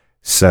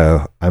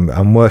 So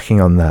I'm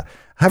working on that.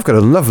 I've got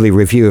a lovely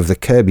review of the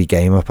Kirby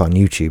game up on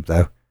YouTube,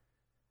 though.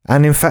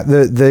 And in fact,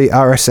 the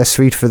RSS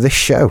feed for this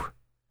show.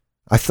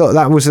 I thought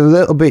that was a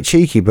little bit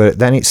cheeky, but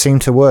then it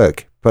seemed to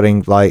work,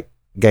 putting like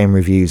game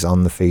reviews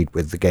on the feed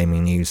with the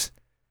Gaming News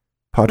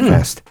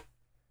podcast.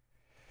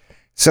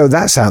 So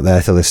that's out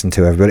there to listen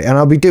to, everybody. And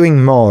I'll be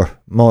doing more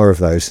of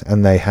those,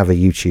 and they have a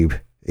YouTube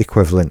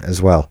equivalent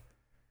as well.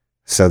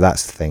 So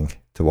that's the thing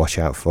to watch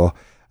out for.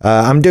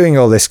 I'm doing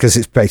all this because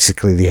it's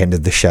basically the end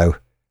of the show,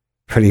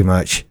 pretty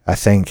much, I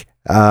think.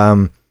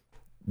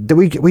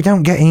 We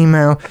don't get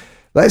email.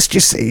 Let's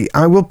just see.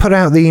 I will put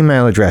out the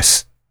email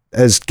address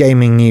as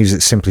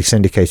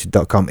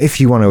gamingnews@simplysyndicated.com if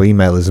you want to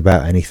email us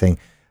about anything.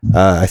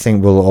 I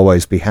think we'll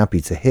always be happy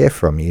to hear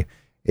from you,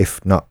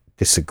 if not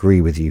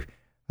disagree with you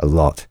a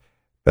lot.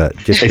 But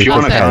just if you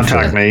want to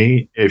contact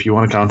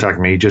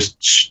me,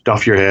 just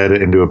stuff your head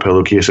into a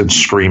pillowcase and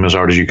scream as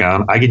hard as you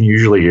can. I can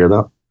usually hear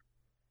that.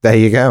 There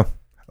you go.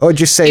 Or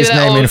just say his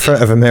name in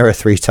front of a mirror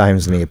 3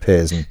 times and he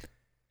appears. And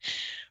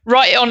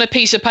write it on a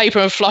piece of paper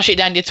and flush it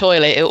down your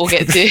toilet. It will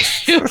get to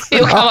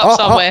it'll come up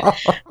somewhere.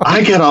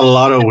 I get a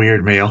lot of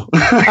weird mail.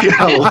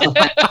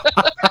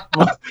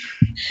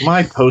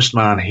 My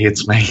postman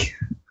hates me.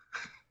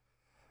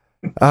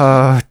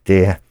 Oh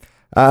dear.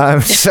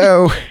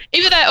 So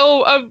either that,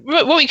 or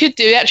what we could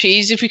do actually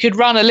is if we could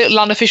run a little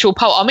unofficial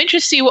poll. I'm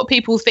interested to see what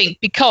people think,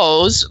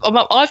 because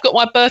I've got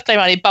my birthday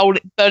money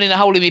burning a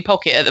hole in my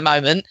pocket at the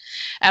moment,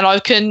 and I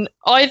can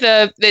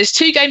there's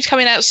 2 games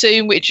coming out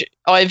soon which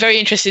I'm very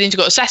interested in. You've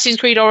got Assassin's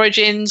Creed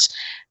Origins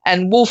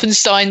and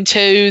Wolfenstein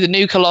 2, the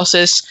new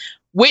Colossus.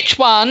 Which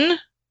one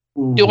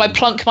do I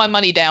plunk my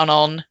money down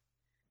on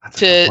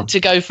to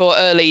go for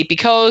early?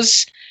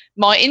 Because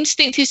my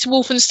instinct is to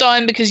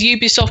Wolfenstein, because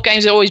Ubisoft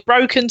games are always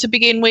broken to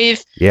begin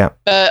with. Yeah.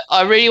 But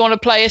I really want to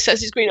play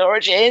Assassin's Creed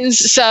Origins.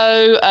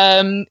 So,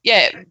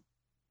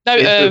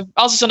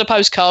 answers on a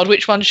postcard.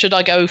 Which one should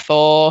I go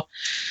for?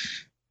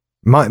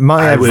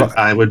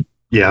 I would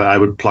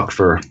pluck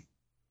for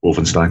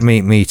Wolfenstein.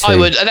 Me too. I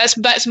would.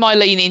 That's my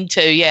lean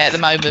into, at the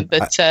moment.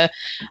 But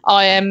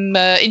I am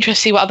interested to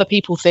see what other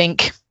people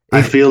think.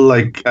 I feel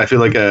like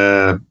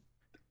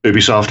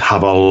Ubisoft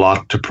have a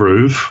lot to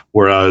prove,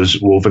 whereas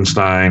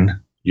Wolfenstein,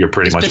 you're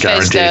pretty much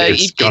Bethesda,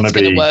 guaranteed it's going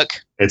to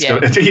work.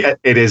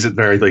 It is at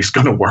very least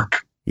going to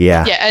work.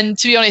 Yeah. Yeah, and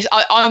to be honest,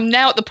 I'm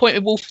now at the point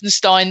with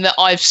Wolfenstein that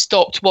I've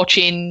stopped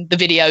watching the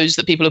videos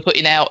that people are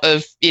putting out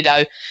of,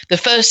 the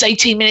first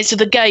 18 minutes of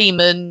the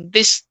game and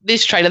this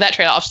trailer, that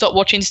trailer. I've stopped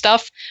watching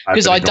stuff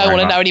because I don't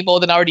want to know any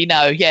more than I already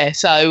know. Yeah,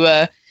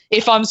 so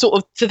if I'm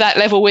sort of to that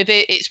level with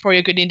it, it's probably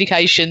a good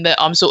indication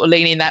that I'm sort of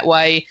leaning that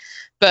way.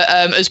 But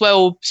as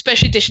well,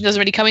 Special Edition doesn't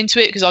really come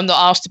into it because I'm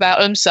not asked about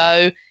them,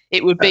 so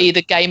it would be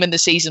the game and the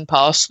season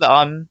pass that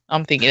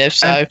I'm thinking of.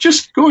 So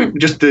just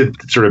the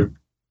sort of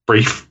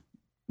brief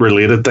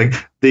related thing.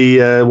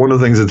 The one of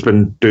the things that's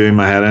been doing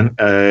my head in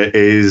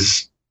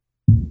is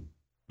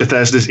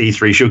Bethesda's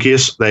E3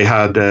 showcase. They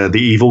had The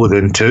Evil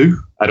Within 2.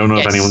 I don't know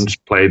if anyone's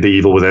played The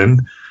Evil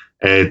Within.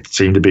 It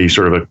seemed to be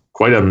sort of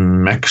quite a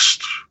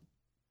mixed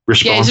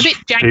response. Yeah, it's a bit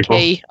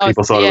janky.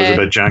 People thought it was a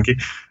bit janky.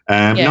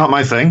 Not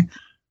my thing.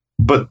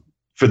 But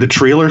for the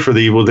trailer for The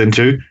Evil Within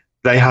 2,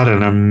 they had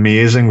an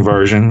amazing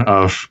version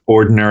of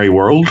Ordinary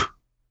World.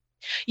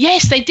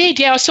 Yes, they did.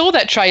 Yeah, I saw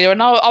that trailer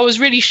and I was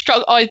really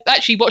struck. I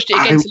actually watched it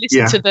again to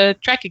listen to the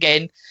track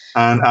again.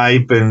 And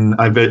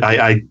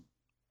the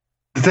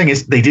thing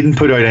is, they didn't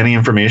put out any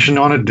information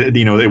on it.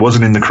 It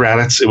wasn't in the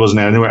credits. It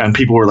wasn't anywhere. And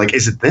people were like,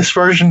 is it this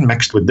version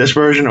mixed with this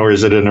version? Or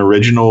is it an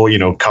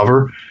original,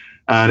 cover?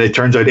 And it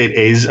turns out it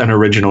is an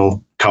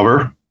original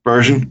cover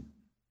version.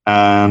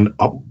 And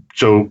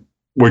so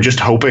I'm just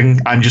hoping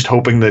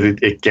that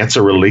it gets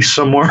a release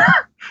somewhere.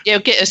 Yeah,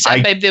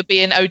 maybe there'll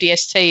be an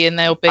ODST and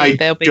there'll be. I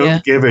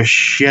don't give a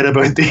shit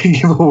about The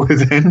Evil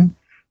Within,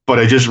 but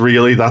I just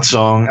really, that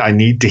song, I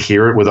need to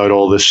hear it without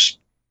all this,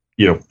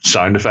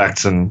 sound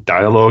effects and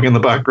dialogue in the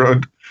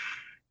background.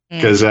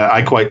 Because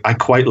I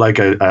quite like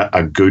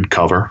a good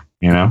cover.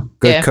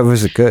 Good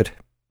covers are good.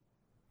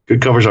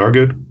 Good covers are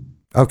good.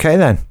 Okay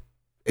then.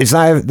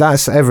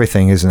 That's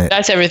everything, isn't it?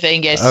 That's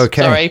everything. Yes.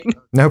 Okay. Sorry.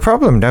 No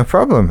problem.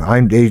 I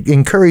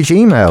encourage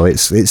email.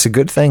 It's a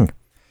good thing.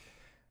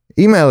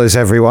 Email us,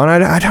 everyone.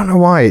 I don't know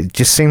why. It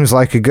just seems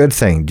like a good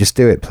thing. Just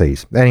do it,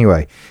 please.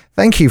 Anyway,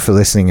 thank you for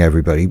listening,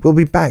 everybody. We'll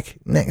be back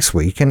next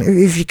week. And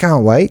if you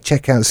can't wait,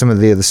 check out some of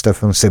the other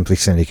stuff on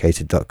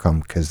simplysyndicated.com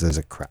because there's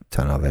a crap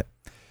ton of it.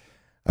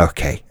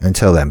 Okay.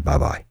 Until then,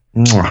 bye-bye.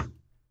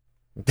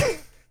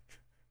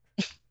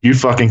 You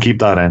fucking keep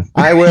that in.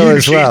 I will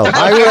as well.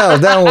 I will.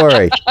 Don't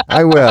worry.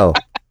 I will.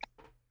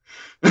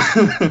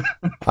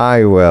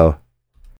 I will.